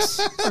economics.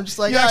 I'm just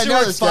like, You I actually know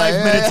work this 5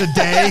 guy. minutes a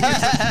day.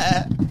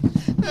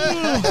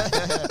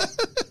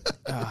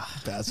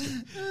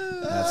 Bastard.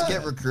 Let's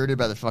get recruited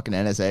by the fucking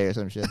NSA or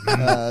some shit.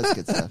 That's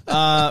good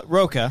stuff.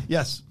 Rocha,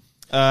 Yes.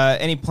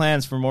 any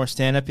plans for more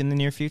stand-up in the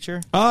near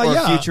future? Or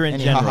Yeah. future in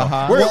Any general?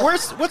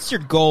 ha-ha-ha? What's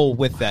your goal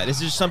with that? Is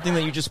there something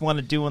that you just want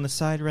to do on the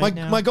side right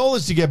now? My goal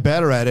is to get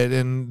better at it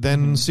and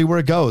then see where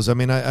it goes. I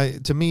mean, I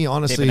to me,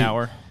 honestly, Tape an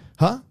hour.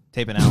 huh?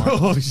 Tape an hour.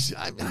 Oh,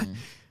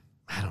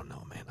 I don't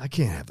know, man. I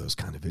can't have those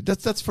kind of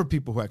videos. That's for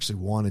people who actually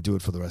want to do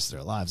it for the rest of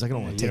their lives. I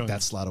don't want to take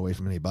that slot away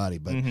from anybody.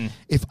 But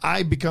if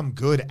I become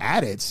good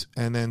at it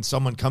and then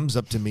someone comes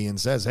up to me and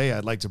says, hey,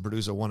 I'd like to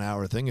produce a 1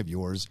 hour thing of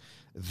yours,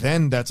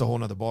 then that's a whole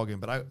nother ballgame.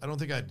 But I don't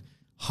think I'd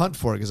hunt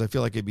for it because I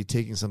feel like I'd be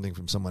taking something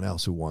from someone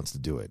else who wants to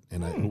do it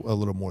and a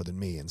little more than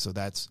me. And so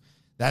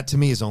that to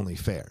me is only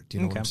fair. Do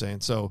you know what I'm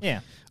saying? So Yeah.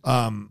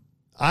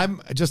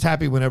 I'm just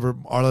happy whenever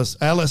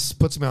Ellis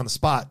puts me on the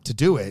spot to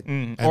do it.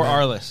 Or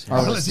Arliss.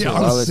 Arliss, yeah,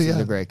 Arliss yeah. is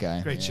a great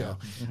guy. Great show.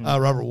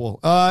 Robert Wool.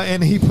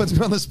 And he puts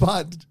me on the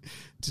spot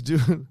to do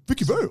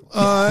Vicky Vale.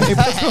 He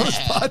puts me on the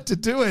spot to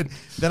do it,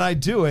 then I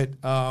do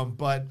it.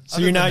 But So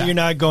you're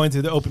not going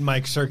through the open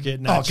mic circuit,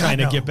 not trying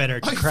to get better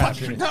at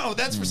craft. No,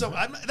 that's for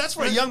that's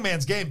for a young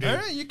man's game, dude.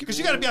 Because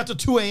you got to be out till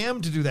 2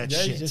 a.m. to do that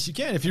shit. Yes, you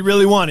can if you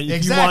really want it.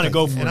 If you want to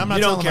go for And it, I'm not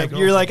you don't telling care. my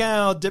You're girlfriend. like,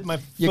 I'll dip my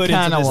You foot into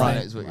kind of this want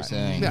thing. it, is what you're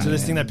saying. To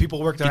this thing that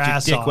people work their Get your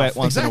ass dick off. wet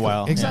once in a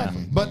while.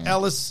 Exactly. Yeah. But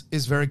Ellis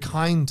is very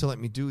kind to let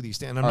me do these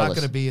things. And I'm not Arliss.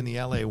 going to be in the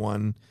LA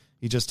one.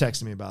 He just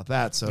texted me about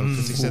that. So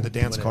because he said the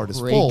dance card is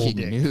full.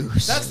 Breaking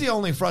news. That's the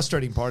only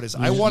frustrating part is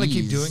I want to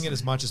keep Jeez. doing it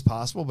as much as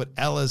possible, but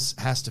Ellis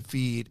has to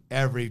feed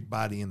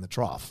everybody in the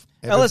trough.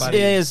 Ellis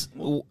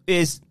Everybody-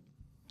 is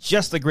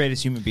just the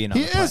greatest human being on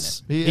He the planet.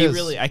 is. He is.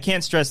 Really. I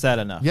can't stress that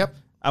enough. Yep.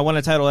 I want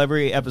to title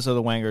every episode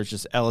of Wanger is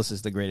just Ellis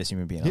is the greatest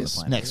human being on the Yes.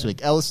 planet. Next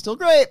week, Ellis still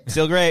great.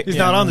 Still great. He's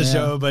Yeah. not on the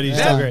show, but he's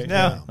still great.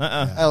 No.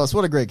 Ellis,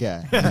 what a great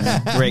guy.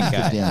 Great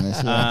guy. Damn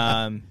this,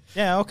 yeah.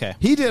 Yeah. Okay.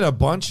 He did a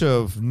bunch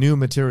of new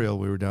material.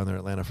 We were down there in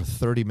Atlanta for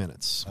 30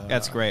 minutes.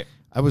 That's great.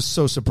 I was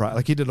so surprised.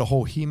 Like he did a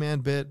whole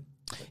He-Man bit.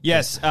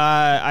 Yes,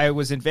 I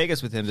was in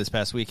Vegas with him this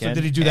past weekend.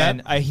 did he do that?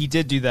 And he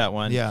did do that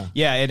one. Yeah.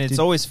 Yeah, and it's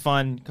always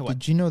fun. Come on.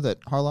 Did you know that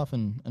Harloff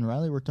and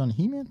Riley worked on a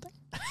He-Man thing?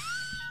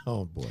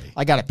 Oh, boy.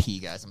 I gotta pee,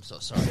 guys. I'm so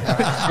sorry.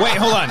 Wait,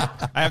 hold on.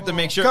 I have to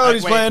make sure.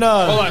 Cody's wait, playing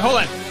on. Hold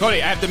on.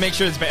 Cody, I have to make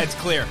sure it's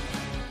clear.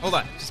 Hold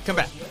on. Just come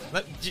back.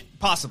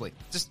 Possibly.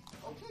 Just.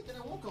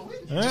 All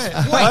right.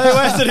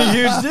 Why is it a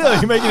huge deal?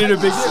 You're making it a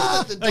big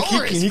deal. The Like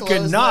door is he closed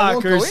could and I knock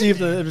won't or go see in if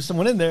there's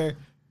someone in there.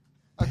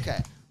 Okay.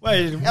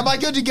 Wait, Am I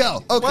good to go?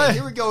 Okay, What?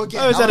 here we go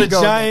again. why was I'm that a gonna go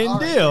again. giant All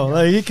right. deal?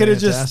 Like he could have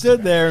just Fantastic.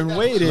 stood there and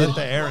waited Let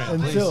the air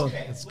in, until. please.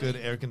 It's good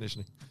air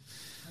conditioning.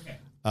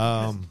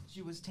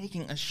 She was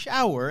taking a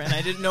shower, and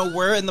I didn't know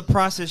where in the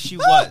process she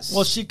was.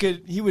 Well,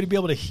 he would be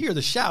able to hear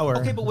the shower.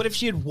 okay, but what if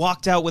she had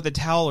walked out with a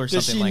towel or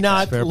Does something she like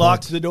not Fair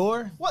lock point. the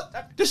door?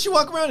 What? Does she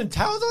walk around in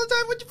towels all the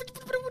time?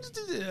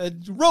 What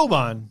robe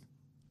on?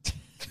 that?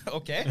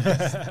 Okay.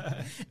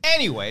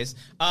 Anyways,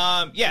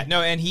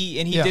 and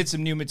he did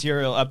some new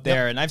material up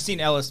there, and I've seen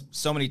Ellis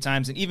so many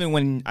times, and even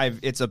when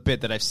it's a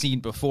bit that I've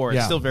seen before, it's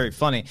Yeah. still very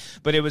funny.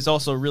 But it was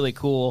also really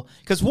cool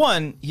because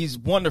one, he's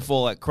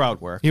wonderful at crowd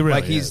work. He really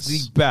like he's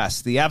is. the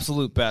best, the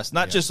absolute best.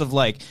 Not just of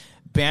like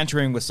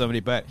bantering with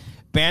somebody, but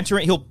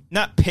bantering. He'll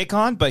not pick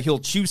on, but he'll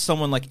choose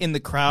someone like in the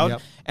crowd,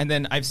 Yep. and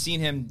then I've seen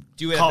him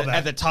do it Call at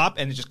back. the top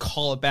and just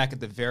call it back at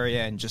the very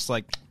end, just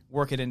like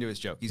work it into his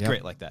joke. He's Yep.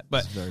 great like that.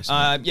 But very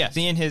smart.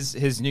 seeing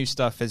his new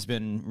stuff has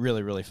been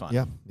really, really fun.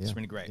 Yeah. It's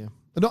been great. Yeah.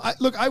 No,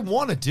 I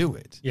want to do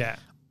it. Yeah.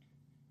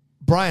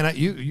 Brian,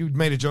 you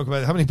made a joke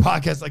about it. How many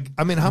podcasts? Like,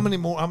 I mean, how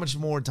much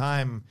more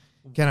time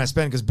can I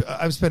spend? Because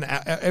I've spent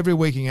every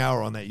waking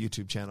hour on that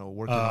YouTube channel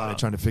working on it,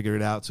 trying to figure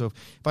it out. So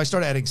if I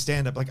start adding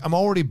stand up, like I'm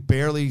already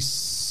barely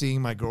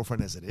seeing my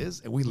girlfriend as it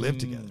is, and we live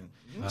together.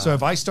 So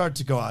if I start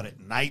to go out at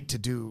night to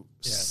do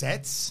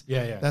sets,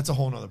 Yeah. that's a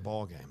whole nother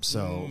ball game.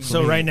 So for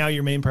So me- right now,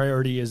 your main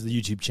priority is the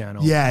YouTube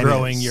channel. Yeah, it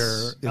growing is.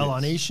 your It Outlaw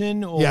is.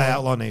 Nation. Or, yeah,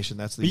 Outlaw Nation.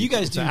 That's the. But you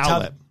guys it's do an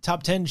outlet.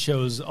 top 10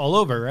 shows all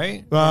over,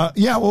 right?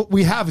 Yeah, well,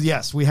 we have.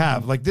 Yes, we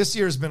have. Like this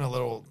year has been a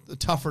little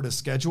tougher to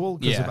schedule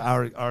because Yeah. of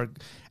our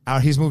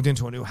he's moved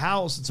into a new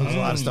house, and so there's a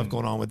lot of stuff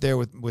going on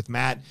with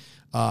Matt.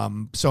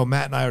 So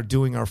Matt and I are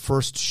doing our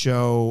first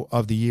show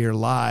of the year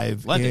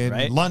live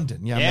in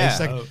London. Yeah. May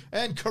 2nd.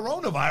 And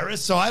coronavirus,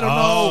 so I don't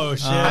know.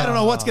 Shit. I don't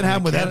know what's going to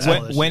happen with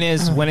that. When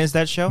is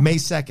that show? May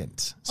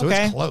 2nd. So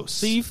it's close.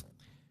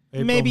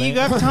 So maybe you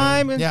got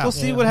time, and we'll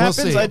see what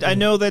happens. I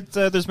know that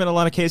there's been a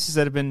lot of cases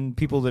that have been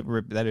people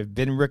that have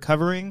been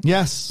recovering.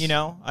 Yes.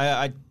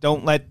 I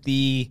don't let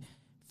the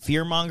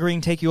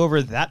fear-mongering take you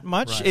over that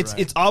much.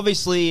 It's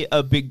obviously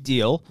a big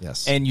deal.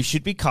 Yes. And you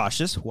should be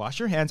cautious. Wash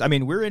your hands. I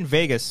mean, we're in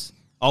Vegas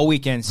all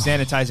weekend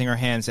sanitizing our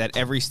hands at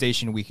every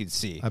station we could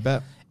see. I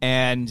bet.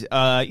 And,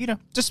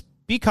 just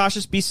be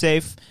cautious, be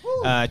safe,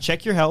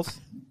 check your health.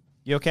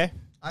 You okay?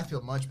 I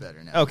feel much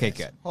better now. Okay,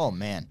 good. Oh,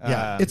 man.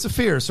 Yeah, it's a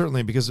fear,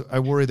 certainly, because I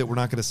worry that we're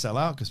not going to sell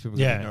out because people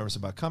are going to be nervous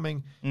about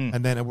coming. And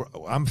then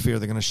I'm fear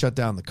they're going to shut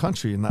down the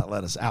country and not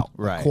let us out.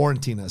 Right.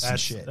 Quarantine us and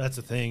shit. That's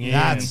the thing.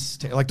 Yeah.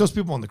 That's like those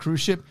people on the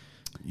cruise ship.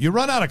 You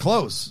run out of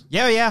clothes.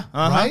 Yeah.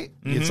 Right?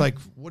 It's like,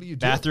 what do you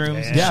do?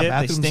 Bathrooms and shit,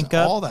 bathrooms, they stink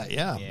up. all that.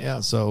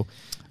 Yeah. So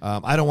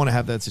I don't want to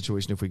have that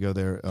situation if we go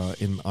there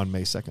on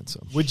May 2nd.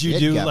 So would you It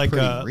do got like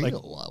pretty a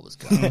real while I was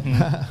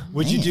gone.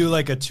 would you do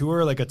like a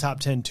tour, like a top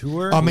 10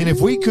 tour? I mean, if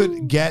we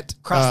could get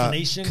Across the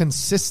nation?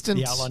 consistent,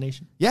 The Outlaw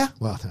Nation? Yeah.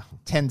 Well,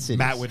 10 cities.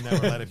 Matt would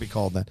never let it be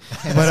called that.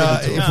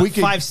 But if we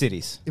could, 5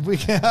 cities. if we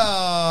can,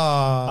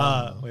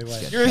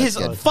 Wait. You're his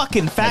good.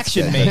 fucking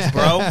faction mate,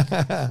 bro.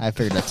 I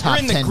figured a top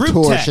in the 10 group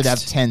tour text. should have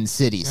 10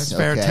 cities. that's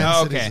fair. Okay. 10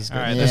 cities Okay. is good.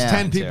 All right, There's that's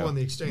 10 fine, people too. in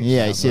the exchange. Yeah,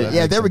 now, you see so it. that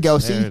Yeah, makes there we sense. go.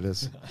 There See? it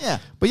is. Yeah.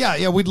 But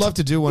yeah, we'd love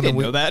to do one. Didn't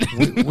and know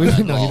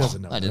that. No, he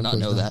doesn't know. I did not Of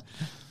know course that.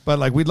 But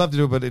like, we'd love to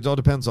do it, but it all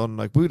depends on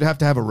like we would have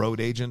to have a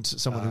road agent,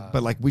 someone.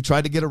 But like, we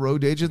tried to get a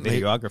road agent.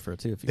 Videographer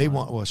too. If you They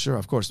want. Well, sure,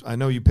 of course. I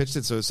know you pitched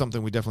it, so it's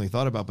something we definitely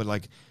thought about. But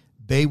like,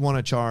 they want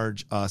to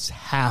charge us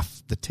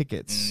half the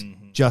tickets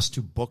just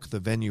to book the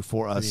venue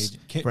for us.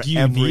 For Do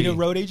you need a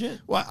road agent?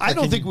 Well, I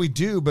don't think we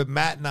do, but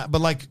Matt and I,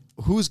 but like,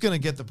 who's going to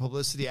get the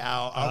publicity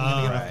out? Are we going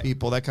to get enough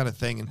people? That kind of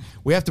thing. And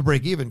we have to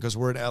break even because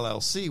we're an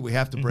LLC. We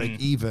have to break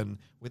even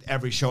with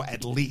every show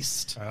at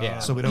least,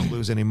 so we don't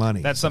lose any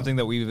money. That's something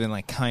that we've been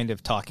like kind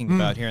of talking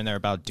about here and there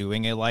about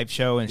doing a live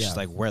show, and it's just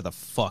like, where the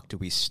fuck do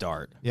we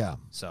start? Yeah.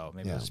 So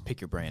maybe we'll just pick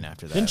your brain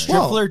after that. Didn't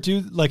Striffler do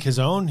like his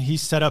own? He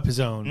set up his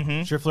own.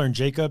 Striffler and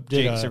Jacob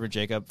did.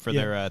 Jacob for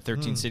their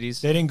 13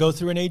 cities. They didn't go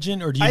through an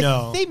agent, or do you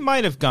know? They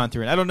might have gone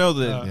through it. I don't know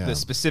the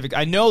specific.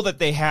 I know that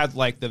they had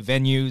like the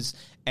venues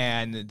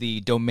and the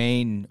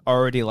domain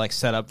already like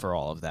set up for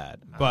all of that,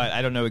 but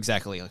I don't know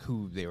exactly like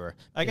who they were.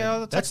 Like,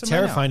 That's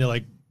terrifying to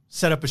like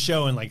set up a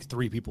show and like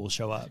 3 people will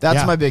show up.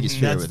 That's my biggest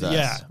fear That's with the- us.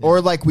 yeah.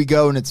 Or like we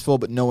go and it's full,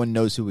 but no one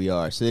knows who we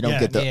are, so they don't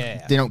get the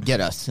Yeah. they don't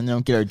get us and they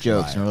don't get our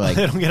jokes, and we're like,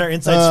 They don't get our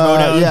inside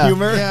Schmodown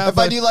humor. Yeah, if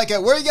I but- do like,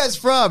 where are you guys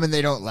from, and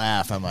they don't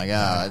laugh, I'm like,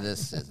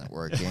 this isn't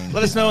working.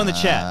 Let us know in the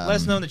chat. Let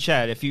us know in the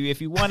chat if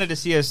you wanted to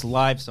see us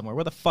live somewhere.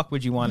 Where the fuck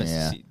would you want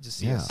us to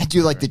see us? I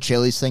do like the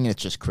Chili's thing, and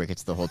it's just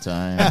crickets the whole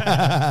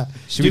time.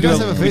 Should we guys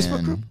have a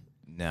Facebook group?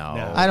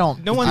 No, I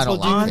don't. No one's I don't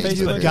on like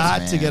Facebook. You've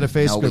got to get a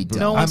Facebook No, we group. don't.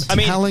 No one's- I'm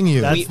telling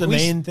you. That's the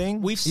main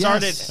thing? We've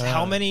started Yes.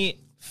 how many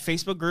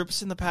Facebook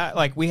groups in the past?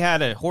 Like we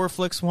had a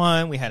Horrorflix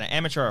one, we had an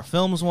Amateur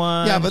Films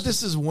one. Yeah, but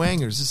this is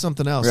Wangers. This is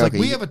something else. Really? Like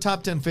we have a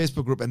top 10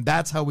 Facebook group, and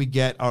that's how we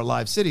get our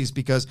live cities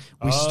because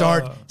we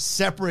start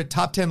separate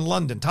top 10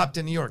 London, top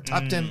 10 New York,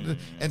 top 10,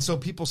 and so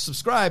people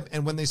subscribe.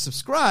 And when they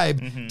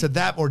subscribe to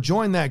that or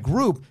join that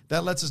group,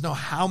 that lets us know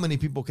how many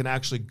people can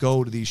actually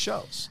go to these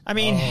shows. I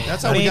mean,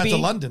 That's how we got to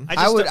maybe. London.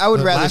 I would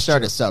rather last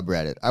start year. a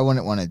subreddit. I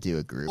wouldn't want to do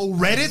a group. Oh,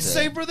 Reddit's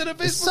safer than a A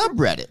Facebook group?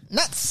 subreddit,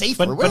 not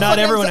safer. But Where the not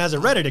fuck everyone is has a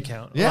Reddit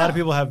account. Yeah. A lot of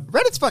people have.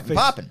 Reddit's fucking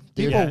popping.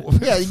 People,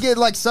 Yeah, you get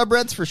like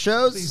subreddits for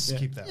shows. please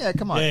keep that. Yeah,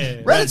 come on.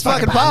 Yeah. Reddit's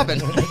fucking popping.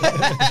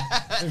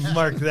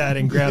 Mark that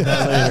and grab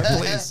that later.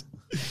 Please.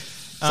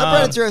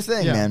 Subreddits are a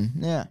thing, yeah. man.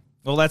 Yeah.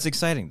 Well, that's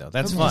exciting though.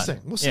 That's We'll fun.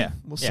 see. We'll see. Yeah.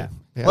 We'll see. Yeah.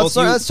 Yeah.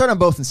 Let's start on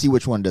both and see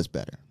which one does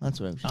better. That's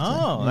what I should say.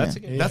 Oh, that's a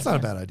good. That's not a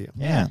bad idea.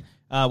 Yeah.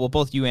 Well,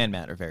 both you and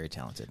Matt are very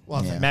talented.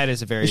 Well, Yeah. Matt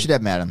is a very. We should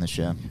have Matt on the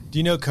show. Do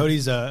you know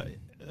Cody's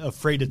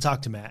afraid to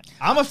talk to Matt?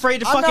 I'm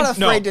afraid to I'm fucking. not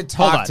afraid no, to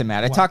hold talk on. to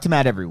Matt. I talk to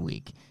Matt every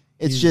week.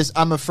 It's just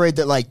I'm afraid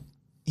that like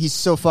he's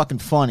so fucking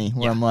funny.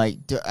 Where I'm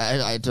like, do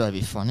I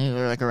be funny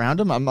like around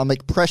him? I'm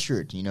like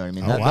pressured. You know what I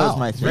mean? That was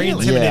my thing. Very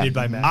intimidated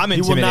by Matt. I'm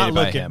He will not intimidated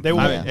by look him. at. They will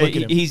I'm- look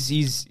at him.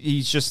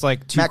 He's just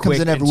like too Matt quick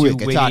comes in every and too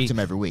week. I witty. talk to him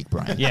every week,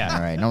 Brian. Yeah.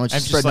 All right. No one's I'm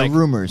just spreading the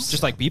rumors.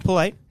 Just like be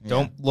polite.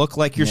 Don't look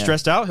like you're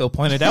stressed out. He'll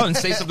point it out and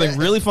say something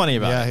really funny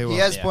about Yeah, it. he will. He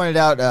has pointed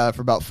out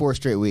for about 4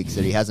 straight weeks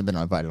that he hasn't been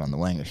invited on the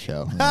Wanger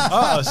show.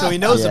 Oh, so he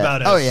knows Yeah.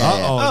 about it. Oh yeah.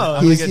 Uh-oh. Oh,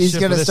 I'm gonna get He's shit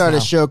going for to this start now.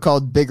 a show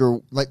called Bigger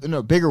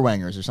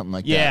Wangers or something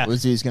like Yeah, that.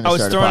 He's going I to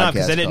was start thrown a off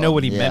because I podcast didn't know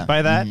what he called- meant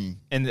by that, Mhm.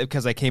 and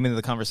because I came into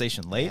the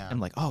conversation late, I'm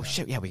like, oh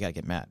shit, yeah, we gotta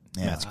get Matt.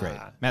 Yeah. Matt's great.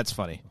 Matt's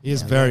funny. He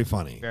is very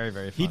funny. Very,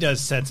 very funny. He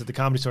does sets at the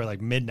Comedy Store like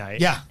midnight.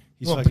 Yeah.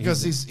 He's Well, fucking-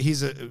 because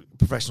he's a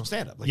professional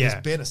stand-up. Like Yeah.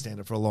 he's been a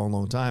stand-up for a long,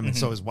 long time, and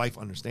so his wife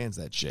understands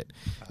that shit.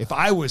 If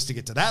I was to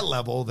get to that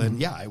level,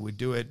 then yeah, I would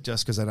do it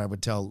just because then I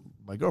would tell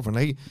my girlfriend,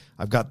 hey,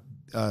 I've got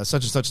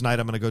such and such night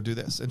I'm going to go do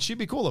this, and she'd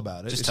be cool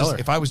about it. Just It's tell just,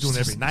 her. if I was doing it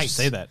every night, Just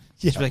say that.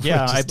 Yeah, Just be like,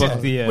 yeah, I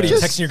booked the. What are you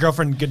texting your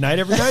girlfriend good night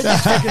every night?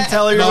 Just fucking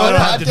tell her you're No, I going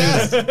don't out. have to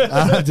do that. I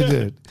don't have to do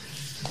it.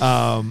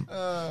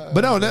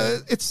 But no,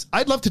 it's.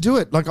 I'd love to do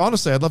it. Like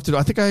honestly, I'd love to do.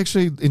 I think I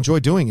actually enjoy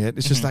doing it.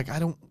 It's just like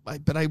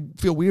but I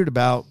feel weird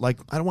about I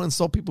don't want to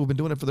insult people who've been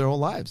doing it for their whole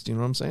lives. Do you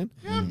know what I'm saying?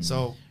 Yeah.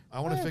 So I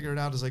want to figure it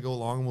out as I go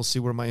along, and we'll see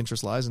where my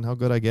interest lies and how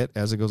good I get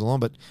as it goes along.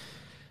 But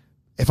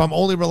if I'm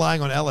only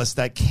relying on Ellis,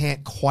 that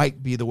can't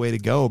quite be the way to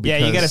go. Yeah,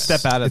 you got to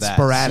step out of it's that.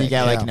 sporadic. So you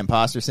got like yeah. an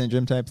imposter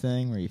syndrome type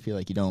thing where you feel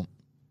like you don't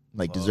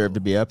deserve to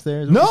be up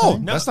there. Is what No, you're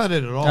saying? that's not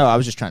it at all. Oh, I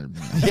was just trying to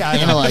I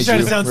analyze Trying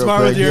to you sound real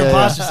smart with quick. your Yeah,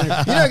 imposter yeah.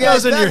 syndrome. You know,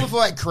 guys, Those are back your-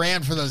 before I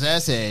crammed for those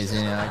essays,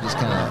 I just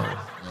kind of.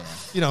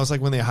 It's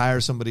like when they hire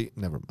somebody.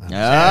 Never mind.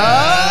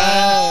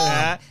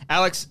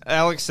 Alex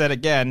said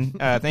again.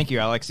 Thank you,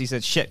 Alex. He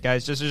said, "Shit,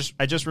 guys,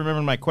 I just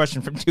remembered my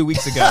question from 2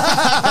 weeks ago.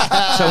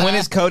 So when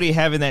is Cody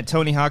having that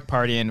Tony Hawk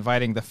party and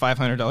inviting the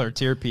 $500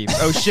 tier peep?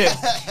 Oh shit,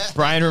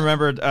 Brian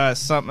remembered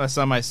some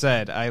I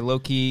said. I low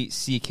key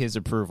seek his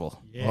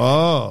approval.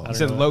 Oh, He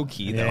said low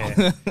key though.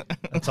 Yeah.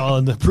 That's all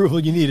in the approval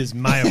you need is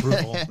my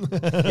approval.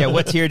 Yeah,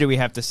 what tier do we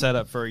have to set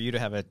up for you to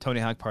have a Tony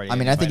Hawk party? I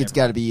mean, I think it's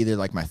got to be either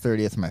like my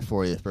 30th or my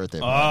 40th birthday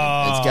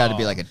party. It's got to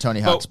be like a Tony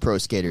Hawk's Pro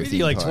Skater Are theme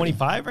you like party.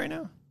 25 right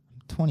now?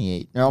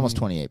 28. Or almost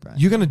 28, Brian.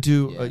 you're gonna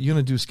do? You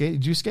gonna do skate?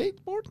 Do you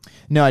skateboard?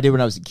 No, I did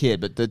when I was a kid,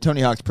 but the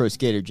Tony Hawk's Pro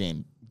Skater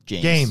James.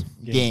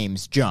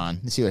 Games. John.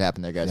 Let's see what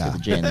happened there, guys. Yeah. Got the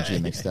J and the G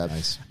mixed up.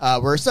 Nice.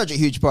 We're such a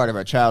huge part of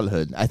our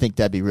childhood. I think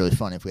that'd be really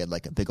fun if we had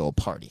like a big old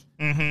party.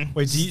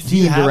 Wait, do you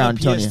Themed have around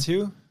a Tony.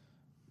 PS2?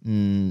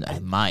 I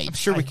might. I'm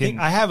sure we can.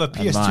 I have a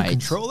PS2 might.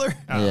 controller,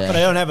 Yeah. but I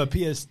don't have a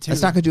PS2.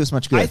 That's not going to do us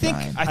much good. I think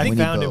Brian. I We think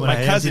need found it both. when I my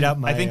emptied cousin. out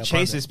my I think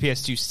Chase's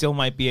PS2 still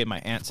might be at my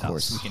aunt's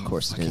house. We can, Of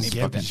course it Can is. you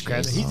get Fucking just grab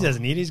it? Chase. He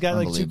doesn't need it. He's got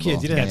like 2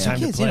 kids. He doesn't have Yeah. time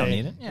Kids, to you play. don't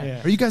need it.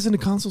 Yeah. Are you guys into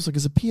consoles? Like,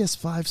 is a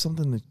PS5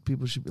 something that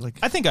people should be like?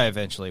 I think I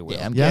eventually will.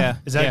 Yeah.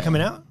 Is that Yeah.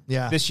 coming out?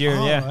 Yeah, This year?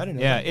 Oh, yeah, I didn't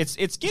know yeah. that.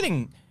 It's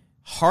getting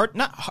hard.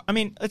 I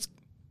mean, it's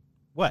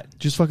what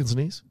just fucking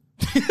sneeze.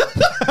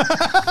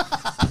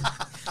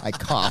 I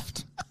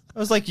coughed. I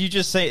was like. You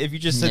just say if you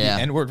just said Yeah.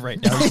 the N word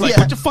right now. It's like,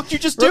 Yeah. what the fuck you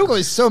just do? Rocco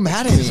is so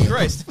mad at me.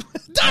 Christ,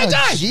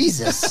 Die!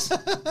 Jesus.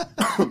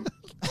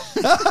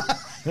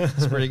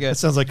 it's pretty good. That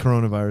sounds like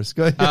coronavirus.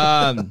 Go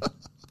ahead.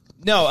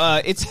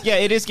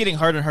 It is getting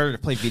harder and harder to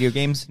play video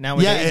games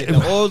nowadays. Yeah,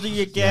 The older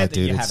you get, Yeah, dude,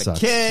 you it have a sucks.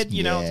 kid.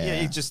 You know,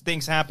 Yeah. it just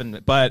things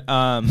happen. But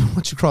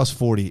Once you cross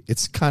 40,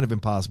 it's kind of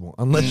impossible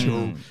unless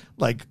you're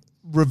like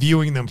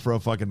reviewing them for a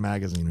fucking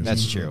magazine. Or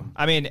that's something. true.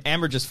 I mean,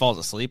 Amber just falls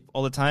asleep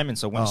all the time, and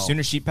so when as soon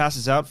as she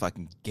passes out,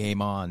 fucking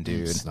game on,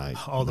 dude. It's nice.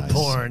 All the Nice.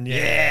 porn.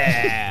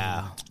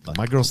 Yeah.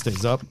 My girl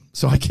stays up,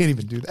 so I can't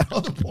even do that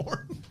on the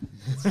porn.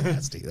 That's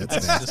nasty. That's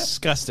That's nasty.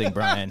 disgusting,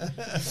 Brian.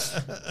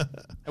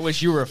 I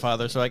wish you were a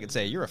father so I could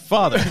say you're a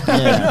father.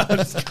 Yeah.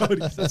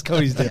 That's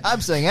Cody's dick.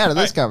 I'm staying out of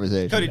this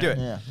conversation. Cody, do it.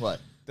 Yeah. What?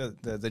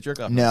 The jerk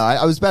off. No,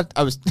 I was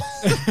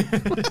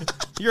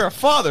You're a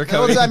father, the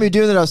whole Cody. time you're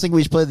doing that, I was thinking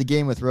we should play the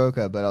game with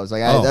Rocha, but I was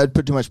like, Oh. that would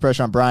put too much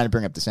pressure on Brian to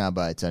bring up the sound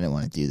bites. I didn't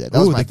want to do that. That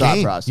was Ooh, my the thought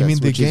game. process. You mean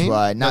the which is game?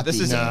 why No, not this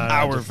the is game.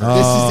 our version.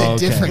 This is a Oh, okay.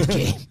 different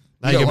game.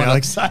 Now You you don't get me all wanna-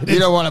 excited. You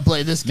don't want to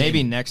play this game.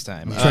 Maybe next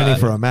time. Training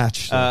for a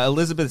match. so.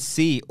 Elizabeth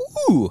C.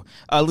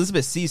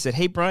 Elizabeth C. said,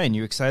 "Hey Brian,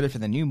 you excited for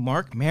the new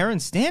Mark Maron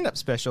stand-up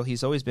special?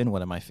 He's always been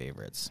one of my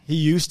favorites." He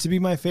used to be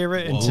my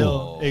favorite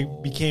until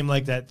it became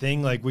like that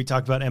thing. Like we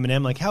talked about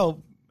Eminem. Like how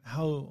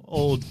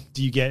old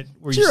do you get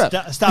where you Cheer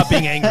up. stop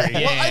being angry?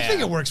 Well, I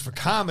think it works for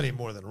comedy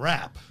more than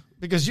rap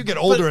because you get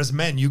older as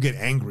men, you get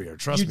angrier.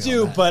 Trust You me.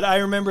 do, on that. but I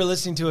remember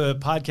listening to a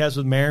podcast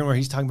with Marin where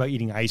he's talking about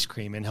eating ice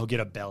cream and he'll get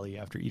a belly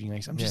after eating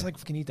ice. I'm just like,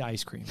 fucking eat the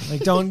ice cream.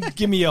 Like, don't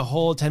give me a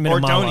whole 10-minute Or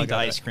don't monologue eat the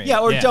of it. ice cream. Yeah,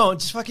 or Yeah. don't.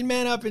 Just fucking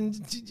man up and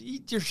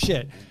eat your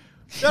shit.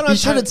 You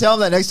should have tell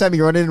him that next time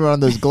you run into one of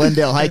those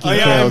Glendale hiking Oh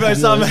yeah, trails. I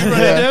saw him.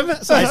 Yeah.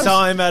 I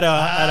saw him on a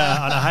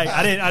hike.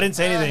 I didn't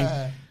say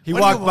anything. He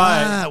walked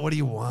by. What do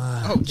you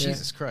want? Oh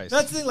Jesus Christ!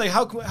 That's the thing. Like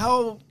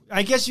how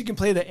I guess you can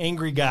play the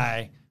angry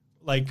guy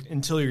like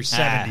until you're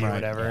 70 or right,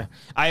 whatever.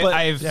 yeah. But-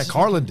 I've Yeah,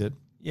 Carlin did.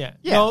 Yeah.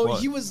 Yeah, No, well-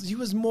 he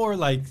was more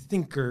like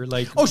thinker.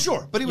 Like Oh,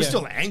 sure, but he was Yeah.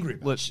 still angry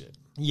about shit.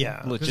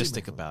 yeah.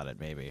 logistic about it,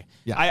 maybe.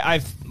 Yeah.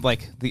 I've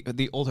like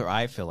the older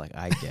I feel like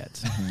I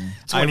get.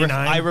 29.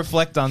 I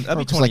reflect on. I'll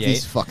be It's like 28.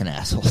 these fucking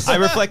assholes. I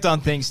reflect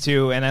on things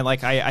too, and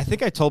I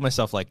think I told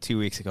myself like 2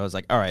 weeks ago, I was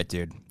like, all right,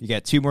 dude, you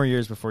got 2 more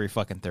years before you're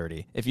fucking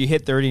 30. If you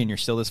hit 30 and you're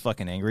still this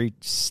fucking angry,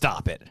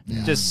 stop it.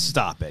 Just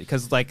stop it,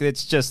 because like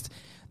it's just.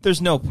 There's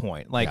no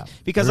point, like, Yeah,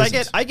 because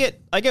there I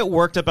get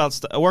worked up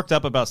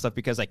about stuff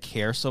because I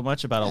care so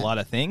much about a lot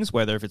of things,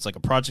 whether if it's like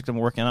a project I'm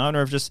working on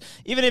or if just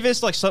even if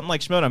it's like something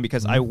like Schmodown,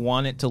 because I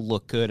want it to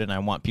look good and I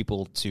want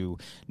people to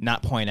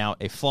not point out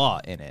a flaw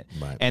in it,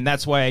 Right. and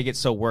that's why I get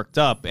so worked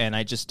up, and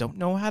I just don't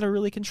know how to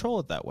really control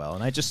it that well,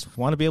 and I just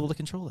want to be able to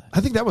control that. I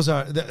think that was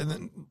our.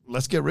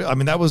 Let's get real. I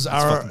mean, that was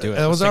our. fucking do it.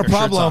 That was Let's our take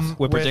our shirts problem. off.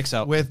 Whip our with, dicks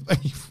out. with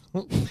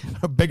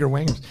bigger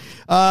wingers.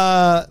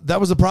 That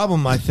was the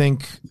problem. I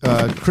think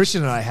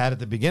Christian and I had at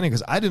the beginning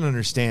because I didn't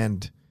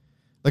understand.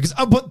 Like,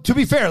 but to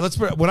be fair,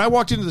 when I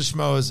walked into the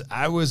schmoes,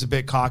 I was a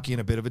bit cocky and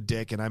a bit of a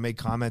dick, and I made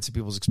comments at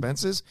people's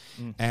expenses,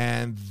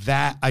 and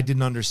that I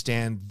didn't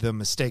understand the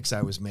mistakes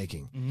I was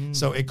making.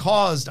 So it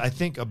caused, I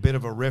think, a bit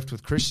of a rift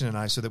with Christian and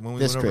I. So that when we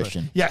went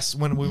over,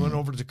 when we went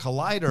over to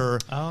Collider,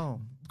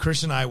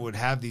 Christian and I would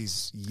have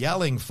these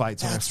yelling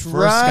fights when I first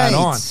got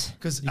on.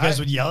 Because you guys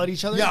would yell at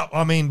each other? Yeah,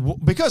 I mean,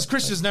 because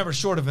Christian's never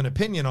short of an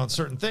opinion on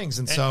certain things.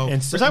 And so...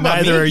 And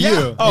neither are you.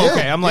 Yeah. Oh,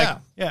 okay. I'm like...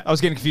 Yeah. I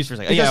was getting confused for a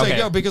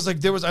second. Because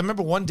there was... I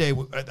remember one day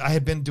I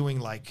had been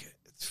doing like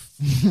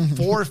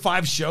 4 or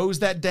 5 shows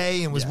that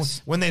day, and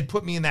was when they'd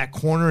put me in that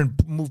corner and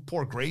move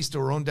poor Grace to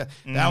her own death.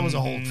 That was a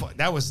whole...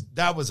 That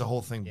was a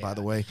whole thing, by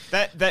the way.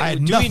 That I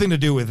had nothing to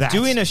do with that.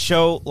 Doing a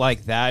show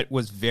like that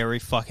was very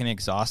fucking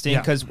exhausting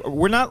because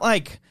we're not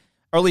like...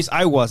 Or at least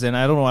I wasn't.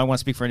 I don't know. I want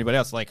to speak for anybody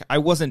else. Like, I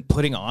wasn't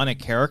putting on a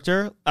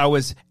character. I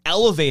was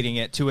elevating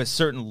it to a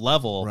certain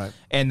level. Right.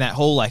 And that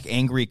whole, like,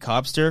 angry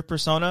cobster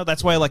persona,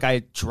 that's why, like, I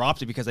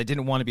dropped it because I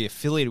didn't want to be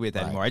affiliated with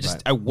that anymore.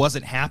 I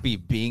wasn't happy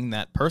being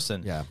that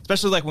person. Yeah.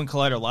 Especially, like, when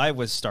Collider Live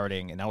was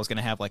starting and I was going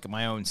to have, like,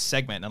 my own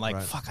segment. And I'm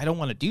like, fuck, I don't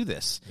want to do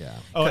this. Yeah.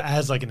 Oh,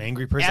 as, like, an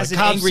angry person? As like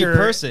an angry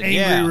person.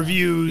 Angry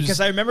reviews. Because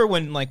I remember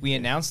when, like, we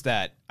announced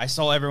that, I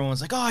saw everyone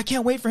was like, oh, I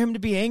can't wait for him to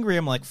be angry.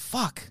 I'm like,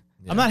 fuck.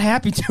 Yeah. I'm not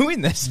happy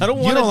doing this. I don't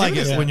want to. You don't like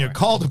it when you're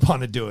called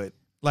upon to do it.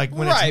 Like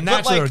when it's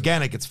naturally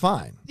organic, it's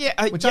fine.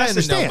 Yeah, which I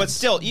understand. But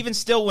still, even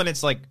still, when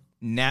it's like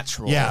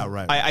natural,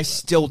 I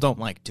still don't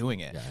like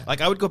doing it. Yeah.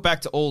 Like I would go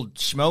back to old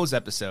Schmoes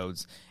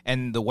episodes,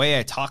 and the way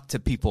I talk to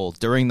people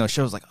during those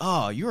shows, like,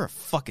 oh, you're a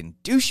fucking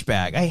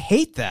douchebag. I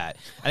hate that,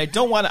 and I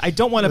don't want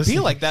to be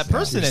like that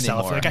person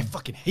anymore. Like I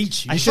fucking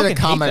hate you. I should have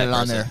commented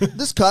on there.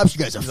 This cops,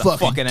 you guys are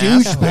fucking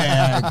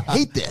douchebag.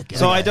 Hate that guy.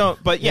 So I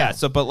don't. But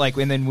but like,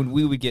 and then when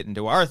we would get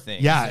into our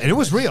thing, and it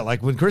was real.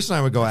 Like when Chris and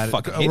I would go at it,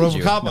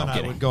 Robocop and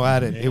I would go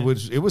at it. It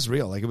was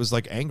real. Like it was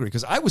like angry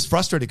because I was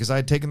frustrated because I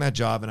had taken that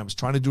job and I was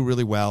trying to do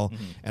really well. And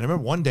I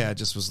remember one day I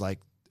just was like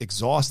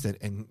exhausted,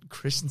 and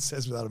Christian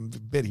says without a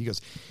bit, he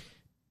goes,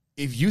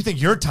 if you think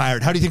you're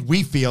tired, how do you think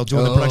we feel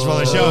doing the production of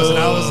other shows? And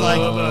I was like,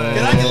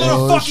 did I get a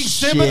little fucking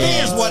sympathy?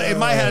 Is what in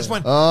my head I just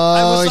went.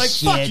 I was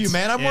like, fuck you,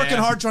 man. I'm working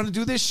hard trying to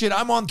do this shit.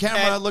 I'm on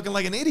camera looking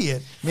like an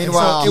idiot.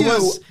 Meanwhile,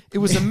 it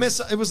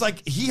was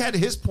like he had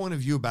his point of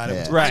view about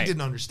it, which I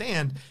didn't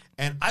understand.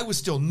 And I was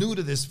still new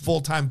to this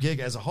full-time gig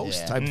as a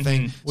host type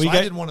thing. So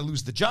I didn't want to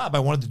lose the job. I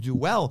wanted to do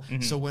well.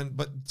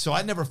 So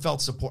I never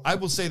felt support. I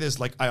will say this,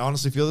 like I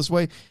honestly feel this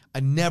way. I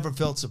never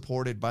felt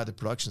supported by the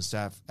production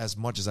staff as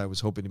much as I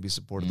was hoping to be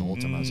supported the whole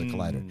time I was at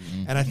Collider.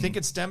 And I think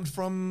it stemmed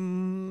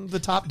from the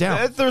top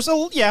down. There was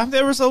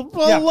a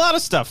lot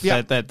of stuff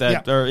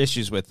that are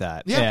issues with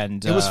that. Yeah.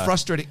 And it was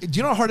frustrating. Do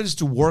you know how hard it is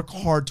to work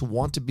hard, to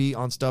want to be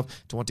on stuff,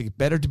 to want to get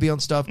better to be on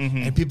stuff?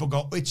 And people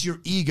go, it's your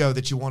ego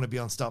that you want to be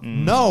on stuff.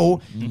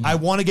 No, I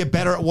want to get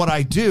better at what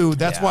I do.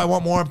 That's why I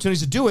want more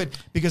opportunities to do it,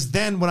 because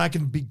then when I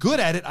can be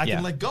good at it, I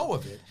can let go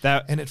of it.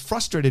 And it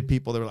frustrated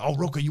people. They were like, oh,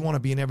 Rocha, you want to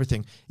be in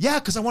everything. Yeah,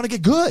 because I want to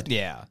get good.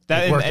 Yeah.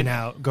 Like working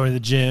out, going to the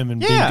gym,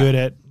 and being good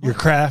at your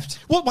craft.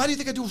 Well, why do you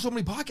think I do so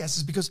many podcasts?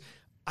 Is because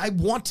I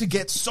want to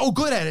get so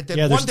good at it that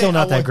they're one still day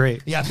not that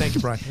great. Yeah, thank you,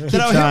 Brian.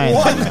 That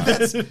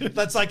I'll hit one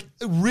that's like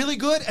really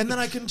good, and then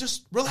I can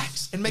just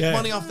relax and make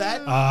money off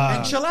that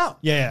and chill out.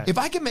 Yeah. If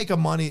I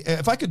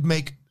could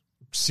make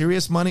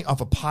serious money off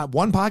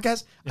one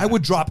podcast, I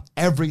would drop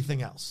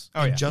everything else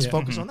and just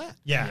focus on that.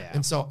 Yeah.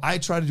 And so I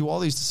try to do all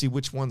these to see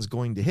which one's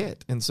going to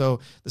hit. And so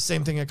the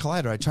same thing at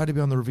Collider. I try to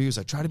be on the reviews.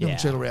 I try to be on the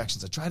channel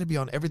reactions. I try to be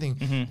on everything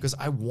because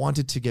I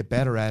wanted to get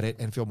better at it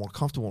and feel more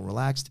comfortable and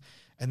relaxed.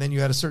 And then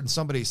you had a certain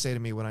somebody say to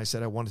me when I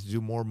said I wanted to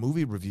do more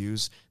movie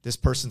reviews, this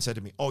person said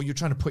to me, oh, you're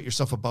trying to put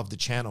yourself above the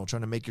channel,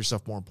 trying to make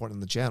yourself more important than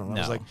the channel. And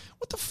I was like,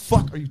 what the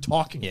fuck are you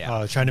talking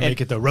about? Trying to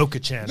make it the Rocha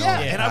channel. Yeah.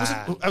 And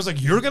I was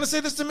like, you're going to say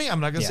this to me? I'm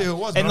not going to say who it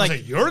was. But I was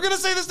like, you're going to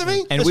say this to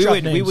me? And we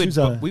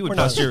would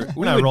bust your...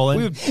 We're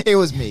rolling. It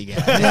was me,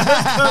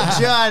 guys.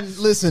 John,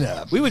 listen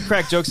up. We would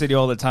crack jokes at you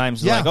all the time.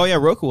 So like, oh yeah,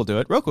 Rocha will do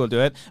it. Rocha will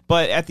do it.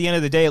 But at the end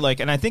of the day, like,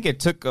 and I think it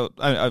took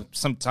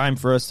some time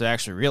for us to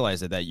actually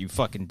realize that you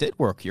fucking did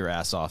work your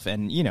ass off.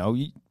 And, you know,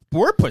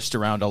 we're pushed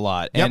around a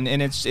lot, and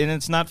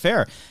it's not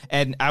fair.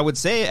 And I would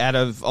say, out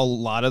of a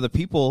lot of the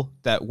people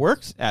that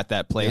worked at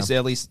that place,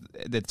 at least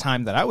the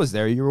time that I was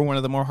there, you were one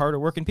of the more harder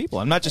working people.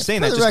 I'm not just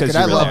saying that just because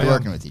I loved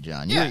working with you,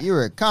 John. You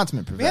were a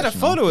consummate professional. We had a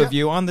photo of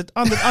you on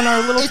our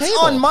little table.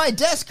 It's on my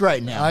desk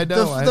right now. I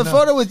know. The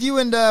photo with you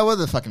and what was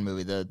the fucking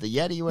movie? The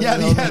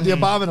Yeti. The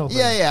Abominable thing.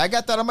 Yeah. I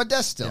got that on my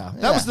desk still.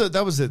 Yeah.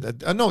 That was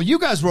it. No, you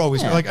guys were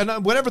always like,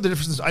 whatever the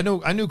difference is. I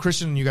knew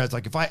Christian and you guys.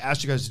 Like, if I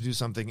asked you guys to do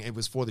something, it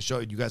was for the show.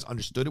 You guys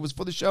understood it was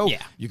for the show.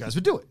 Yeah. You guys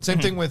would do it. Same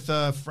thing with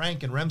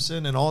Frank and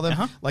Remsen and all of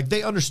them. Like,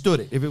 they understood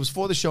it. If it was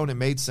for the show and it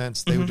made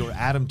sense, they would do it.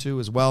 Adam too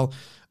as well.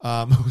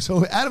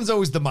 So Adam's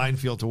always the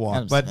minefield to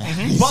walk, but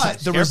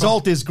the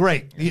result is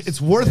great.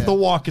 It's worth the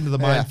walk into the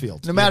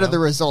minefield. No matter the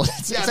result,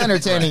 it's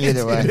entertaining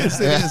either way.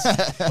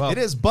 It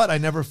is. But I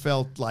never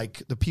felt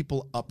like the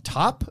people up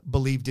top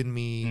believed in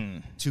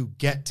me to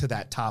get to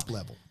that top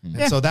level.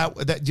 And so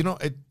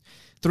that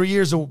 3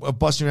 years of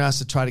busting your ass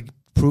to try to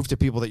prove to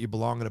people that you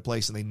belong in a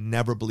place and they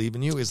never believe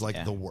in you is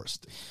like the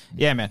worst.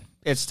 Yeah, man.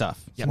 It's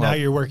tough. Yeah, now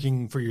you're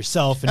working for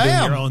yourself and doing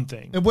your own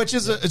thing. And which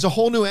is it's a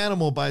whole new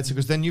animal by itself,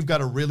 because then you've got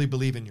to really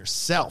believe in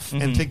yourself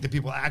and think that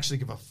people actually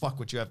give a fuck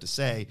what you have to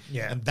say.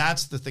 Yeah. And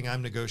that's the thing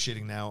I'm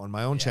negotiating now on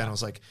my own channel.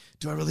 It's like,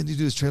 do I really need to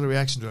do this trailer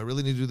reaction? Do I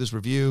really need to do this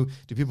review?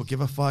 Do people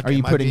give a fuck? Are you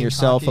Am I putting being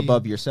yourself cocky?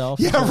 above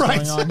yourself? Yeah,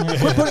 right.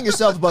 We're putting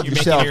yourself above You're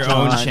yourself. making your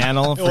own John.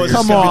 channel. For Oh, it's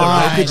yourself. gonna be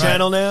on. the Rocha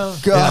channel now.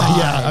 God.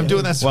 Yeah, I'm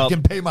doing that so I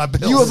can pay my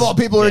bills. You of all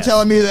people are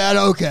telling me that?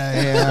 Okay.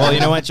 Yeah. Well, you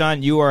know what,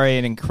 John? You are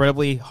an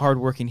incredibly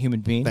hardworking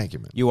human being. Thank you,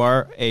 man. You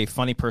are a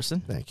funny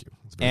person. Thank you.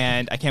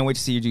 And I can't wait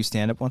to see you do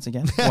stand-up once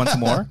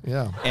more.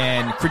 Yeah.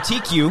 And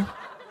critique you.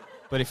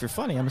 But if you're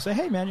funny, I'm going to say,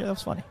 hey, man, that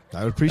was funny.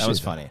 I would appreciate that. Was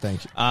that. funny.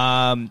 Thank you.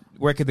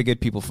 Where could the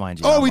good people find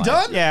you? Oh, are we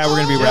online? done? Yeah, we're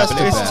going to be wrapping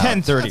it. It's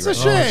 10:30. That's a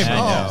shame.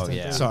 I know,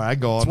 yeah. Sorry, I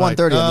go all It's night.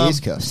 1:30 on the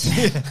East Coast.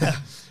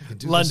 Can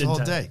do London this all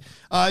time. day.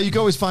 You can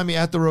always find me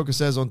at The Rocha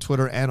Says on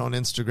Twitter and on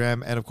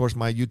Instagram. And, of course,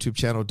 my YouTube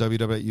channel,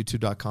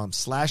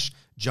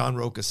 www.youtube.com/John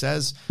Rocha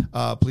Says.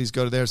 Please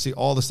go to there, see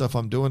all the stuff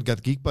I'm doing. Got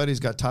the Geek Buddies,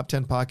 got Top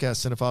 10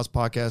 Podcasts, Cinephiles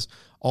Podcast,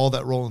 all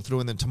that rolling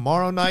through. And then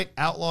tomorrow night,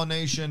 Outlaw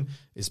Nation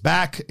is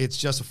back. It's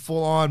just a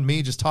full-on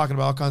me just talking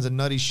about all kinds of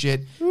nutty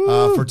shit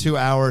for 2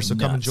 hours. So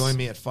come and join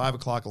me at 5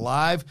 o'clock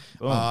live.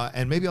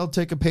 And maybe I'll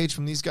take a page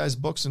from these guys'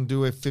 books and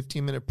do a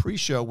 15-minute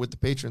pre-show with the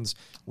patrons.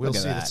 We'll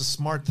see. It's a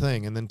smart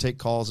thing. And then take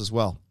calls as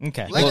well.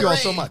 Okay. Thank you all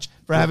so much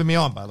for having me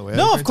on, by the way.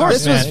 No, of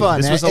course. This was fun.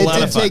 This was a it lot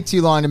didn't of fun. take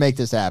too long to make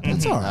this happen.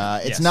 It's all right.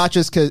 It's Yes. not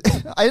just because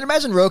I'd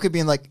imagine Rocha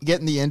being like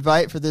getting the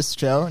invite for this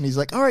show, and he's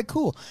like, "All right,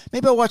 cool.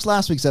 Maybe I'll watch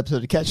last week's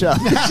episode to catch up."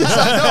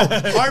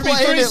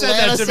 RB3 said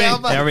that to me.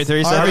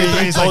 RB3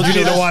 RB3 said you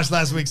need to watch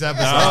last week's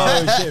episode.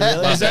 Oh shit!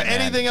 Really? Is there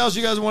anything else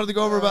you guys wanted to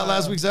go over about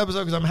last week's episode?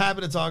 Because I'm happy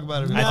to talk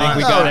about it. I think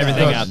we got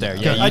everything out there.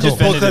 Yeah, I you just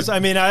defended because it. I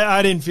mean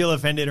I didn't feel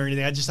offended or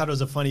anything. I just thought it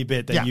was a funny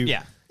bit that you.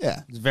 Yeah.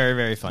 Yeah. It's very,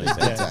 very funny.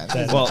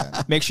 Yeah.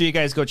 Well, make sure you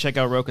guys go check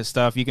out Rocha's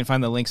stuff. You can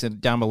find the links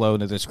down below in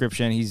the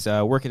description. He's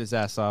working his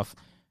ass off,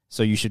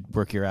 so you should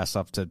work your ass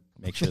off to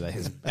make sure that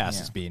his ass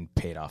is being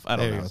paid off. I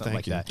don't know, something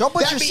like that. Don't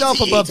put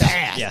yourself above.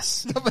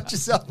 Yes. Don't put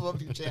yourself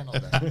above your channel.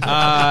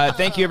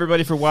 Thank you,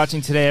 everybody, for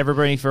watching today.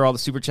 Everybody for all the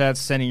super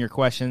chats, sending your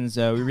questions.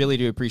 We really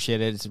do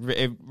appreciate it.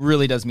 It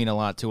really does mean a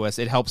lot to us.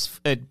 It helps.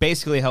 It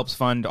basically helps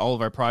fund all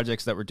of our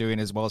projects that we're doing,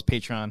 as well as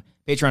Patreon.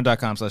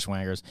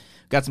 Patreon.com/Wangers.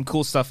 Got some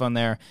cool stuff on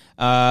there.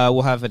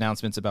 We'll have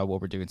announcements about what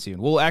we're doing soon.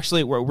 We're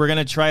going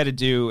to try to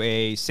do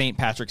a St.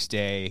 Patrick's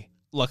Day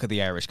Luck of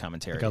the Irish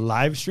commentary. Like a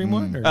live stream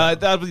one? Or?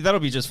 That'll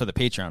be just for the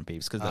Patreon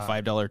peeps, because the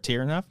 $5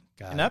 tier and up.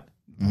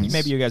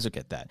 Maybe you guys will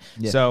get that.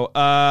 Yeah. So,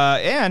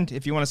 and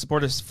if you want to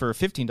support us for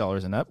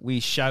 $15 and up,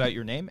 we shout out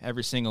your name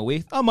every single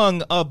week,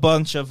 among a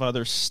bunch of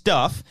other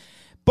stuff.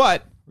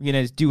 But we're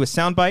going to do a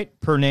soundbite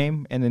per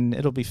name, and then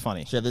it'll be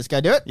funny. Should this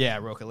guy do it? Yeah,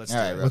 Rocha, let's All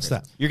do right, it. Rocha. What's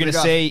that? You're going to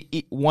say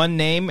one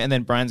name, and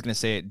then Brian's going to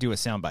say it. Do a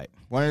soundbite.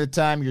 One at a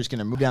time. You're just going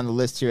to move down the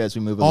list here as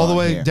we move along. All the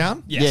way here.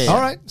 down? Yes. Yeah, yeah. All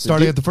right. So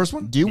Starting do- at the first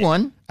one? Do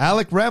one.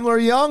 Alec Ramler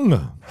Young.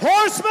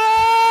 Horseman!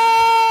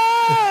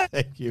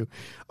 Thank you.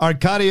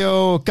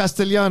 Arcadio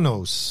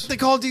Castellanos. They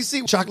call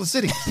DC Chocolate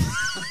City.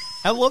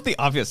 I love the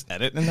obvious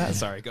edit in that.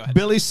 Sorry, go ahead.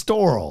 Billy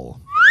Storrell.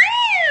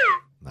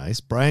 Nice.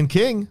 Brian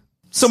King.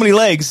 So many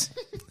legs.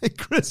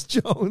 Chris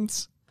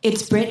Jones.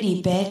 It's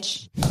Britney,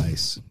 bitch.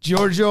 Nice.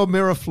 Giorgio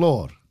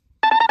Miraflor.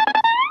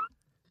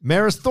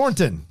 Maris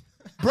Thornton.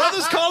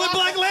 Brothers call it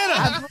Black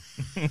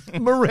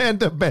Lantern.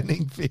 Miranda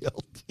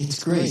Benningfield.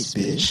 It's great,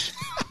 bitch.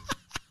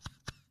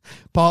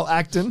 Paul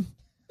Acton.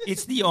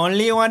 It's the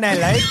only one I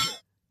like.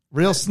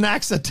 Real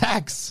Snacks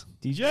Attacks.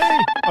 DJ.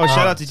 Oh,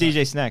 shout out to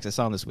DJ Snacks. I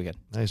saw him this weekend.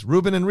 Nice.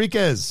 Ruben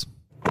Enriquez.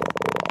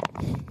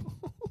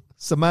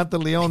 Samantha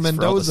Leon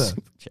Mendoza.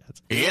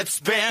 It's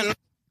been,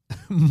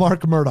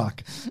 Mark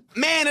Murdoch.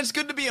 man, it's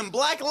good to be in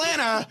Black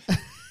Atlanta. I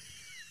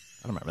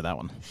don't remember that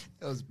one.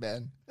 That was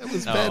Ben. That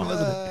was Ben,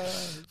 wasn't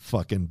it?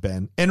 Fucking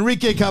Ben.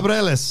 Enrique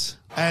Cabreles.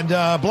 And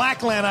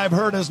Blackland, I've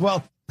heard as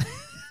well.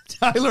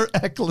 Tyler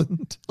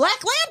Eklund. Black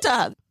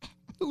Lanta.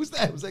 Who was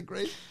that? Was that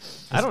great?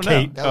 I don't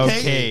Kate. know.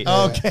 Kate. Kate.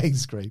 Oh,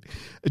 Kate's great.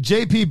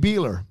 JP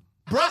Beeler.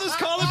 Brothers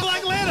call it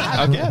Black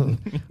Atlanta. Again.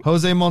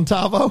 Jose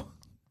Montavo.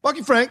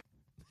 Fucking Frank.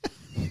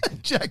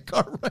 Jack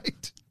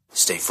Cartwright.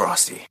 Stay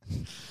frosty.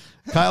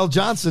 Kyle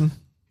Johnson.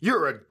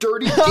 You're a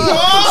dirty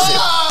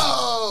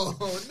Oh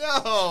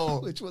no!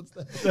 Which one's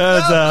that?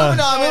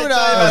 That's Moving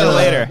on.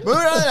 Later.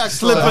 Moving on to the next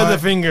slip one. of the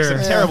finger.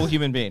 Terrible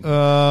human being.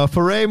 Fares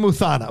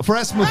Muthana.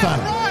 Let's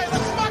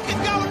fucking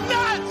go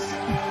nuts.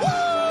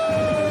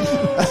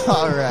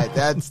 All right,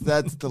 that's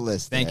the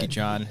list. Thank there. you,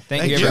 John. Thank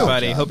Thank you, you,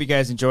 everybody. John. Hope you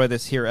guys enjoy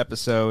this here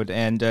episode.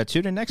 And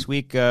tune in next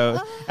week.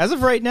 As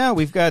of right now,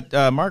 we've got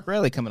Mark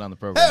Riley coming on the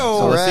program. Hey,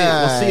 so we'll see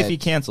alright. if he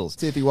cancels.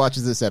 See if he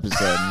watches this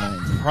episode.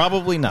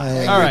 Probably not.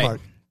 Hey, All right.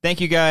 Mark. Thank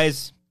you,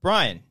 guys.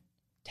 Brian,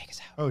 take us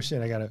out. Oh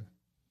shit! I got it.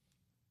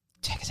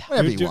 Take us out.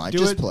 Whatever you want,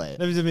 just play it.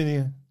 Let me just be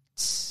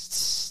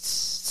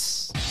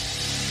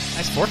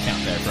Nice 4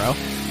 count there, bro.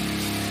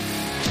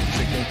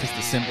 Just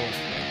the symbol.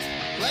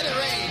 Let it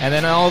rain. And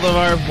then all of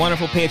our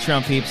wonderful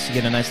Patreon peeps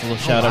get a nice little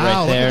shout out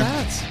right there.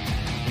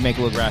 make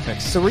little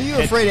graphics. So were you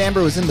afraid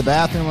Amber was in the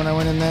bathroom when I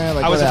went in there?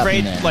 Like, I was what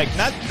afraid, happened there? like,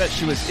 not that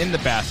she was in the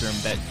bathroom,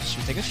 that she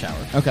would take a shower.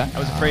 Okay. I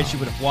was afraid she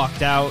would have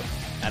walked out.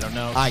 I don't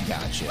know. I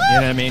got you. You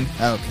know what I mean?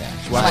 Okay.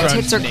 My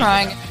tits are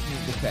crying.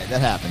 Okay,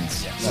 that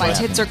happens. That My happens.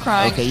 tits are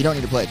crying. Okay, you don't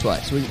need to play it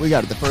twice. We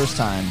got it the first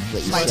time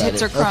that you My said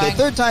tits it. are crying. Okay,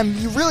 third time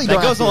you really That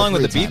don't goes have to do it along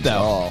with 3 the beat, times at though.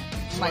 all.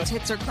 My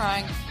tits are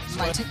crying.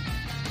 My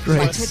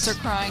Great. tits are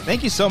crying.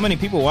 Thank you so many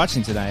people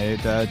watching tonight.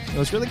 It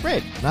was really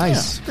great.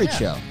 Nice. Great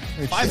show.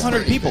 Great show.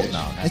 500 people. No,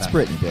 not It's that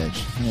Britney,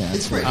 bitch. Yeah,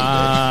 it's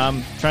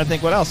Britney. Trying to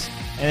think what else.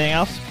 Anything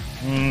else?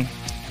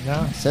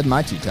 I said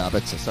my 2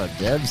 topics. I saw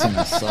Devs and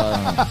I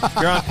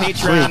saw You're on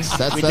Patreon. Freaks.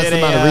 That's We the did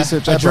amount of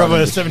research I drove brought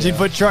a into the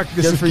 17-foot truck.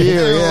 This Good for you.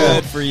 Yeah.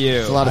 Good for you.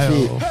 It's a lot of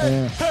feet.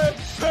 Yeah.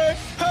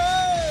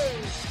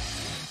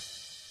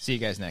 See you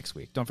guys next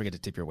week. Don't forget to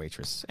tip your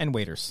waitress and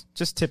waiters.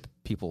 Just tip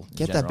people. in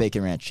Get that general.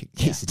 bacon ranch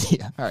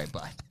quesadilla. All right,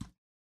 bye.